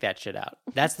don't pick that shit out.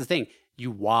 That's the thing.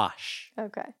 You wash.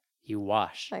 Okay, You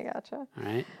wash. I gotcha. All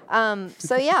right.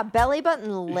 So yeah, belly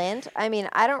button lint. I mean,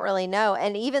 I don't really know.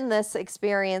 And even this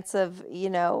experience of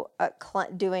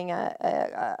doing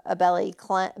a belly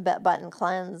button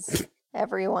cleanse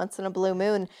every once in a blue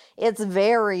moon, it's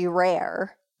very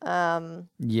rare.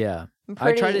 Yeah. I'm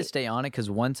I try to pretty- stay on it because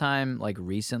one time, like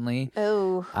recently,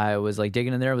 Oh, I was like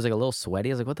digging in there. I was like a little sweaty.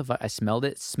 I was like, what the fuck? I smelled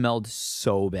it. It smelled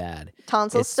so bad.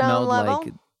 tonsil It stone smelled level.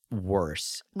 like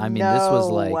worse. I mean, this was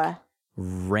No. like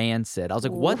rancid. I was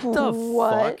like, what the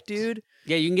What? fuck, dude?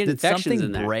 Yeah, you can get Did infections something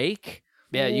in there. break?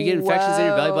 Yeah, you get infections in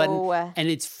your belly button, Whoa. and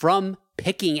it's from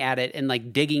picking at it and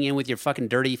like digging in with your fucking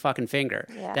dirty fucking finger.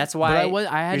 Yeah. That's But why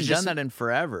I hadn't you're done that in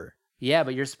forever. Yeah,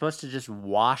 but you're supposed to just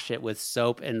wash it with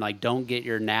soap and like don't get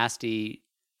your nasty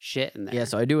shit in there. Yeah,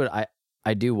 so I do it.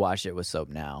 I do wash it with soap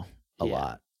now a Yeah.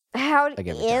 lot. How Like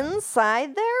every time.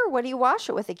 inside there? What do you wash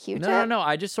it with? A Q-tip? No.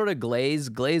 I just sort of glaze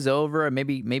over, and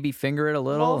maybe finger it a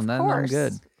little, Well, of and then course. I'm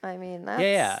good. I mean,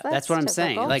 that's what I'm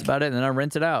saying. typical. Like- That's about it. And then I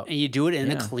rinse it out. and you do it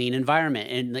in a Yeah. clean environment.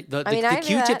 And like the I mean, I do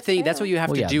Q-tip that thing, that's too. what you have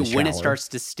Well, to yeah, do the when it shower. starts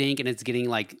to stink and it's getting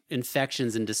like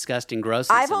infections and disgusting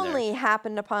grossness. I've in there. only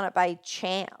happened upon it by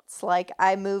chance. Like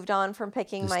I moved on from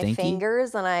picking The my stinky?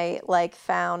 fingers, and I like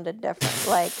found a different.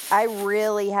 Like I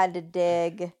really had to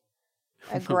dig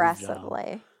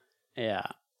aggressively. Yeah.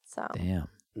 So Damn.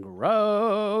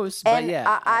 Gross. But and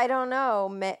yeah. I don't know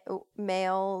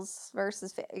males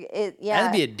versus yeah.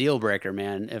 That'd be a deal breaker,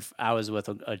 man, if I was with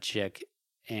a chick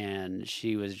and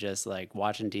she was just like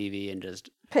watching TV and just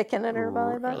picking at her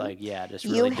belly button. like, yeah, just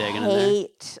You really digging in there.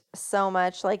 hate so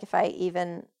much. Like if I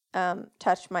even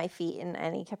touch my feet in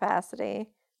any capacity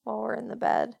while we're in the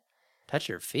bed. Touch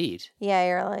your feet. Yeah,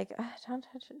 you're like, don't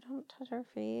touch our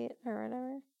feet or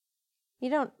whatever.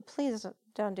 Please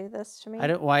don't do this to me. I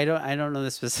don't know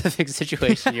the specific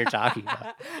situation you're talking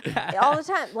about. All the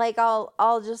time. Like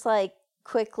I'll just like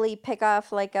quickly pick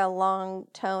off like a long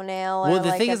toenail. Well, or, the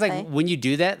like thing a is, like, thing. when you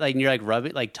do that, like, and you're like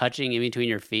rubbing, like touching in between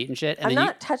your feet and shit, and I'm then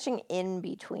not touching in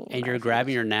between. and my you're feet.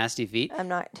 grabbing your nasty feet, I'm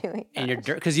not doing. and that.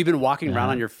 you're because you've been walking around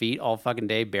Yeah. on your feet all fucking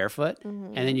day barefoot,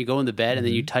 Mhm. and then you go in the bed, and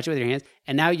then you touch it with your hands,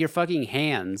 and now your fucking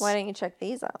hands, Why don't you check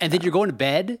these out? and then you're going to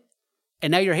bed, and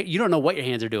now you don't know what your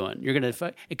hands are doing. You're gonna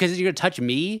because you're gonna touch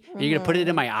me, and you're gonna put it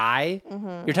in my eye.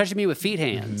 Mhm. You're touching me with feet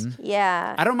hands.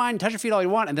 Yeah. I don't mind touch your feet all you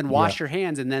want, and then wash Yeah. your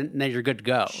hands, and then you're good to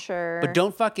go. Sure. But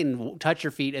don't fucking touch your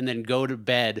feet and then go to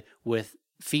bed with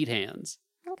feet hands,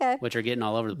 Okay. which are getting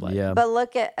all over the place. Yeah. But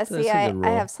look at That's see, a I good rule.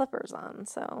 have slippers on,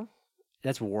 so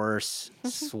That's worse.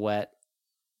 Sweat.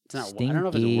 It's not. I don't know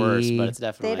if it's worse, but it's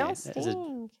definitely. they don't It's,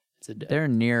 stink. They're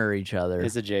near each other.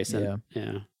 it's adjacent. Yeah.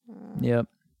 Yeah. Yep.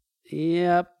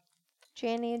 Yep.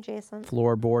 Janny adjacent.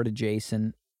 Floorboard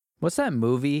adjacent. What's that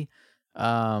movie?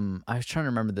 I was trying to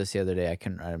remember this the other day.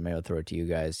 I may throw it to you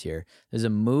guys here. There's a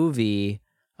movie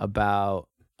about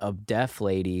a deaf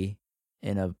lady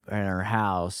in her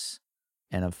house,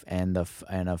 and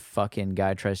a fucking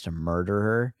guy tries to murder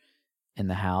her in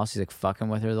the house. He's like fucking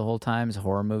with her the whole time. It's a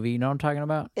horror movie. You know what I'm talking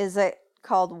about? Is it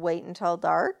called Wait Until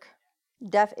Dark?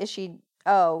 Deaf? Is she?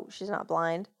 Oh, she's not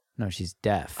blind. No, she's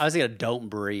deaf. I was thinking of Don't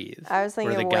Breathe. I was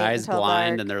thinking where the Wait guy's Until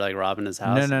blind Dark. and they're like robbing his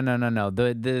house. No.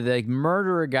 The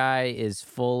murderer guy is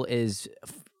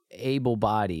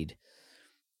able-bodied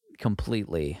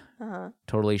completely. Uh-huh.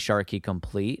 Totally Sharky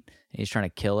complete. And he's trying to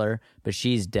kill her, but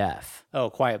she's deaf. Oh,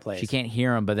 Quiet Place. She can't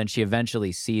hear him, but then she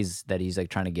eventually sees that he's like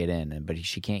trying to get in, but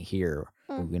she can't hear,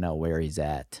 where he's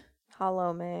at.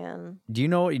 Hollow Man. Do you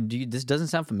know? This doesn't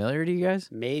sound familiar to you guys?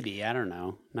 Maybe, I don't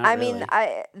know. Not I really. mean,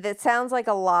 that sounds like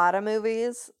a lot of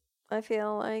movies. I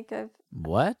feel like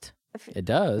What? It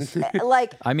does.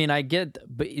 like I mean, I get,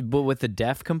 but with the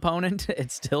deaf component,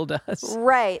 it still does.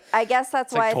 right. I guess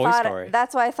that's It's why like Toy I thought Story.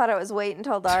 that's why I thought it was Wait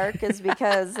Until Dark is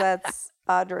because that's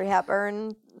Audrey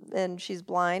Hepburn and she's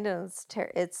blind and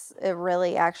it's a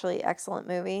really actually excellent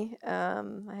movie. I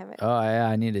haven't. Oh, yeah,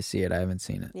 I need to see it. I haven't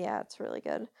seen it. Yeah, it's really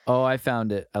good. Oh, I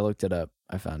found it. I looked it up.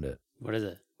 I found it. What is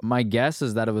it? My guess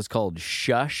is that it was called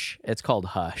Shush. It's called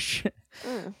Hush.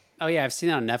 Oh yeah, I've seen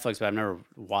it on Netflix, but I've never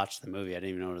watched the movie. I didn't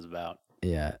even know what it was about.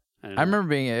 Yeah. I I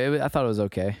remember I thought it was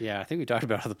okay. Yeah, I think we talked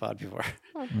about it on the pod before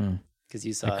because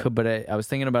you saw I it. could, but I was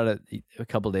thinking about it a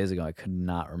couple days ago. I could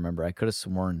not remember. I could have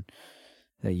sworn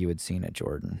that you had seen it,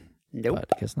 Jordan. Nope. But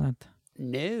I guess not.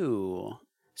 No.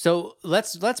 So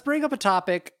let's bring up a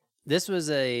topic. This was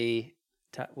what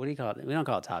do you call it? We don't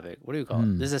call it topic. What do you call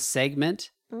it? This is a segment.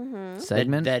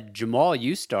 Segment? that Jamal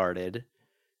you started,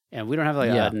 and we don't have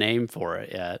a name for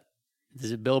it yet. This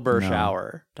is a Bill Burr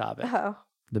shower topic. Oh.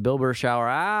 The Bill Burr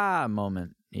shower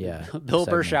moment. Yeah. Bill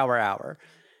Burr segment. shower hour.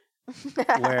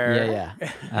 Where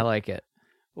Yeah. I like it.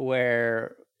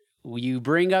 where you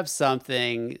bring up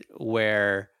something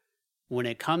where when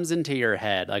it comes into your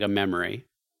head, like a memory,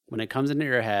 when it comes into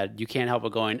your head, you can't help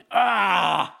but going,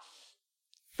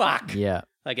 fuck. Yeah.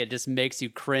 Like it just makes you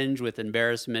cringe with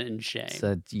embarrassment and shame.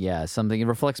 So, yeah, something it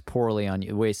reflects poorly on you.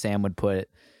 The way Sam would put it,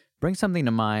 bring something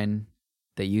to mind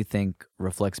that you think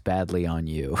reflects badly on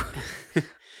you.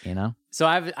 You know? So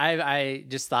I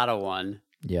just thought of one.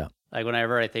 Yeah. Like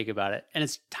whenever I think about it, and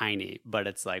it's tiny, but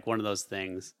it's like one of those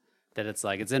things that it's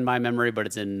like it's in my memory, but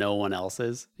it's in no one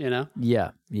else's, you know?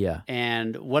 Yeah. Yeah.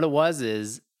 And what it was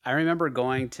is I remember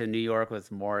going to New York with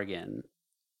Morgan,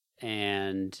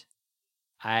 and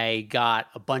I got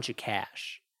a bunch of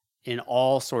cash in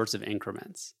all sorts of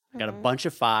increments. I got a bunch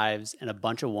of 5s and a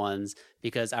bunch of 1s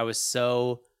because I was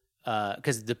so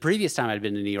because the previous time I'd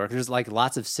been to New York, there's like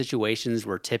lots of situations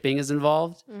where tipping is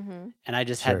involved, and I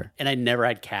just had, and I never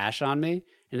had cash on me,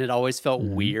 and it always felt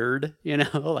weird, you know,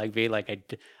 like being like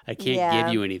I can't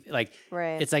give you anything, like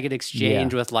it's like an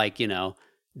exchange with like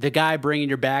the guy bringing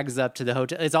your bags up to the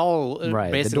hotel. It's all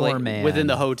basically within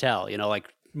the hotel, you know,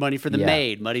 like money for the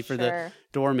maid, money for the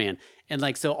doorman, and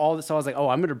like so I was like, oh,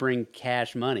 I'm gonna bring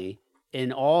cash money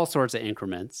in all sorts of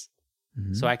increments.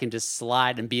 So I can just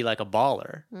slide and be like a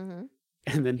baller. And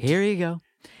then here you go.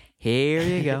 Here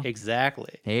you go.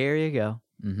 Exactly. Here you go.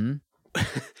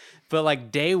 But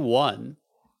like day 1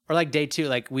 or like day 2,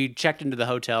 like we checked into the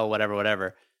hotel,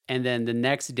 whatever. And then the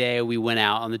next day we went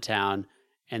out on the town.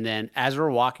 And then as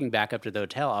we're walking back up to the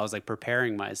hotel, I was like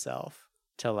preparing myself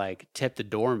to like tip the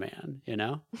doorman, you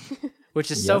know,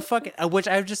 which is so fucking, which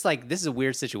I was just like, this is a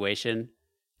weird situation.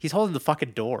 He's holding the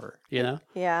fucking door, you know?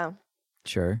 Yeah.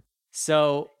 Sure.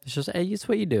 So it's just, hey, it's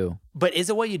what you do. But is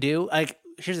it what you do? Like,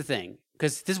 here's the thing,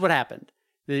 because this is what happened.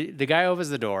 The guy opens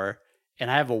the door, and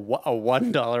I have a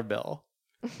 $1 bill.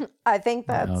 I think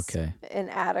that's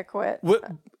inadequate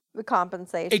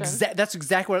compensation. That's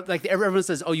exactly what, like, everyone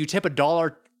says, oh, you tip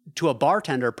 $1 to a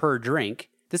bartender per drink.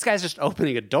 This guy's just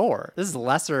opening a door. This is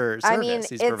lesser service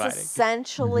he's providing. It's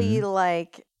essentially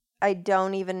like, I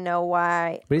don't even know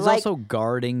why. But he's also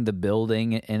guarding the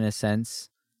building in a sense.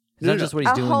 It's not just what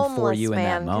he's doing for you in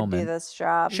that moment. Could do this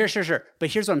job. Sure.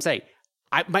 But here's what I'm saying.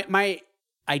 My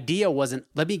idea wasn't,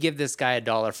 let me give this guy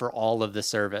 $1 for all of the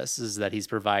services that he's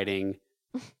providing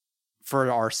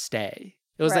for our stay.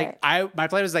 It was like, my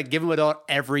plan was like, give him $1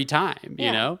 every time,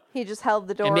 you know? He just held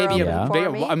the door and maybe open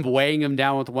for me. I'm weighing him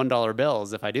down with $1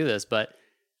 bills if I do this, but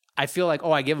I feel like,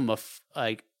 I give him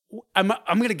I'm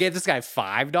going to give this guy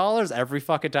 $5 every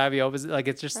fucking time he opens it. Like,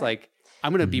 it's just like,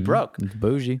 I'm going to be broke. It's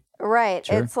bougie. Right.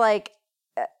 Sure. It's like,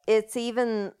 it's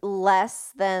even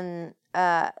less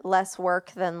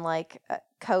work than like a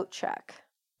coat check.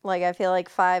 Like, I feel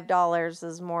like $5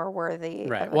 is more worthy.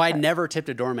 Right. Well, I never tipped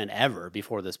a doorman ever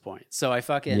before this point. So I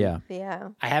fucking, yeah.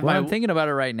 I'm thinking about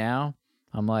it right now.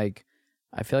 I'm like,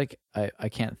 I feel like I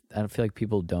don't feel like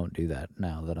people don't do that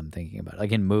now that I'm thinking about it.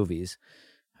 Like in movies.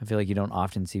 I feel like you don't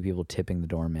often see people tipping the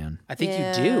doorman. I think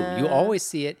you do. You always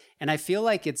see it. And I feel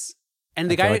like it's, and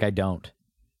the guy, feel like I don't.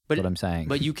 That's what I'm saying.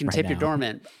 But you can tip your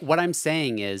doorman. What I'm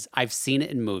saying is I've seen it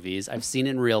in movies. I've seen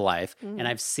it in real life. And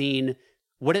I've seen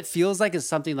what it feels like is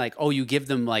something like, oh, you give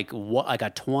them like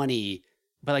a 20,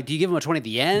 but like, do you give them a 20 at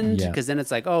the end? Because then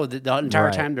it's like, oh, the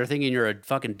entire time they're thinking you're a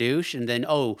fucking douche. And then,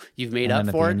 oh, you've made up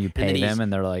for it. And you pay them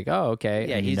and they're like, oh, okay.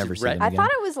 Yeah, and you never see them I again.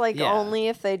 thought it was like only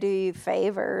if they do you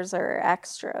favors or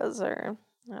extras or.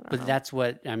 But that's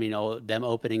what, I mean, them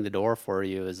opening the door for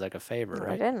you is like a favor,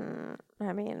 right? I didn't.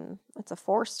 I mean, it's a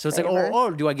forced So it's favor.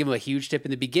 like, do I give him a huge tip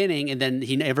in the beginning and then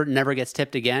he never gets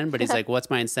tipped again? But he's like, what's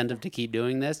my incentive to keep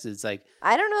doing this? It's like,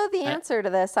 I don't know the answer to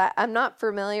this. I'm not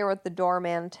familiar with the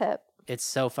doorman tip. it's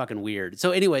so fucking weird.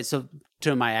 So anyway, so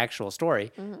to my actual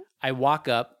story, I walk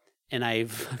up and I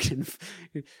fucking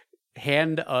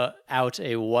hand out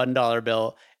a $1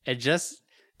 bill and just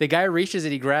the guy reaches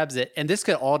and he grabs it. And this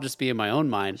could all just be in my own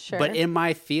mind. Sure. But in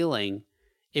my feeling,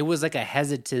 it was like a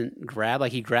hesitant grab.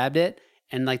 Like he grabbed it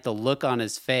and like the look on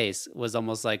his face was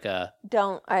almost like I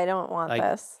don't want like,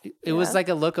 this. It was like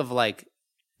a look of like,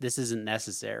 this isn't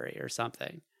necessary or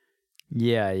something.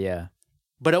 Yeah.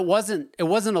 But it wasn't a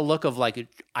look of like,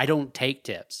 I don't take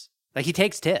tips. Like he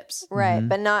takes tips. Right,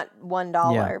 but not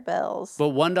 $1 bills. But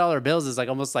 $1 bills is like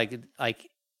almost like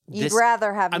you'd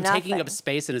rather have I'm nothing. taking up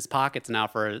space in his pockets now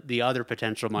for the other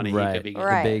potential money he could be getting.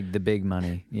 Right. The big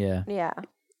money. Yeah. Yeah.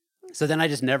 So then I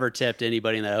just never tipped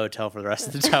anybody in that hotel for the rest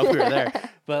of the time we were there.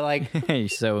 But like, You're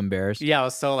so embarrassed. yeah, I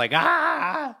was so like,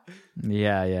 Yeah.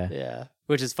 yeah.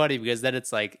 Which is funny because then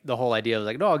it's like the whole idea was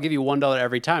like, no, I'll give you $1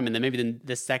 every time. And then maybe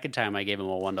the second time I gave him a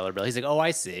 $1 bill, he's like, oh,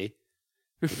 I see.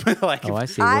 Like, Oh, I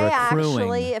see. We're I accruing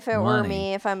actually, if it were money.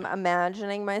 me, if I'm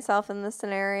imagining myself in this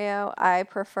scenario, I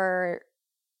prefer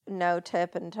no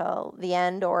tip until the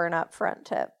end or an upfront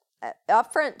tip.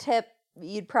 Upfront tip,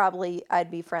 I'd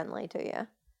be friendly to you.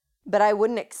 But I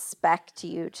wouldn't expect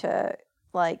you to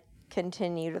like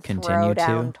continue to throw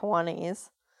down 20s.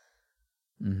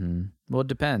 Mm-hmm. Well, it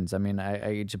depends. I mean,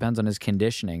 it depends on his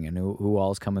conditioning and who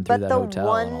all's coming through But that the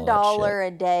hotel. and all that $1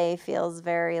 a day feels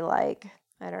very like,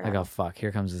 I don't know. I go, fuck,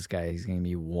 here comes this guy. He's giving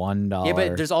me $1. yeah,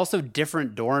 but there's also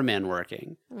different doormen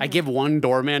working. I give one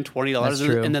doorman $20 That's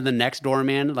true. and then the next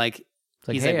doorman, like,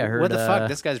 like, he's hey, like, I heard, what the fuck?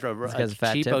 This guy's guy's a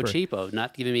fat cheapo,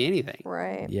 not giving me anything.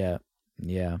 Right. Yeah.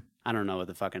 I don't know what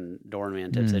the fucking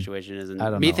doorman tip situation is. And I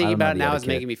don't me know. thinking I don't know about it the now is etiquette.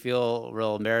 making me feel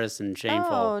real embarrassed and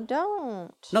shameful. Oh,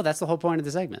 don't. No, that's the whole point of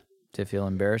the segment. To feel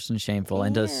embarrassed and shameful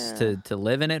and to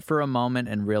live in it for a moment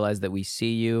and realize that we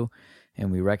see you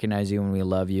and we recognize you and we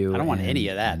love you. I don't want any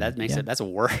of that. That makes it, that's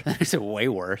worse. That makes it way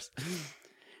worse.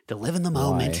 To live in the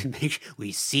moment and make sure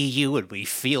we see you and we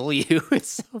feel you. It's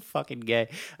so fucking gay.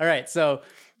 All right. So,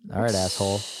 All right,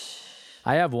 asshole.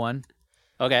 I have one.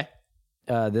 okay.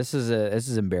 This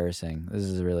is embarrassing. This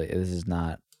is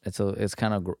not. It's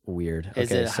kind of weird.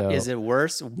 Is it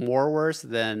worse, more worse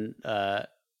than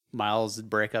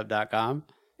milesbreakup.com?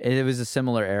 It was a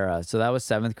similar era. So that was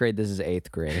 7th grade. This is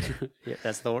 8th grade. Yeah,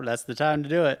 that's the time to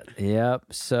do it. Yep.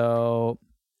 So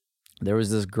there was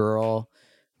this girl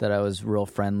that I was real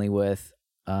friendly with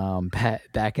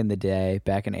back in the day,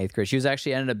 back in 8th grade. She was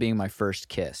actually ended up being my first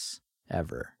kiss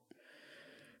ever.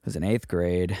 It was in 8th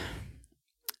grade.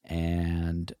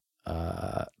 And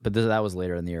but that was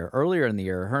later in the year. Earlier in the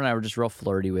year, her and I were just real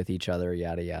flirty with each other,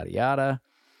 yada, yada, yada.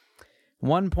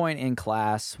 One point in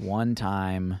class, one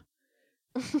time,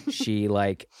 she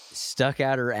like stuck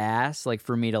out her ass like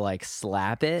for me to like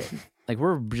slap it. Like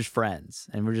we're just friends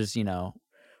and we're just,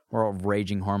 we're all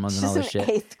raging hormones and all this shit.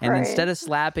 8th And grade. instead of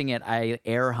slapping it, I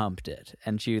air humped it.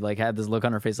 And she like had this look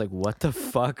on her face like, what the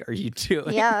fuck are you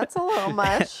doing? Yeah, that's a little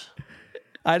much.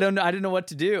 I didn't know what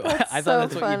to do. That's I thought so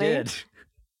that's what funny. you did.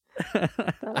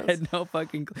 I had no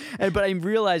fucking but I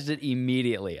realized it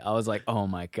immediately. I was like, oh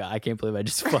my God, I can't believe I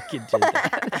just fucking did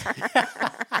that.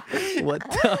 What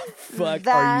the fuck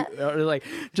are you? Or like,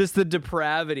 just the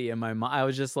depravity in my mind. I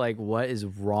was just like, what is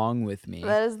wrong with me?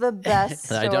 That is the best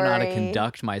story. I don't know how to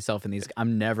conduct myself in these.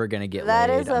 I'm never going to get That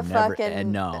laid. is a I'm never,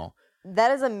 fucking- no.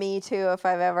 That is a Me Too if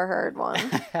I've ever heard one.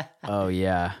 Oh,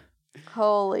 yeah.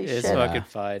 Holy It's shit. fucking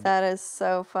fine. That is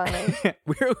so funny.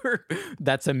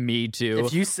 That's a me too.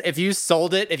 If you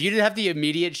sold it, if you didn't have the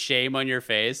immediate shame on your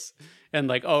face and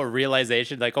like,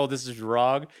 realization, like, this is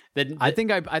wrong, then I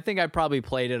think I probably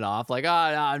played it off like, no,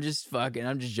 I'm just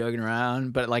joking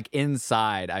around. But like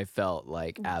inside, I felt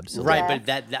like absolutely right. Yeah. But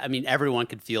that I mean, everyone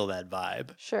could feel that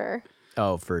vibe. Sure.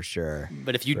 Oh, for sure.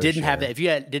 But if you For didn't have sure. that, if you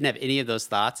didn't have any of those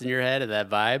thoughts in your head and that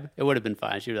vibe, it would have been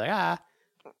fine. She'd be like,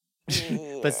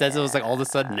 But since it was like all of a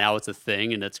sudden now it's a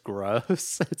thing and it's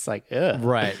gross, it's like, ugh.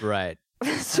 Right.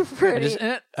 It's pretty.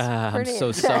 I'm pretty so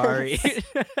intense. sorry.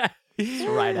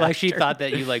 Right. Like she after. thought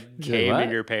that you like Dude, came what? in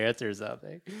your pants or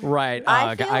something. Right.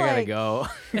 I I feel gotta like- go.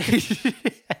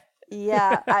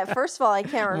 Yeah. First of all, I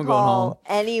can't I'm going recall home.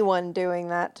 anyone doing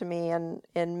that to me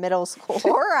in middle school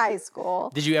or high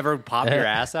school. Did you ever pop your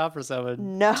ass out for someone to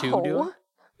do No. it?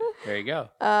 There you go.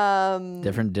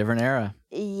 Different era.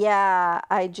 Yeah,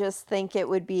 I just think it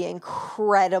would be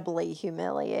incredibly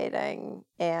humiliating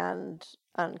and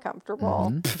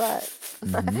uncomfortable.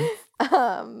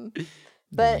 Mm-hmm.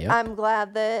 But Yep. I'm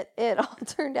glad that it all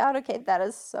turned out okay. That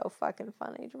is so fucking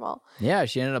funny, Jamal. Yeah,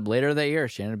 she ended up later that year.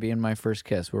 She ended up being my first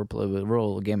kiss. We were playing a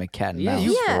little game of cat and mouse.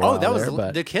 you, for a oh, while that was there,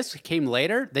 but the kiss came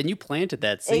later. Then you planted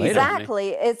that seed.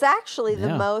 Exactly. It's actually the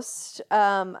Yeah. most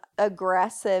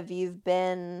aggressive you've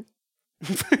been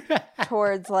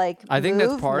towards like. I think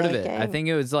that's move part of it. I making. think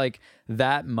it was like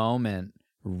that moment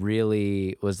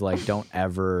really was like, don't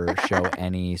ever show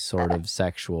any sort of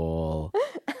sexual,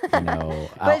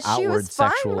 But she outward was fine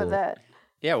sexual. with it.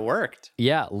 Yeah, it worked.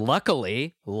 Yeah,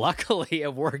 luckily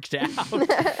it worked out.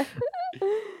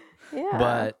 Yeah.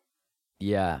 But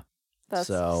yeah, that's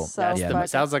so, so that's That's the-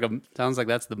 fucking, sounds like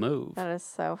that's the move. that is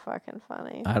so fucking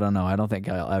funny. I don't know. I don't think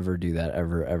I'll ever do that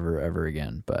ever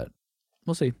again. But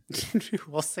we'll see.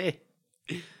 We'll see.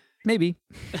 Maybe.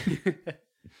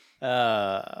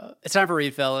 It's time for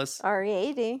read, fellas.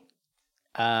 READ.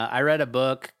 I read a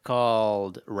book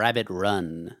called Rabbit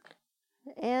Run.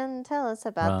 And tell us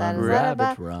about Run, that. Is that rabbit,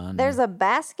 about? run. There's a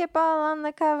basketball on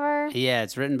the cover. Yeah,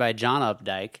 it's written by John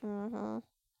Updike, hmm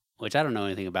which I don't know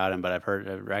anything about him, but I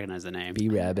recognize the name. B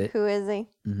rabbit. Who is he?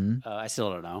 Mm-hmm. I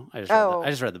still don't know. I Oh.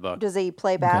 just read the book. Does he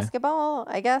play basketball?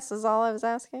 I guess is all I was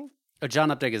asking. Oh, John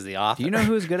Updike is the author. Do you know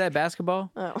who's good at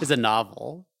basketball? Oh, It's a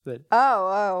novel. But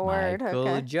word. Michael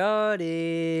Okay.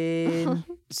 Jordan.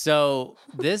 so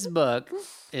this book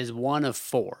is one of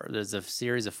 4. There's a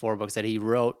series of 4 books that he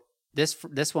wrote. This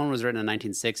one was written in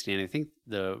 1960, and I think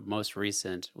the most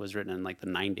recent was written in like the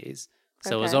 90s.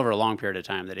 So it was Okay. over a long period of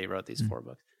time that he wrote these 4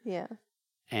 books. Yeah.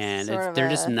 And Sort of they're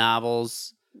just a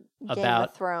novels Game about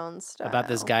of Thrones style. about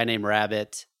this guy named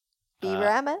Rabbit.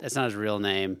 B-Rabbit? That's not his real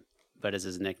name, but it's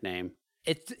his nickname.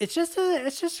 It's just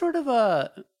sort of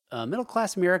a middle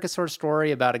class America sort of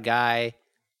story about a guy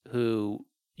who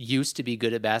used to be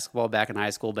good at basketball back in high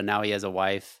school, but now he has a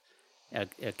wife, a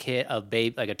kid, a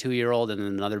babe, like a 2-year-old, and then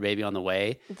another baby on the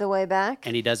way, The way back?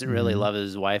 and he doesn't really love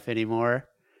his wife anymore,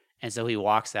 and so he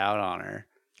walks out on her,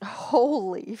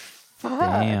 Holy fuck.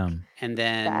 Damn. and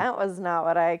then That was not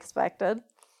what I expected.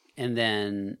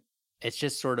 it's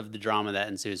just sort of the drama that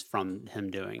ensues from him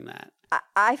doing that.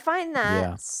 I find that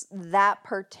Yeah. that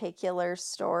particular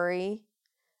story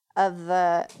of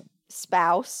the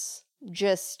spouse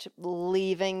just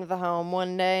leaving the home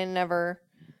one day and never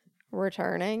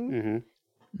returning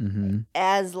Mm-hmm. Mm-hmm.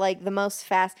 as like the most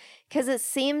fast, because it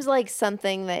seems like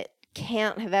something that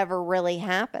can't have ever really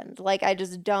happened. Like I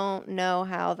just don't know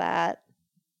how that.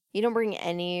 You don't bring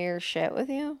any of your shit with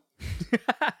you.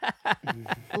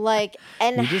 Like,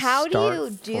 and You just how do start you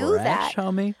do that? fresh,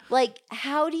 homie? Like,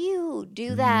 how do you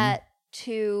do that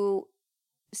to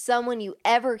someone you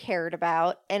ever cared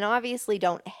about and obviously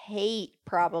don't hate?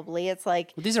 Probably it's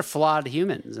like Well, these are flawed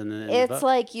humans, and it's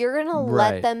like you're gonna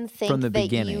Right. let them think From the that you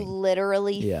beginning.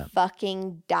 literally Yeah.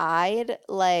 fucking died,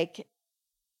 like,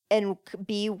 and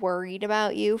be worried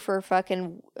about you for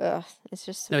fucking. It's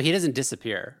just no, he doesn't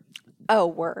disappear. oh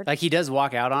word. Like he does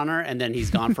walk out on her, and then he's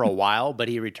gone for a while, but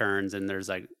he returns, and there's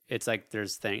like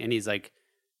there's thing, and he's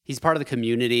part of the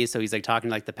community, so he's like talking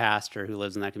to like the pastor who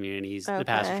lives in that community. He's the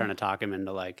pastor Okay. trying to talk him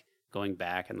into like going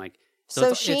back and like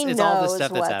so she it's knows all the stuff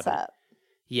that's what's happening. up.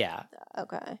 Yeah,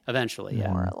 Okay, eventually, yeah,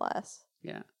 more or less.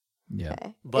 yeah. Yeah.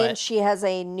 Okay, But- and she has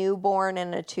a newborn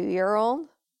and a 2-year-old.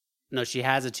 No, she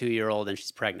has a 2-year-old and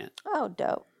she's pregnant. Oh,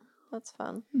 dope. That's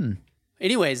fun.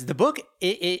 Anyways, the book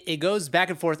it goes back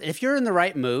and forth. If you're in the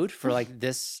right mood for like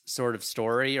this sort of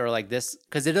story or like this,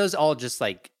 because it is all just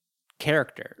like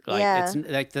character. Like Yeah. it's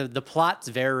like the plot's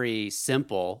very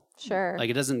simple. Sure. Like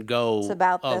it doesn't go It's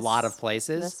about a this- lot of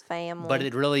places. this family. But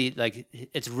it really like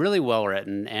it's really well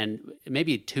written and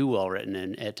maybe too well written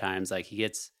at times. Like he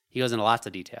goes into lots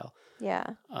of detail Yeah.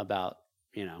 about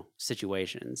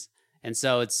situations, and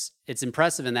so it's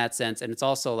impressive in that sense. And it's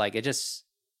also like it just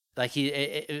like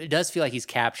it does feel like he's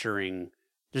capturing.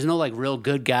 There's no like real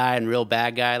good guy and real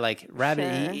bad guy. Like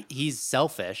Rabbit, Sure. he's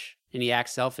selfish and he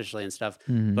acts selfishly and stuff.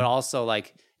 Mhm. But also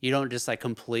like you don't just like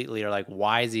completely or like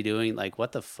why is he doing like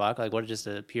what the fuck like what just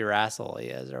a pure asshole he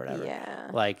is or whatever. Yeah.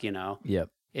 Like Yep.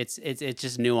 it's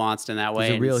just nuanced in that way.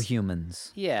 These are and real it's-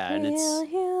 humans. Yeah, and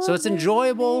Real so it's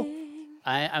enjoyable. human.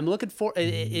 I'm looking for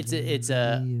it's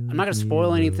a I'm not gonna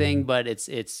spoil anything, but it's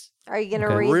Are you gonna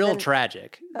Okay. read real the-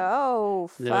 tragic. Oh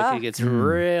The fuck! book gets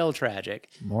real tragic.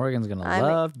 Morgan's gonna I'm-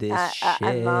 love this shit.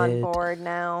 I'm on board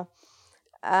now.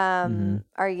 Mm-hmm.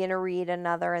 Are you gonna read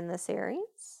another in the series?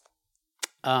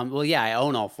 Well, yeah, I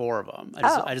own all 4 of them.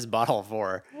 I just bought all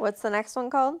 4. What's the next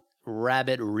one called?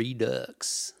 Rabbit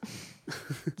Redux.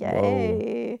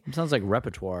 Yay! It sounds like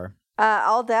repertoire.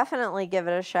 I'll definitely give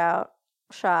it a shot.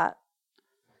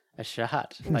 A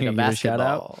shot. Can Like you a give a shout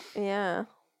basketball. Yeah.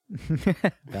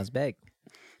 Bounce back.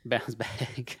 Bounce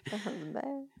back.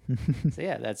 Let's So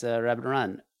yeah, that's a Rabbit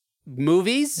Run.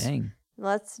 Movies? Dang.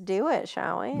 do it,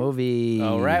 shall we? Movies.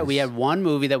 All right. We had one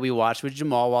movie that we watched with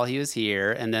Jamal while he was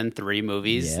here, and then 3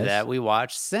 movies Yes. that we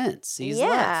watched since he's Yeah.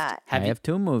 left. I have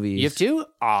 2 movies. You have 2?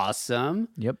 Awesome.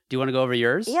 Yep. Do you want to go over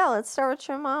yours? Yeah, let's start with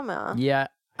your mama. Yeah,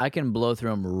 I can blow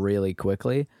through them really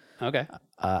quickly. Okay.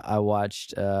 I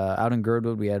watched out in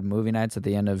Girdwood. We had movie nights at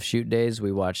the end of shoot days.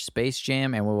 We watched Space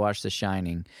Jam and we watched The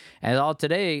Shining. And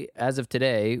as of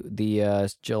today, the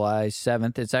July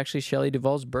 7th, it's actually Shelley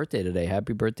Duvall's birthday today.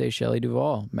 Happy birthday, Shelley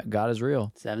Duvall! God is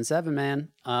real. 7-7, man.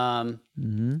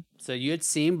 So you had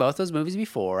seen both those movies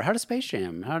before. How did Space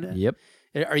Jam? Yep.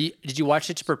 Did you watch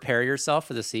it to prepare yourself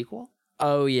for the sequel?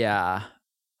 Oh yeah.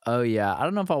 I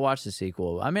don't know if I'll watch the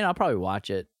sequel. I mean, I'll probably watch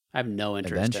it, I have no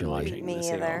interest in Eventually. watching Me the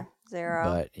sequel. either. Zero.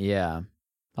 but yeah,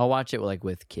 I'll watch it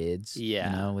with kids.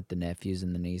 Yeah. with the nephews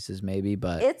and the nieces maybe.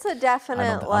 But It's a definite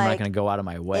I'm not like going to go out of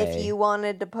my way. if you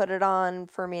wanted to put it on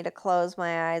for me to close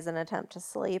my eyes and attempt to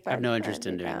sleep, I have no I'd interest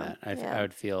in be doing down. that. Yeah. I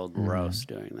would feel gross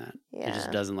doing that. It just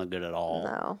Yeah. doesn't look good at all.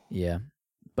 No, Yeah,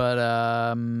 but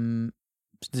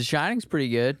The Shining's pretty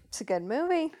good. it's a good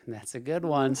movie. That's a good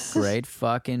one. Great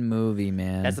fucking movie,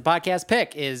 man. That's the podcast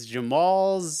pick. Is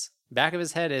Jamal's back of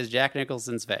his head is Jack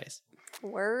Nicholson's face.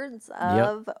 Words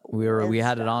of we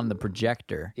had it on the wisdom.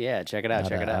 projector. Yeah, check it out.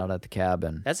 Check it out. Out at the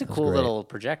cabin. That's a It was cool great. little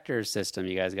projector system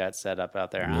you guys got set up out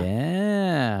there, huh?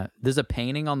 Yeah, there's a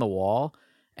painting on the wall,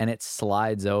 and it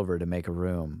slides over to make a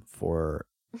room for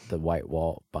the white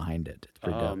wall behind it. It's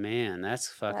pretty Oh dope. man, that's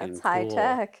fucking That's high cool.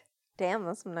 tech. Damn,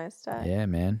 that's some nice tech. Yeah,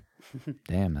 man.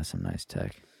 Damn, that's some nice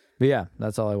tech. But yeah,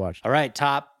 that's all I watched. All right,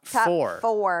 top Top 4.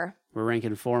 4. We're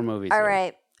ranking 4 movies. All here.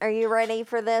 right. Are you ready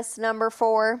for this number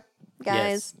 4,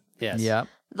 guys? Yes. Yep.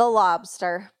 The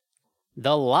Lobster.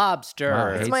 The Lobster. Wow,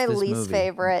 It's hates my this least movie.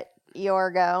 favorite.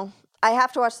 Your go. I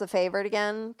have to watch The Favorite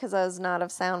again because I was not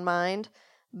of sound mind.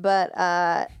 But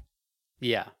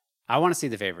Yeah. I want to see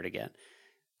The Favorite again.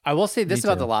 I will say this Me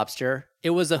about too. The Lobster.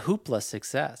 It was a Hoopla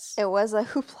success. it was a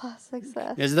Hoopla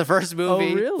success. It was the first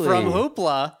movie really? from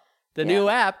Hoopla, the new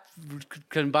Yeah. app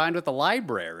combined with the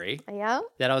library Yeah.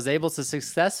 that I was able to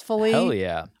successfully. Hell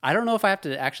yeah. I don't know if I have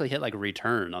to actually hit like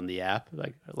return on the app.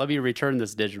 Like, let me return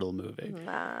this digital movie.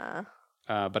 Nah.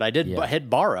 But I did Yeah. hit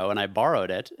borrow, and I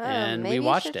borrowed it, Oh, and maybe we you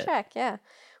watched should it. check. Yeah.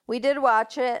 We did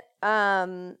watch it.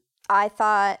 I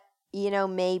thought,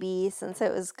 maybe since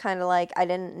it was kind of like I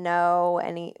didn't know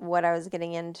what I was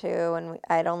getting into, and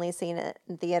I'd only seen it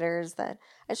in theaters, that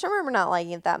I just remember not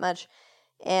liking it that much.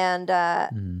 And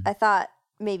I thought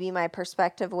maybe my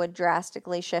perspective would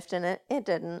drastically shift in it. It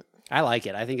didn't. I like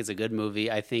it. I think it's a good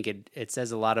movie. I think it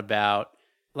says a lot about,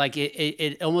 like,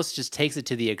 it almost just takes it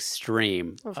to the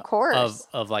extreme Of course.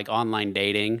 of like online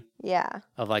dating, Yeah.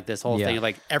 of like this whole Yeah. thing of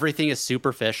like everything is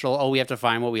superficial. Oh, we have to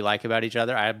find what we like about each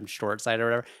other. I'm short-sighted or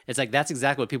whatever. It's like that's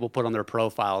exactly what people put on their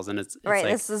profiles, and it's Right.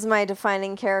 like, This is my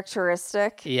defining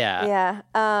characteristic. yeah. Yeah.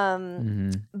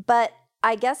 Mm-hmm. But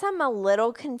I guess I'm a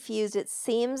little confused. It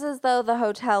seems as though the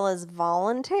hotel is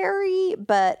voluntary,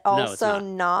 but No, it's also not.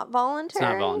 not It's voluntary.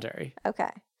 not voluntary. Okay.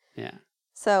 Yeah.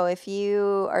 So if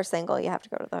you are single, you have to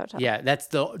go to the hotel. Yeah, that's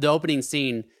the opening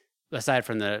scene, aside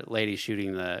from the lady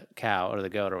shooting the cow or the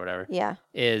goat or whatever, Yeah.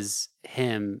 is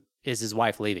his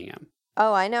wife leaving him.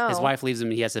 Oh, I know. His wife leaves him,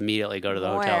 and he has to immediately go to the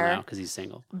hotel Where? now because he's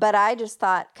single. But I just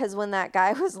thought, because when that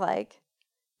guy was like,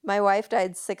 my wife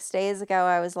died 6 days ago,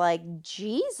 I was like,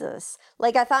 Jesus.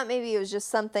 Like, I thought maybe it was just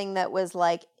something that was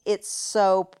like, it's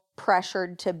so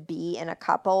pressured to be in a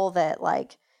couple that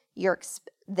like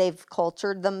they've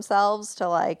cultured themselves to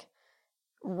like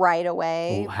right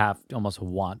away. Almost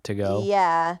want to go.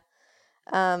 Yeah.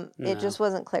 No. It just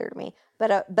wasn't clear to me.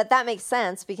 But that makes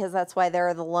sense because that's why there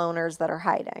are the loners that are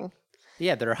hiding.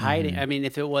 Yeah, they're hiding. Mm-hmm. I mean,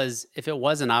 if it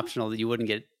wasn't optional, that you wouldn't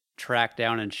get tracked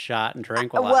down and shot and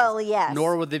tranquilized. Well, yes.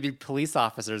 Nor would there be police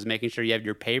officers making sure you have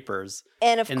your papers.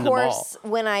 And of in the course,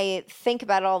 when I think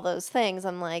about all those things,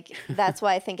 I'm like, that's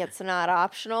why I think it's not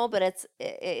optional, but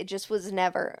it just was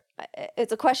never.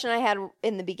 It's a question I had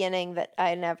in the beginning that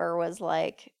I never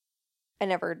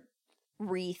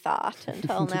rethought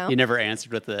until now. You never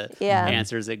answered with the Yeah.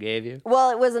 answers it gave you. Well,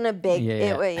 it wasn't a big.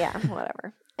 Yeah.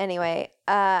 Whatever. Anyway,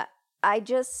 I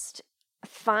just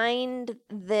find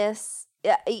this.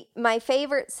 My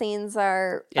favorite scenes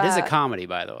are. It is a comedy,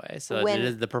 by the way, so when- it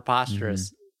is the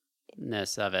preposterousness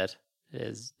of it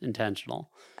is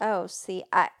intentional. Oh, see,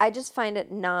 I just find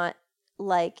it not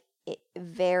like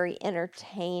very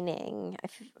entertaining. I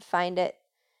find it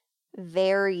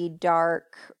very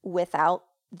dark without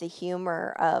the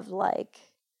humor of like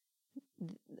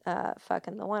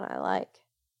fucking the one I like.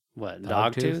 What,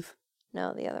 Dogtooth? Dogtooth?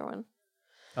 No, the other one.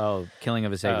 Oh, Killing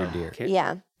of a Sacred Oh, Deer. okay.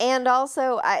 Yeah. And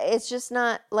also, it's just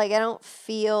not, like, I don't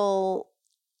feel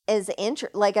as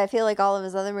like, I feel like all of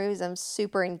his other movies, I'm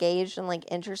super engaged and, like,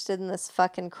 interested in this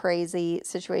fucking crazy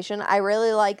situation. I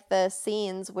really like the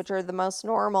scenes, which are the most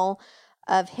normal,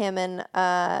 of him and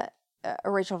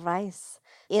Rachel Weisz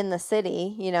in the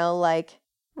city, you know, like,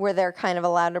 where they're kind of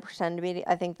allowed to pretend to be.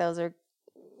 I think those are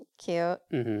cute.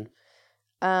 Mm-hmm.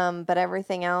 But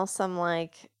everything else, I'm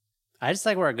like, I just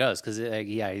like where it goes because,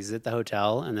 yeah, he's at the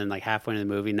hotel, and then like halfway in the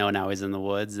movie, no, now he's in the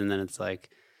woods, and then it's like,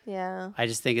 yeah. I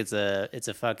just think it's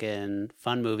a fucking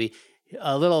fun movie.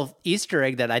 A little Easter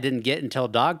egg that I didn't get until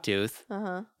Dogtooth,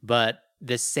 but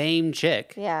the same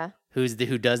chick, Yeah. who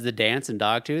does the dance in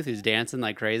Dogtooth, who's dancing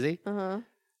like crazy.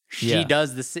 She Yeah.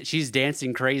 does she's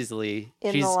dancing crazily.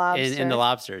 In She's The Lobster. in The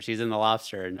Lobster. She's in The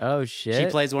Lobster. And Oh shit! she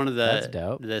plays one of That's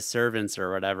dope. the servants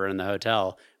or whatever in the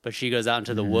hotel, but she goes out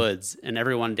into the woods and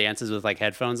everyone dances with like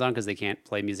headphones on because they can't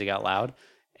play music out loud.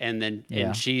 And then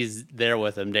and she's there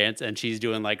with them dance, and she's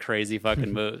doing like crazy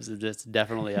fucking moves. It's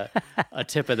definitely a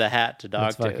tip of the hat to Dogtooth.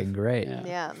 That's fucking great.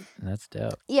 Yeah. That's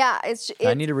dope. Yeah.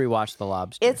 I need to rewatch The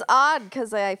Lobster. It's odd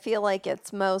because I feel like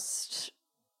it's most,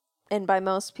 and by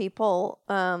most people,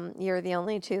 you're the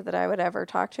only two that I would ever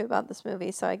talk to about this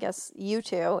movie. So I guess you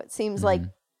two. It seems like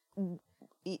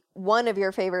one of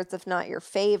your favorites, if not your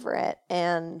favorite,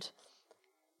 and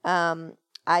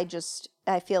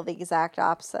I feel the exact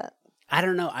opposite. I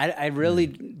don't know. I really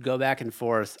go back and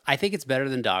forth. I think it's better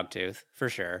than Dogtooth for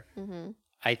sure.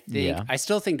 I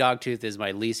still think Dogtooth is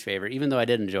my least favorite, even though I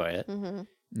did enjoy it.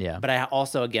 Yeah. But I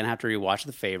also, again, have to rewatch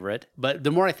The Favorite. But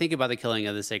the more I think about The Killing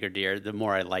of the Sacred Deer, the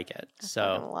more I like it. I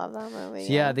So, love that movie.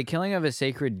 Yeah, The Killing of a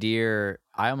Sacred Deer,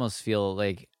 I almost feel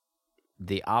like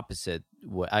the opposite.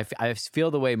 I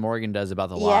feel the way Morgan does about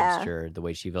The Lobster, the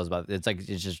way she feels about it. It's like,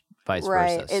 it's just vice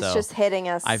Right. versa. It's So just hitting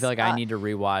us. I feel like I need to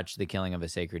rewatch The Killing of a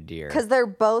Sacred Deer. Because they're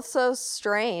both so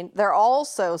strange. They're all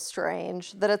so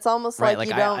strange that it's almost Right, like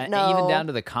you don't know. Even down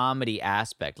to the comedy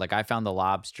aspect. Like, I found The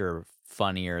Lobster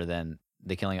funnier than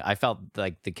The Killing. I felt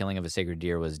like The Killing of a Sacred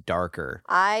Deer was darker.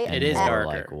 It is more darker.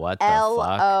 Like, what the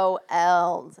fuck?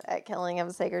 LOL'd at Killing of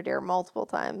a Sacred Deer multiple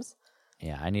times.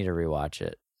 Yeah, I need to rewatch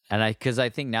it. And because I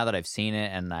think now that I've seen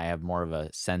it and I have more of a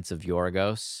sense of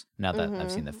Yorgos, now that I've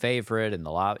seen The Favorite and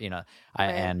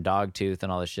and Dogtooth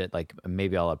and all this shit, like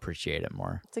maybe I'll appreciate it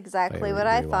more. That's exactly what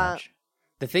I thought.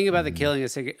 the thing about The Killing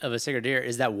of a Sacred Deer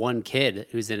is that one kid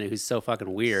who's in it who's so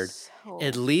fucking weird.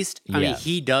 At least, I mean,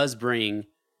 he does bring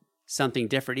something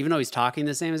different, even though he's talking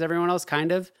the same as everyone else,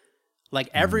 kind of. Like,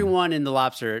 everyone in The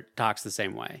Lobster talks the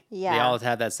same way. Yeah. They all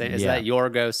have that same, it's that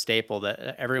Yorgos staple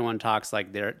that everyone talks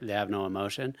like they have no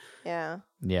emotion. Yeah.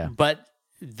 Yeah. But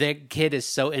the kid is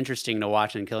so interesting to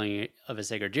watch in Killing of a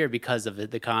Sacred Deer because of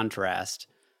the contrast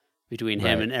between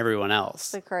him and everyone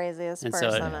else. The craziest And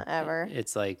person ever.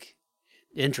 It's like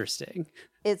interesting.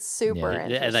 It's super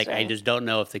interesting. And like, I just don't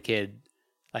know if the kid,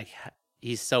 like,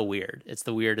 he's so weird. It's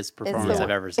the weirdest performance I've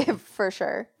ever seen. For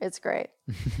sure. It's great.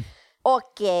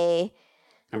 Okay.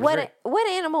 What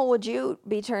animal would you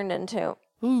be turned into?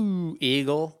 Ooh,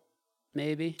 eagle,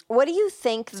 maybe. What do you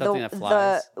think Something that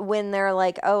flies. when they're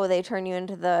like, oh, they turn you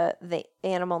into the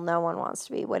animal no one wants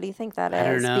to be? What do you think that is? I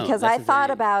don't know. Because That's I the thought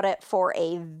thing. about it for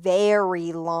a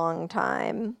very long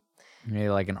time. Maybe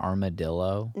like an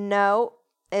armadillo. No,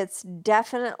 it's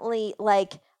definitely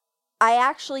like I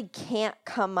actually can't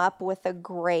come up with a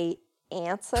great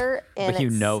answer. And But you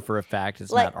it's- know for a fact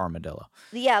it's like- not armadillo.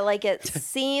 Yeah, like it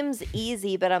seems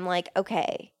easy, but I'm like,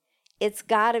 okay, it's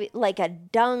got to be like a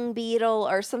dung beetle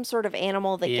or some sort of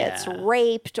animal that gets Yeah.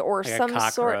 raped or Like a some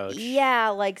sort. cockroach. Yeah,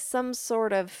 like some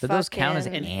sort of. But those count as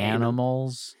fucking-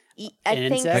 animals. I An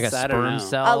think Like a insect? I don't sperm know.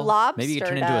 cell. A Maybe you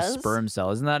lobster turn into a does. sperm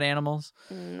cell. Isn't that animals?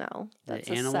 no, that's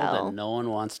The a animal cell. that no one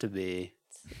wants to be.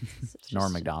 It's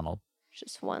Norm Macdonald.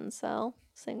 Just one cell,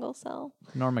 single cell.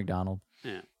 Norm Macdonald.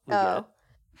 Yeah. we'll get Oh.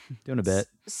 it. Doing a bit.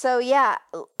 So yeah,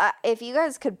 if you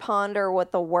guys could ponder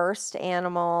what the worst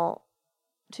animal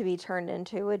to be turned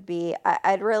into would be,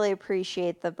 I'd really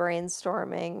appreciate the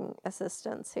brainstorming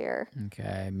assistance here.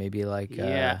 Okay. Maybe like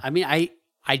Yeah. I mean,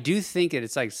 I do think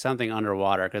it's like something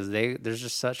underwater because there's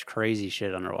just such crazy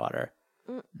shit underwater.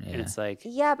 And it's like,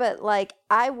 Yeah, but like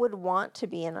I would want to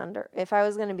be if I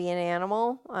was going to be an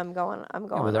animal, I'm going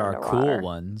well, there are underwater. cool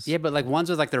ones. yeah, but like ones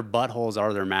with like their buttholes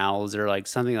are their mouths or like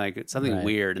something Right.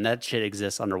 weird. And that shit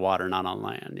exists underwater, not on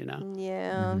land, you know?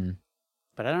 Yeah. Mhm.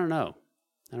 But I don't know.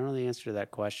 I don't know the answer to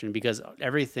that question because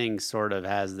everything sort of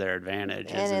has their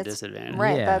advantages and it's disadvantages.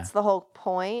 right. Yeah. That's the whole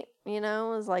point,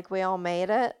 is like we all made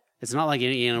it. It's not like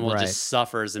any animal Right. just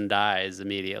suffers and dies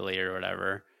immediately or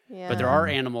whatever. Yeah. But there are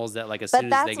animals that like as But soon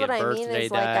as that's they get what I birth, mean they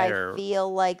is like die. I Or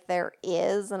feel like there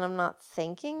is, and I'm not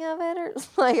thinking of it, or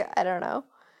like I don't know.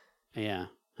 yeah,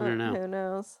 I don't know. Who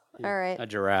knows? All right. A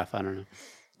giraffe. I don't know.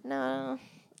 No.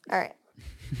 All right.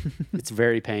 It's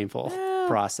very painful.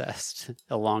 Processed.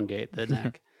 Elongate the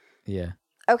neck. Yeah.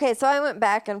 Okay, so I went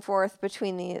back and forth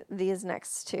between these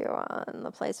next two on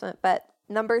the placement, but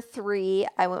number 3,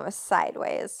 I went with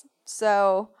Sideways.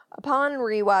 So upon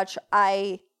rewatch,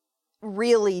 I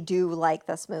really do like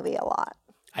this movie a lot.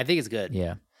 I think it's good.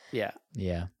 Yeah. Yeah.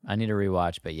 Yeah. I need to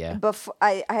rewatch, but yeah. Before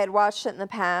I had watched it in the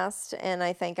past, and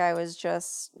I think I was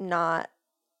just not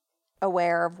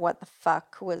aware of what the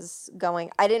fuck was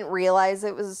going. I didn't realize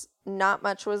it was not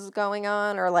much was going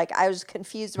on, or like I was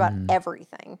confused about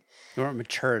everything. You weren't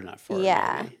mature enough for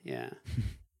Yeah. it. Maybe. Yeah.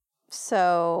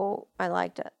 So I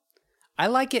liked it. I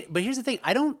like it, but here's the thing.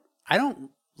 I don't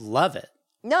love it.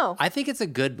 No. I think it's a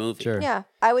good movie. Sure. Yeah.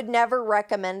 I would never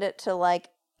recommend it to like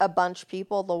a bunch of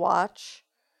people to watch.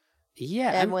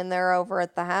 Yeah. And when they're over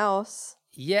at the house.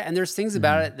 Yeah, and there's things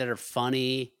about it that are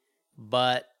funny,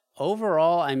 but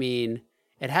overall, I mean,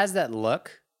 it has that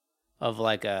look of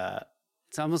like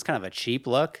it's almost kind of a cheap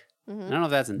look. I don't know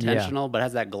if that's intentional, but it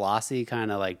has that glossy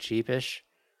kind of like cheapish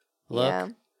look, Yeah.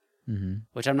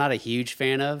 which I'm not a huge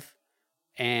fan of.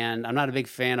 And I'm not a big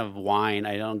fan of wine.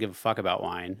 I don't give a fuck about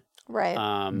wine. Right.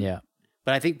 Yeah.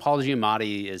 But I think Paul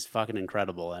Giamatti is fucking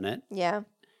incredible in it. Yeah.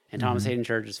 And Thomas Hayden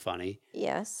Church is funny.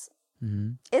 Yes.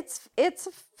 Mm-hmm. It's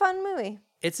a fun movie.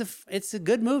 It's a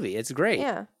good movie. It's great.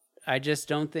 Yeah. I just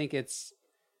don't think it's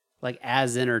like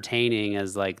as entertaining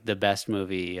as like the best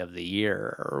movie of the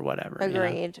year or whatever. you know?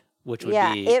 Agreed. Which would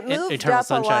Yeah, be it moved Eternal up a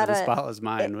Sunshine lot of the of- Spotless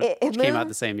Mind, it which came out moved-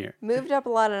 the same year. Moved up a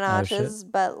lot of Oh, shit. notches,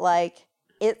 but like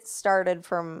it started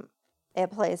from a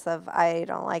place of I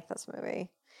don't like this movie.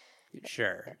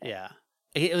 Sure, yeah.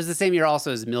 It was the same year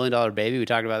also as $1 Million Baby. We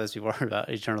talked about this before about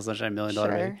Eternal Sunshine, $1 Million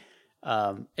Baby.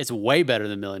 Sure. It's way better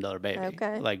than $1 Million Baby.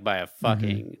 Okay. Like by a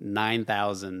fucking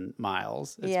 9,000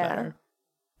 miles. It's Yeah. better.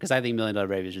 Because I think $1 Million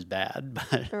Baby is just bad.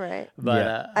 But, Right.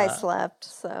 Yeah. I slept,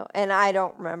 so and I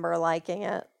don't remember liking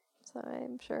it. So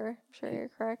I'm sure you're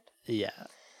correct. yeah.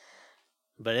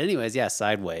 But anyways, yeah,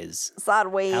 Sideways.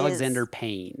 Sideways. Alexander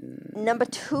Payne. Number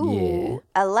 2,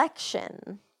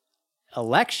 Election.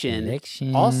 Election.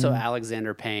 Also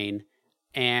Alexander Payne.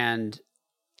 And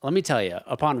let me tell you,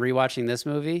 upon rewatching this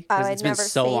movie, because I'd it's been never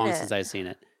so seen long it. since I've seen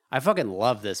it, I fucking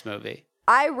love this movie.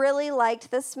 I really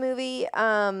liked this movie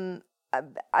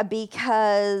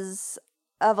because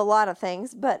of a lot of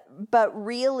things, but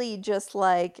really just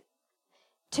like,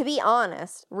 to be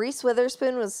honest, Reese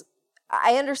Witherspoon was,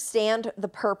 I understand the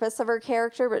purpose of her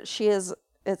character, but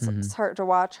it's hard to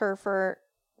watch her for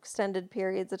extended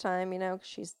periods of time, you know, 'cause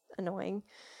she's annoying.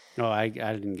 Oh, I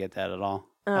didn't get that at all.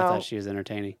 I Oh. thought she was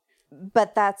entertaining.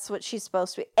 But that's what she's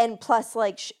supposed to be. And plus,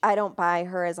 like, I don't buy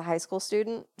her as a high school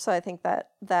student, so I think that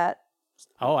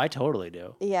Oh, I totally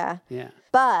do. yeah. Yeah.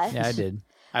 But Yeah, I did.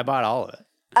 I bought all of it.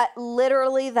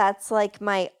 literally, that's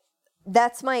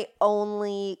my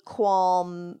only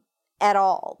qualm at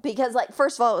all, because like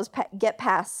first of all, it was get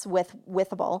past with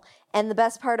Withable, and the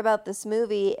best part about this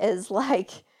movie is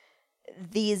like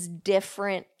these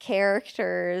different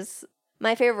characters.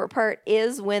 My favorite part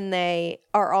is when they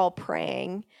are all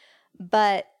praying,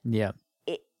 but Yeah.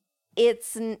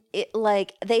 it's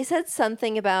like they said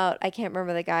something about, I can't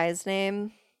remember the guy's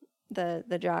name,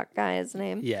 the jock guy's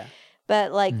name. Yeah.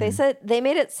 But like they said, they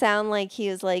made it sound like he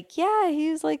was like, yeah,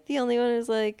 he was like the only one who's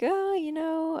like, oh, you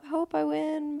know, I hope I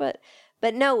win. But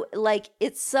no, like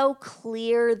it's so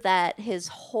clear that his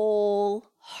whole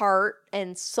heart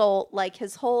and soul, like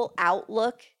his whole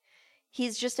outlook,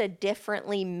 he's just a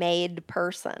differently made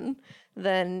person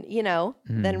than, you know,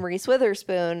 than Reese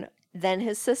Witherspoon, than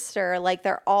his sister. Like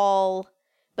they're all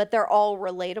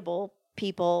relatable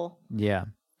people. Yeah.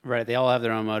 Right. They all have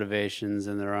their own motivations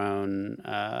and their own.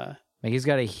 Like he's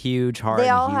got a huge heart. They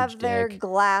and a all huge have their dick.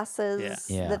 glasses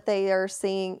Yeah. that they are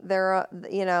seeing. They're,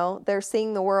 you know, they're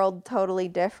seeing the world totally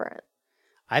different.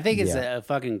 I think it's Yeah. a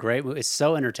fucking great movie. It's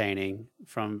so entertaining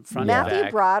from front to Matthew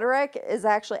back. Broderick is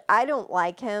actually, I don't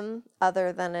like him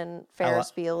other than in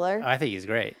Ferris Bueller. I think he's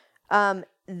great.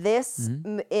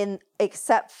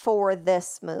 Except for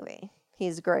this movie,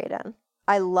 he's great in.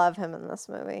 I love him in this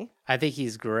movie. I think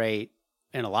he's great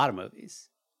in a lot of movies.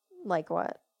 Like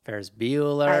what? Ferris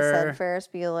Bueller. I said Ferris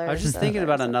Bueller. I was just so thinking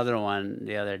about there's- another one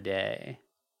the other day.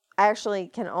 I actually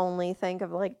can only think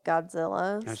of like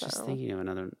Godzilla. I was just so- thinking of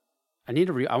another. I want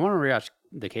to rewatch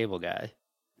The Cable Guy.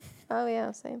 Oh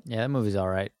yeah, same. Yeah, that movie's all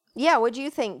right. Yeah, what'd you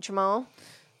think, Jamal?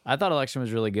 I thought Election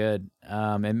was really good.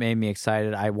 It made me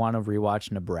excited. I want to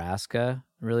rewatch Nebraska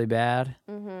really bad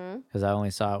because I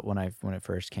only saw it when it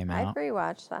first came out. I'd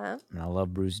rewatch that. And I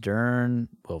love Bruce Dern,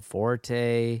 Will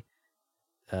Forte,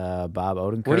 Bob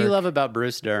Odenkirk. What do you love about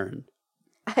Bruce Dern?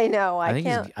 I know. I think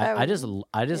can't. I just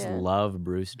love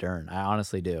Bruce Dern. I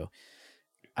honestly do.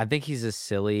 I think he's a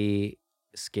silly,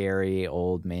 scary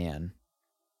old man,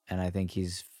 and I think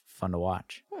he's fun to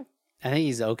watch. I think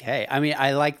he's okay. I mean,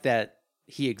 I like that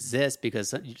he exists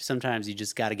because sometimes you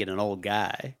just got to get an old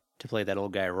guy to play that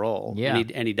old guy role. Yeah.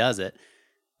 And he does it.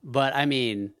 But I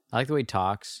mean, I like the way he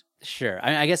talks. Sure.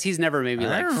 I guess he's never made me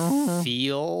like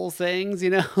feel things, you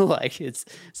know, like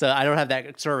so I don't have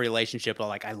that sort of relationship of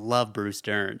like, I love Bruce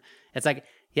Dern. It's like,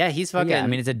 yeah, he's fucking, Yeah, I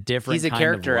mean, it's a different he's a kind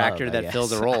character of love, actor I that guess.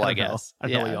 fills a role, I don't know. guess. I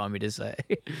don't know what you want me to say.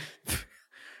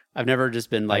 I've never just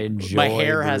been like, enjoy my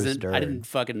hair Bruce hasn't, I Dern. didn't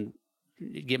fucking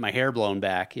get my hair blown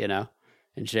back, you know,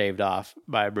 and shaved off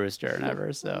by Bruce Dern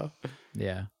ever. So,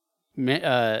 Yeah.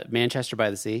 Manchester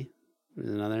by the Sea is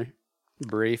another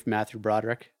brief. Matthew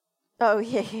Broderick. Oh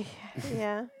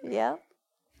yeah.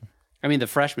 I mean, The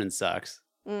Freshman sucks.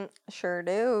 Sure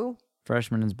do.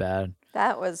 Freshman is bad.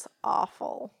 That was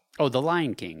awful. Oh, The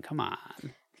Lion King. Come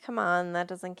on. Come on, that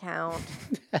doesn't count.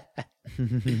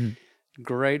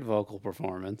 Great vocal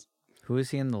performance. Who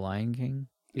is he in The Lion King?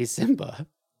 He's Simba.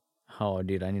 Oh,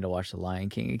 dude, I need to watch The Lion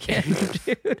King again,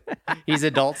 dude. He's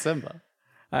adult Simba.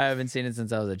 I haven't seen it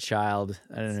since I was a child.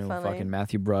 I don't know who funny. fucking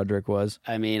Matthew Broderick was.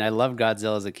 I mean, I loved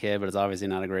Godzilla as a kid, but it's obviously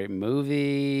not a great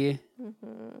movie.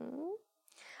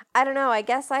 I don't know. I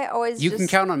guess I always You Can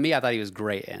Count on Me, I thought he was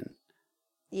great in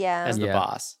Yeah. as the Yeah.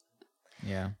 boss.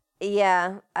 Yeah.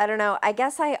 Yeah, I don't know. I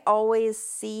guess I always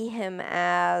see him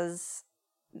as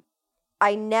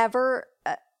I never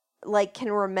like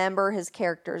can remember his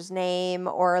character's name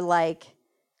or like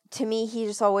to me he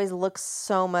just always looks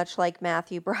so much like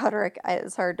Matthew Broderick.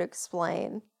 It's hard to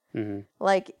explain. Mm-hmm.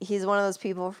 Like he's one of those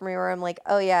people for me where I'm like,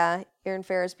 "Oh yeah, you're in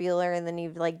Ferris Bueller and then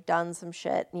you've like done some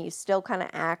shit and you still kind of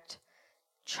act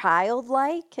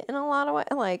childlike in a lot of ways."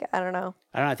 Like, I don't know.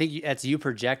 I think that's you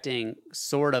projecting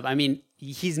sort of. I mean,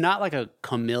 he's not like a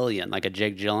chameleon like a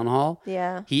Jake Gyllenhaal.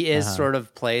 Yeah. He is sort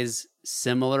of plays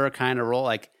similar kind of role.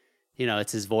 Like, you know,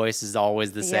 it's his voice is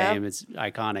always the same. It's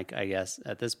iconic, I guess,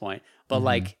 at this point. But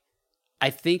like, I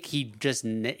think he just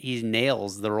he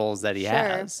nails the roles that he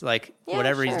has. Like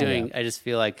whatever he's doing, I just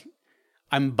feel like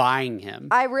I'm buying him.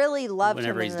 I really loved him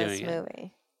whenever in he's this doing it.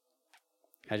 movie.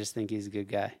 I just think he's a good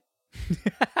guy. He's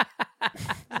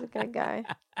a good guy.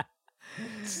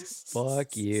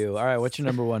 Fuck you. All right, what's your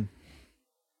number one?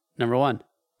 Number one.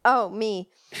 Oh, me.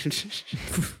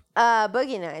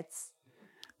 Boogie Nights.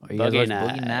 Oh, you guys Boogie watch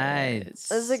Nights. Boogie Nights.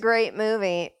 This is a great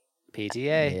movie.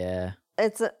 PTA. Yeah.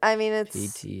 It's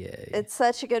PTA. it's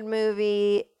such a good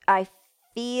movie. I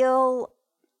feel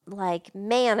like,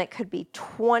 man, it could be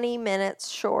 20 minutes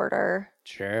shorter,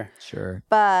 Sure.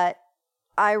 but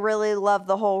I really love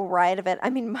the whole ride of it. I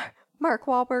mean, Mark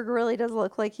Wahlberg really does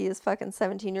look like he is fucking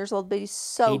 17 years old, but he's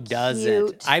so He doesn't.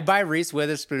 cute. I buy Reese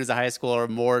Witherspoon as a high schooler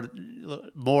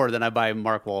more than I buy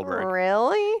Mark Wahlberg.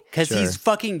 Really? Because Sure. he's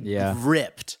fucking Yeah.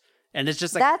 ripped. And it's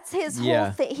just like, That's his whole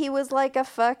Yeah. thing. He was like a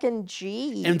fucking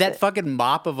G. and that fucking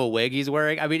mop of a wig he's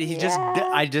wearing. I mean,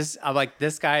 I'm like,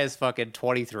 this guy is fucking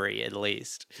 23 at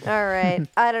least. All right.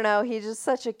 I don't know. He's just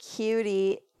such a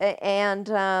cutie. And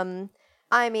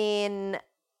I mean,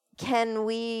 can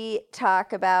we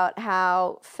talk about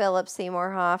how Philip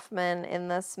Seymour Hoffman in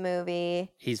this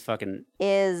movie He's fucking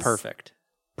is perfect.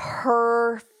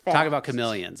 Perfect. Talk about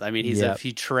chameleons. I mean,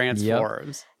 he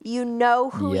transforms. You know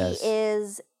who Yes. he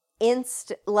is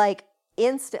instant like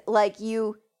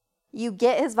you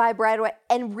get his vibe right away.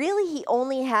 And really he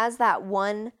only has that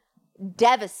one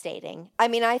devastating. I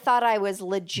mean, I thought I was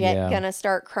legit gonna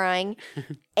start crying.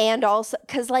 And also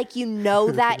because like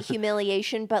that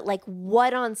humiliation, but like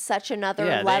what on such another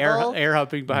level. The air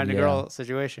humping behind a girl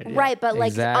situation. Yeah. Right, but like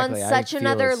Exactly. on I such feel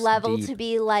another it's level deep. to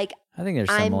be like, I think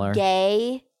they're similar. I'm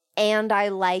gay and I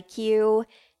like you.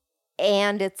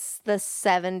 And it's the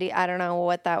 70. I don't know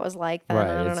what that was like then. I Right.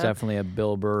 don't It's know. definitely a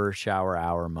Bill Burr shower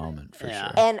hour moment for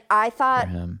Yeah. sure. And I For thought,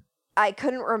 him. I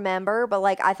couldn't remember, but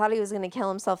like I thought he was going to kill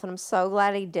himself, and I'm so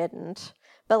glad he didn't.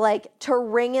 But like to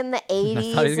ring in the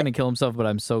 80s. I thought he was going to kill himself, but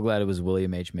I'm so glad it was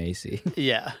William H. Macy.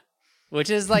 Yeah. Which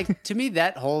is like, to me,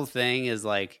 that whole thing is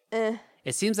like,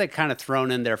 it seems like kind of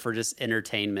thrown in there for just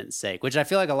entertainment's sake, which I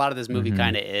feel like a lot of this movie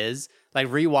kind of is. Like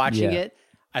rewatching it,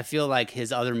 I feel like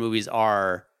his other movies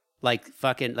are like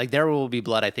fucking, like There Will Be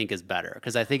Blood, I think is better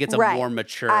because I think it's a more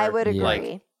mature, I would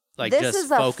agree. like this just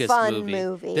is a focused fun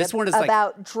movie. This one is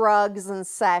about drugs and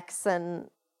sex and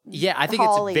Yeah, I think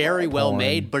Hollywood. it's very well Porn.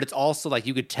 made, but it's also like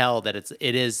you could tell that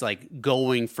it is like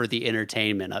going for the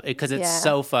entertainment of it because it's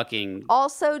so fucking.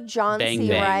 Also, John Bang, C.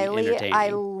 bang, Reilly, entertaining. I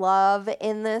love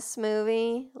in this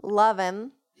movie. Love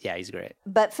him. Yeah, he's great.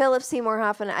 But Philip Seymour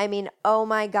Hoffman, I mean, oh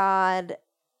my God.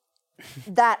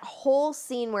 That whole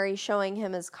scene where he's showing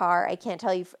him his car, I can't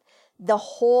tell you. The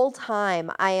whole time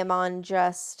I am on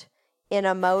just an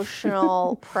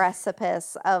emotional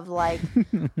precipice of like,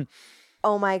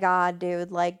 oh my God,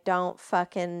 dude, like don't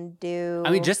fucking do.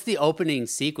 I mean, just the opening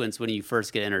sequence when you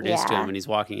first get introduced to Yeah. him and he's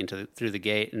walking through the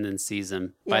gate and then sees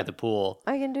him by the pool.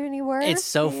 I can do any worse. It's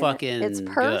so dude. fucking It's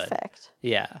perfect. Good.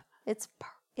 Yeah. It's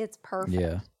perfect.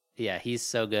 Yeah. Yeah, he's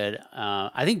so good.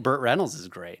 I think Burt Reynolds is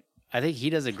great. I think he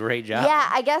does a great job. Yeah,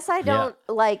 I guess I don't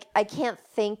I can't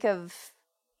think of.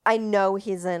 I know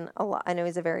he's in a lot. I know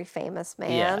he's a very famous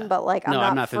man, but like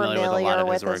I'm not familiar with a lot of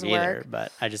with his work either. work.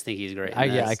 But I just think he's great.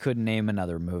 I couldn't name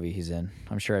another movie he's in.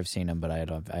 I'm sure I've seen him, but I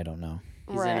don't know.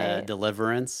 He's in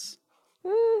Deliverance,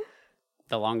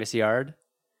 The Longest Yard.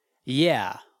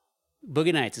 Yeah,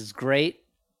 Boogie Nights is great.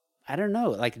 I don't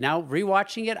know. Like now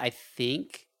rewatching it, I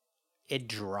think it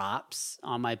drops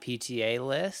on my PTA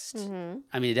list. Mm-hmm.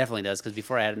 I mean, it definitely does because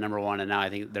before I had it number one, and now I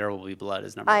think There Will Be Blood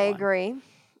is number one. I agree.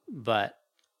 But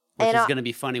which is going to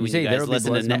be funny You when say you There guys Will Be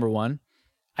listen Blood's to number one?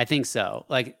 I think so.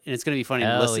 Like, and it's going to be funny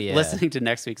Hell yeah. listening to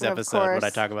next week's Of episode when I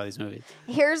course. talk about these movies.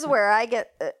 Here's where I get.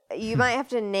 You might have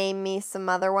to name me some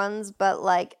other ones, but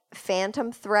like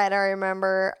Phantom Thread, I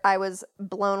remember I was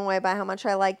blown away by how much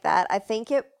I liked that. I think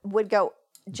it would go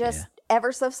just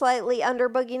ever so slightly under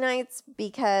Boogie Nights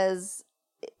because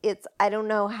it's. I don't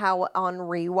know how on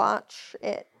rewatch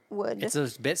it would. It's a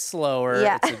bit slower.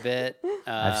 Yeah. It's a bit.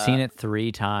 I've seen it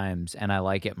 3 times, and I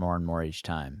like it more and more each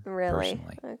time. Really?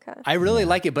 Personally. Okay. I really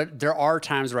like it, but there are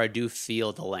times where I do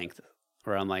feel the length,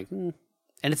 where I'm like, and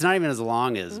it's not even as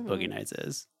long as Boogie Nights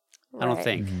is. I don't Right.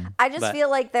 think. I just But- feel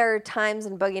like there are times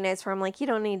in Boogie Nights where I'm like, you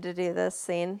don't need to do this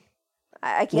scene.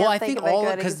 I can't Well, I think think of a all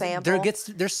good because example.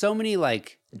 there's so many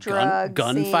like Drug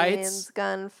gun fights scenes,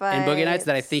 gunfights. in Boogie Nights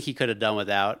that I think he could have done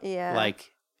without. Yeah.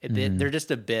 Like they're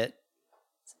just a bit.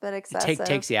 It's a bit excessive.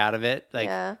 Takes you out of it, like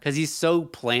Yeah. because he so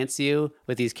plants you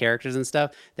with these characters and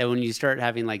stuff that when you start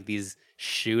having like these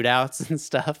shootouts and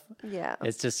stuff, Yeah.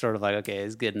 it's just sort of like okay,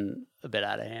 it's getting a bit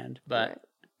out of hand, but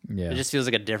Right. Yeah. it just feels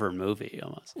like a different movie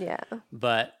almost. Yeah.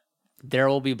 But There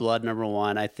Will Be Blood number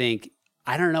one. I think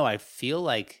I don't know. I feel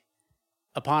like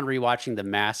upon rewatching The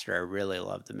Master, I really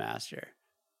loved The Master.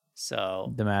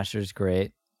 So The Master's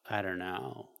great. I don't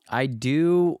know. I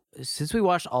do, since we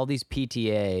watched all these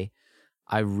PTA,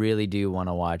 I really do want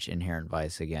to watch Inherent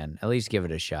Vice again. At least give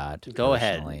it a shot. Go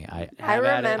ahead. personally. I Have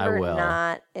at it. remember will.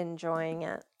 not enjoying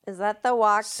it. Is that the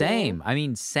walk? Same. I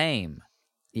mean, same.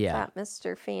 Yeah. That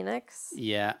Mr. Phoenix.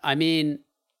 Yeah, I mean,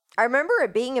 I remember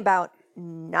it being about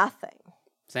nothing.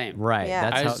 same. Right. Yeah.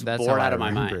 That's I how, was that's bored how out I of my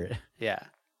remember mind. it. Yeah.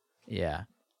 Yeah.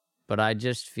 But I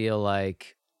just feel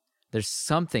like there's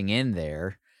something in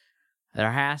there.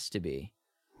 There has to be.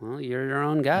 Well, you're your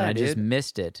own And guy, I dude. just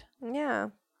missed it. Yeah.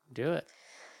 Do it.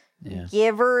 Yeah.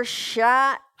 Give her a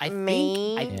shot, I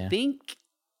me. think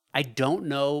I don't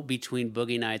know between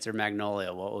Boogie Nights or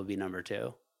Magnolia what would be number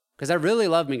two because I really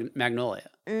love Magnolia.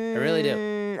 I really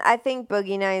do. I think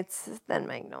Boogie Nights, then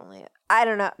Magnolia. I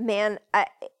don't know, man.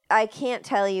 I can't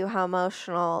tell you how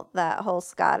emotional that whole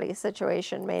Scotty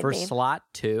situation made For me. slot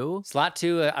 2? Slot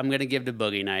two, I'm gonna give to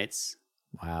Boogie Nights.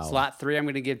 Wow. Slot three, I'm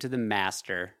gonna give to The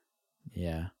Master,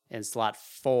 Yeah. and slot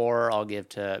 4, I'll give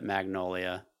to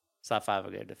Magnolia. Slot 5,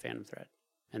 I'll give to Phantom Thread,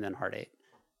 and then Heart 8,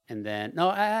 and then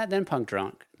then Punk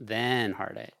Drunk, then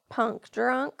Heart 8. Punk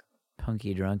Drunk.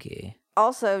 Punky Drunky.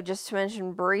 Also, just to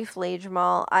mention briefly,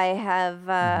 Jamal, I have.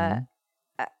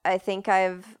 I think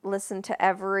I've listened to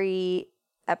every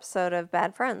episode of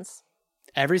Bad Friends.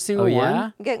 Every single Oh, one.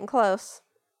 yeah? I'm getting close.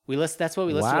 That's what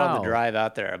we listened to on Wow. the drive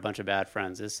out there. A bunch of Bad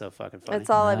Friends. It's so fucking funny. It's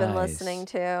all I've been Nice. listening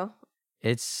to.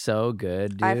 It's so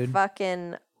good, dude. I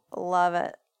fucking love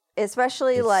it.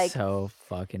 Especially It's like so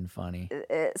fucking funny.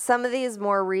 some of these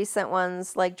more recent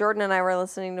ones, like Jordan and I were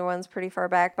listening to ones pretty far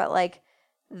back, but like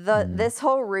this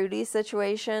whole Rudy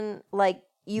situation, like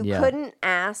you Yeah. couldn't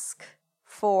ask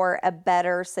for a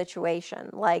better situation.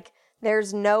 Like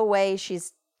there's no way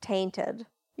she's tainted,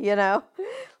 you know?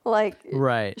 Like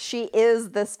Right. she is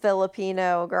this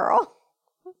Filipino girl.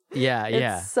 Yeah,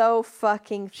 yeah. It's so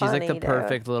fucking She's funny. like the dude.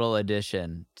 perfect little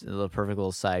addition, the perfect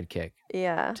little sidekick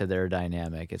Yeah. to their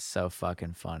dynamic. It's so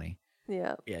fucking funny.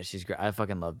 Yeah. Yeah, she's great. I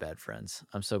fucking love Bad Friends.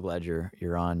 I'm so glad you're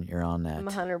on that. I'm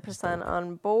 100%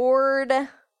 on board.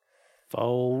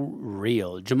 For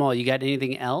real. Jamal, you got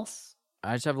anything else?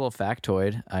 I just have a little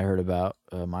factoid I heard about.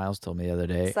 Miles told me the other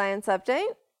day. Science update.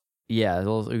 Yeah,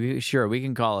 well, sure, we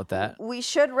can call it that. We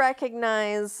should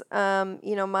recognize,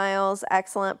 Miles'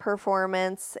 excellent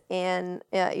performance and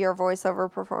your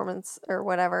voiceover performance or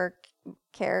whatever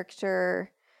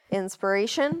character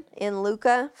inspiration in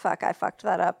Luca. Fuck, I fucked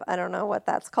that up. I don't know what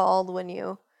that's called when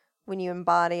you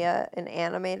embody an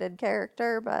animated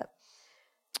character, but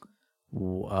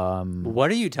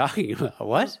what are you talking about?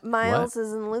 What? Miles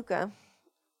is in Luca.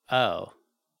 Oh.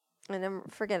 And then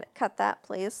forget it. Cut that,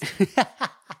 please.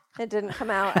 It didn't come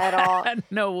out at all.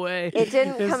 No way. It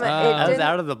didn't come out. It was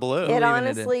out of the blue. It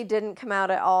honestly didn't come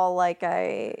out at all like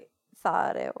I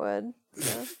thought it would.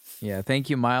 So. Yeah, thank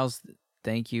you, Miles.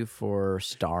 Thank you for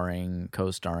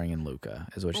co-starring in Luca,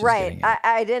 is what she's right. getting at.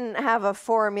 I didn't have a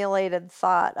formulated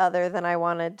thought other than I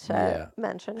wanted to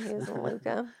mention he was in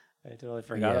Luca. I totally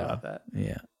forgot about that.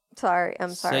 Yeah. Sorry,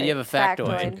 I'm sorry. So you have a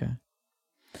factoid. Okay.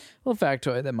 Well,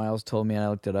 factoid that Miles told me, and I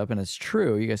looked it up, and it's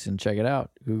true. You guys can check it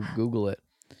out. Google it.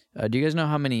 Do you guys know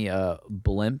how many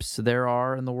blimps there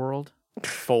are in the world?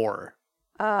 4.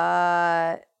 Am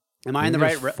I in the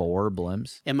There's right? 4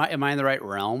 blimps. Am I in the right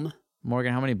realm?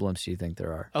 Morgan, how many blimps do you think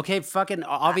there are? Okay, fucking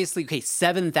obviously. Okay,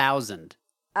 7,000.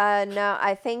 No,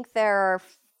 I think there are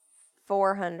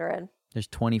 400. There's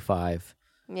 25.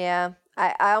 Yeah,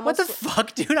 I almost. What the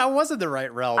fuck, dude? I was in the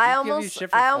right realm. I almost Yeah,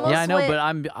 I know,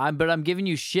 went, but I'm giving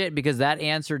you shit because that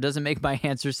answer doesn't make my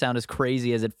answer sound as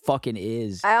crazy as it fucking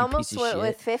is. I almost went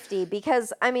with 50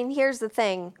 because here's the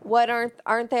thing: what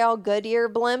aren't they all Goodyear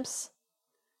blimps?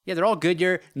 Yeah, they're all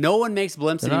Goodyear. No one makes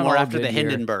blimps anymore after the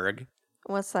Hindenburg.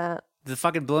 What's that? The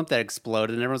fucking blimp that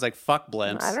exploded, and everyone's like, "Fuck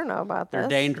blimps." I don't know about this. They're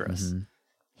dangerous. Mm-hmm.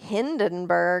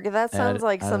 Hindenburg. That sounds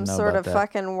like some sort of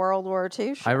fucking World War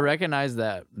II show. I recognize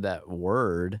that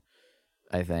word,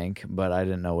 I think, but I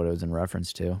didn't know what it was in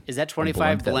reference to. Is that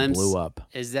 25 blimps blimps? That blew up.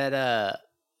 Is that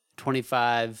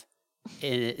 25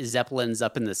 Zeppelins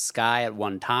up in the sky at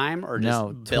one time, or just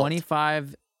no? built?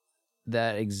 25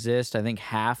 that exist. I think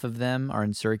half of them are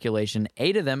in circulation.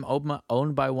 8 of them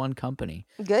owned by one company.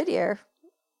 Goodyear.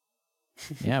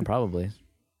 Yeah, probably.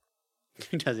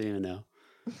 He doesn't even know.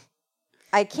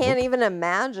 I can't even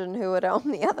imagine who would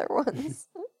own the other ones.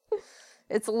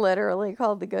 It's literally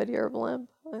called the Goodyear blimp,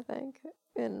 I think,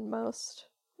 in most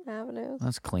avenues.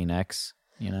 That's Kleenex,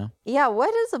 Yeah,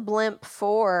 what is a blimp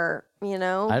for,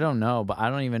 I don't know, but I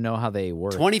don't even know how they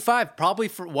work. 25, probably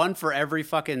for one for every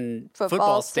fucking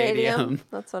football stadium.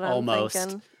 That's what I'm Almost.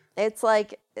 thinking. It's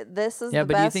like, this is Yeah, the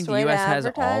but do you best think the way to U.S. has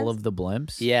advertise? all of the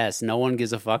blimps? Yes, no one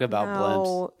gives a fuck about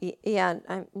blimps. Yeah,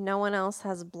 no one else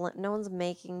has no one's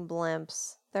making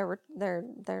blimps. They're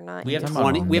not. We have Talking about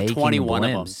 20. We have making 21 of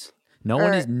them. blimps.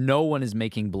 No one is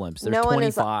making blimps. There's no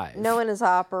 25. No one is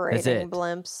operating it.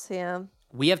 blimps. Yeah.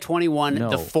 We have 21. No.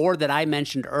 The 4 that I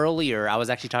mentioned earlier, I was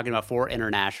actually talking about 4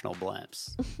 international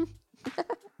blimps.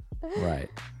 Right.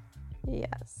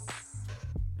 Yes.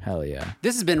 Hell yeah.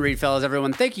 This has been Read Fellas,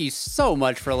 everyone. Thank you so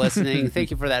much for listening. Thank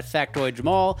you for that factoid,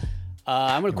 Jamal.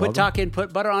 I'm going to quit welcome. talking,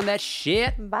 put butter on that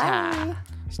shit. Bye.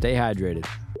 Stay hydrated.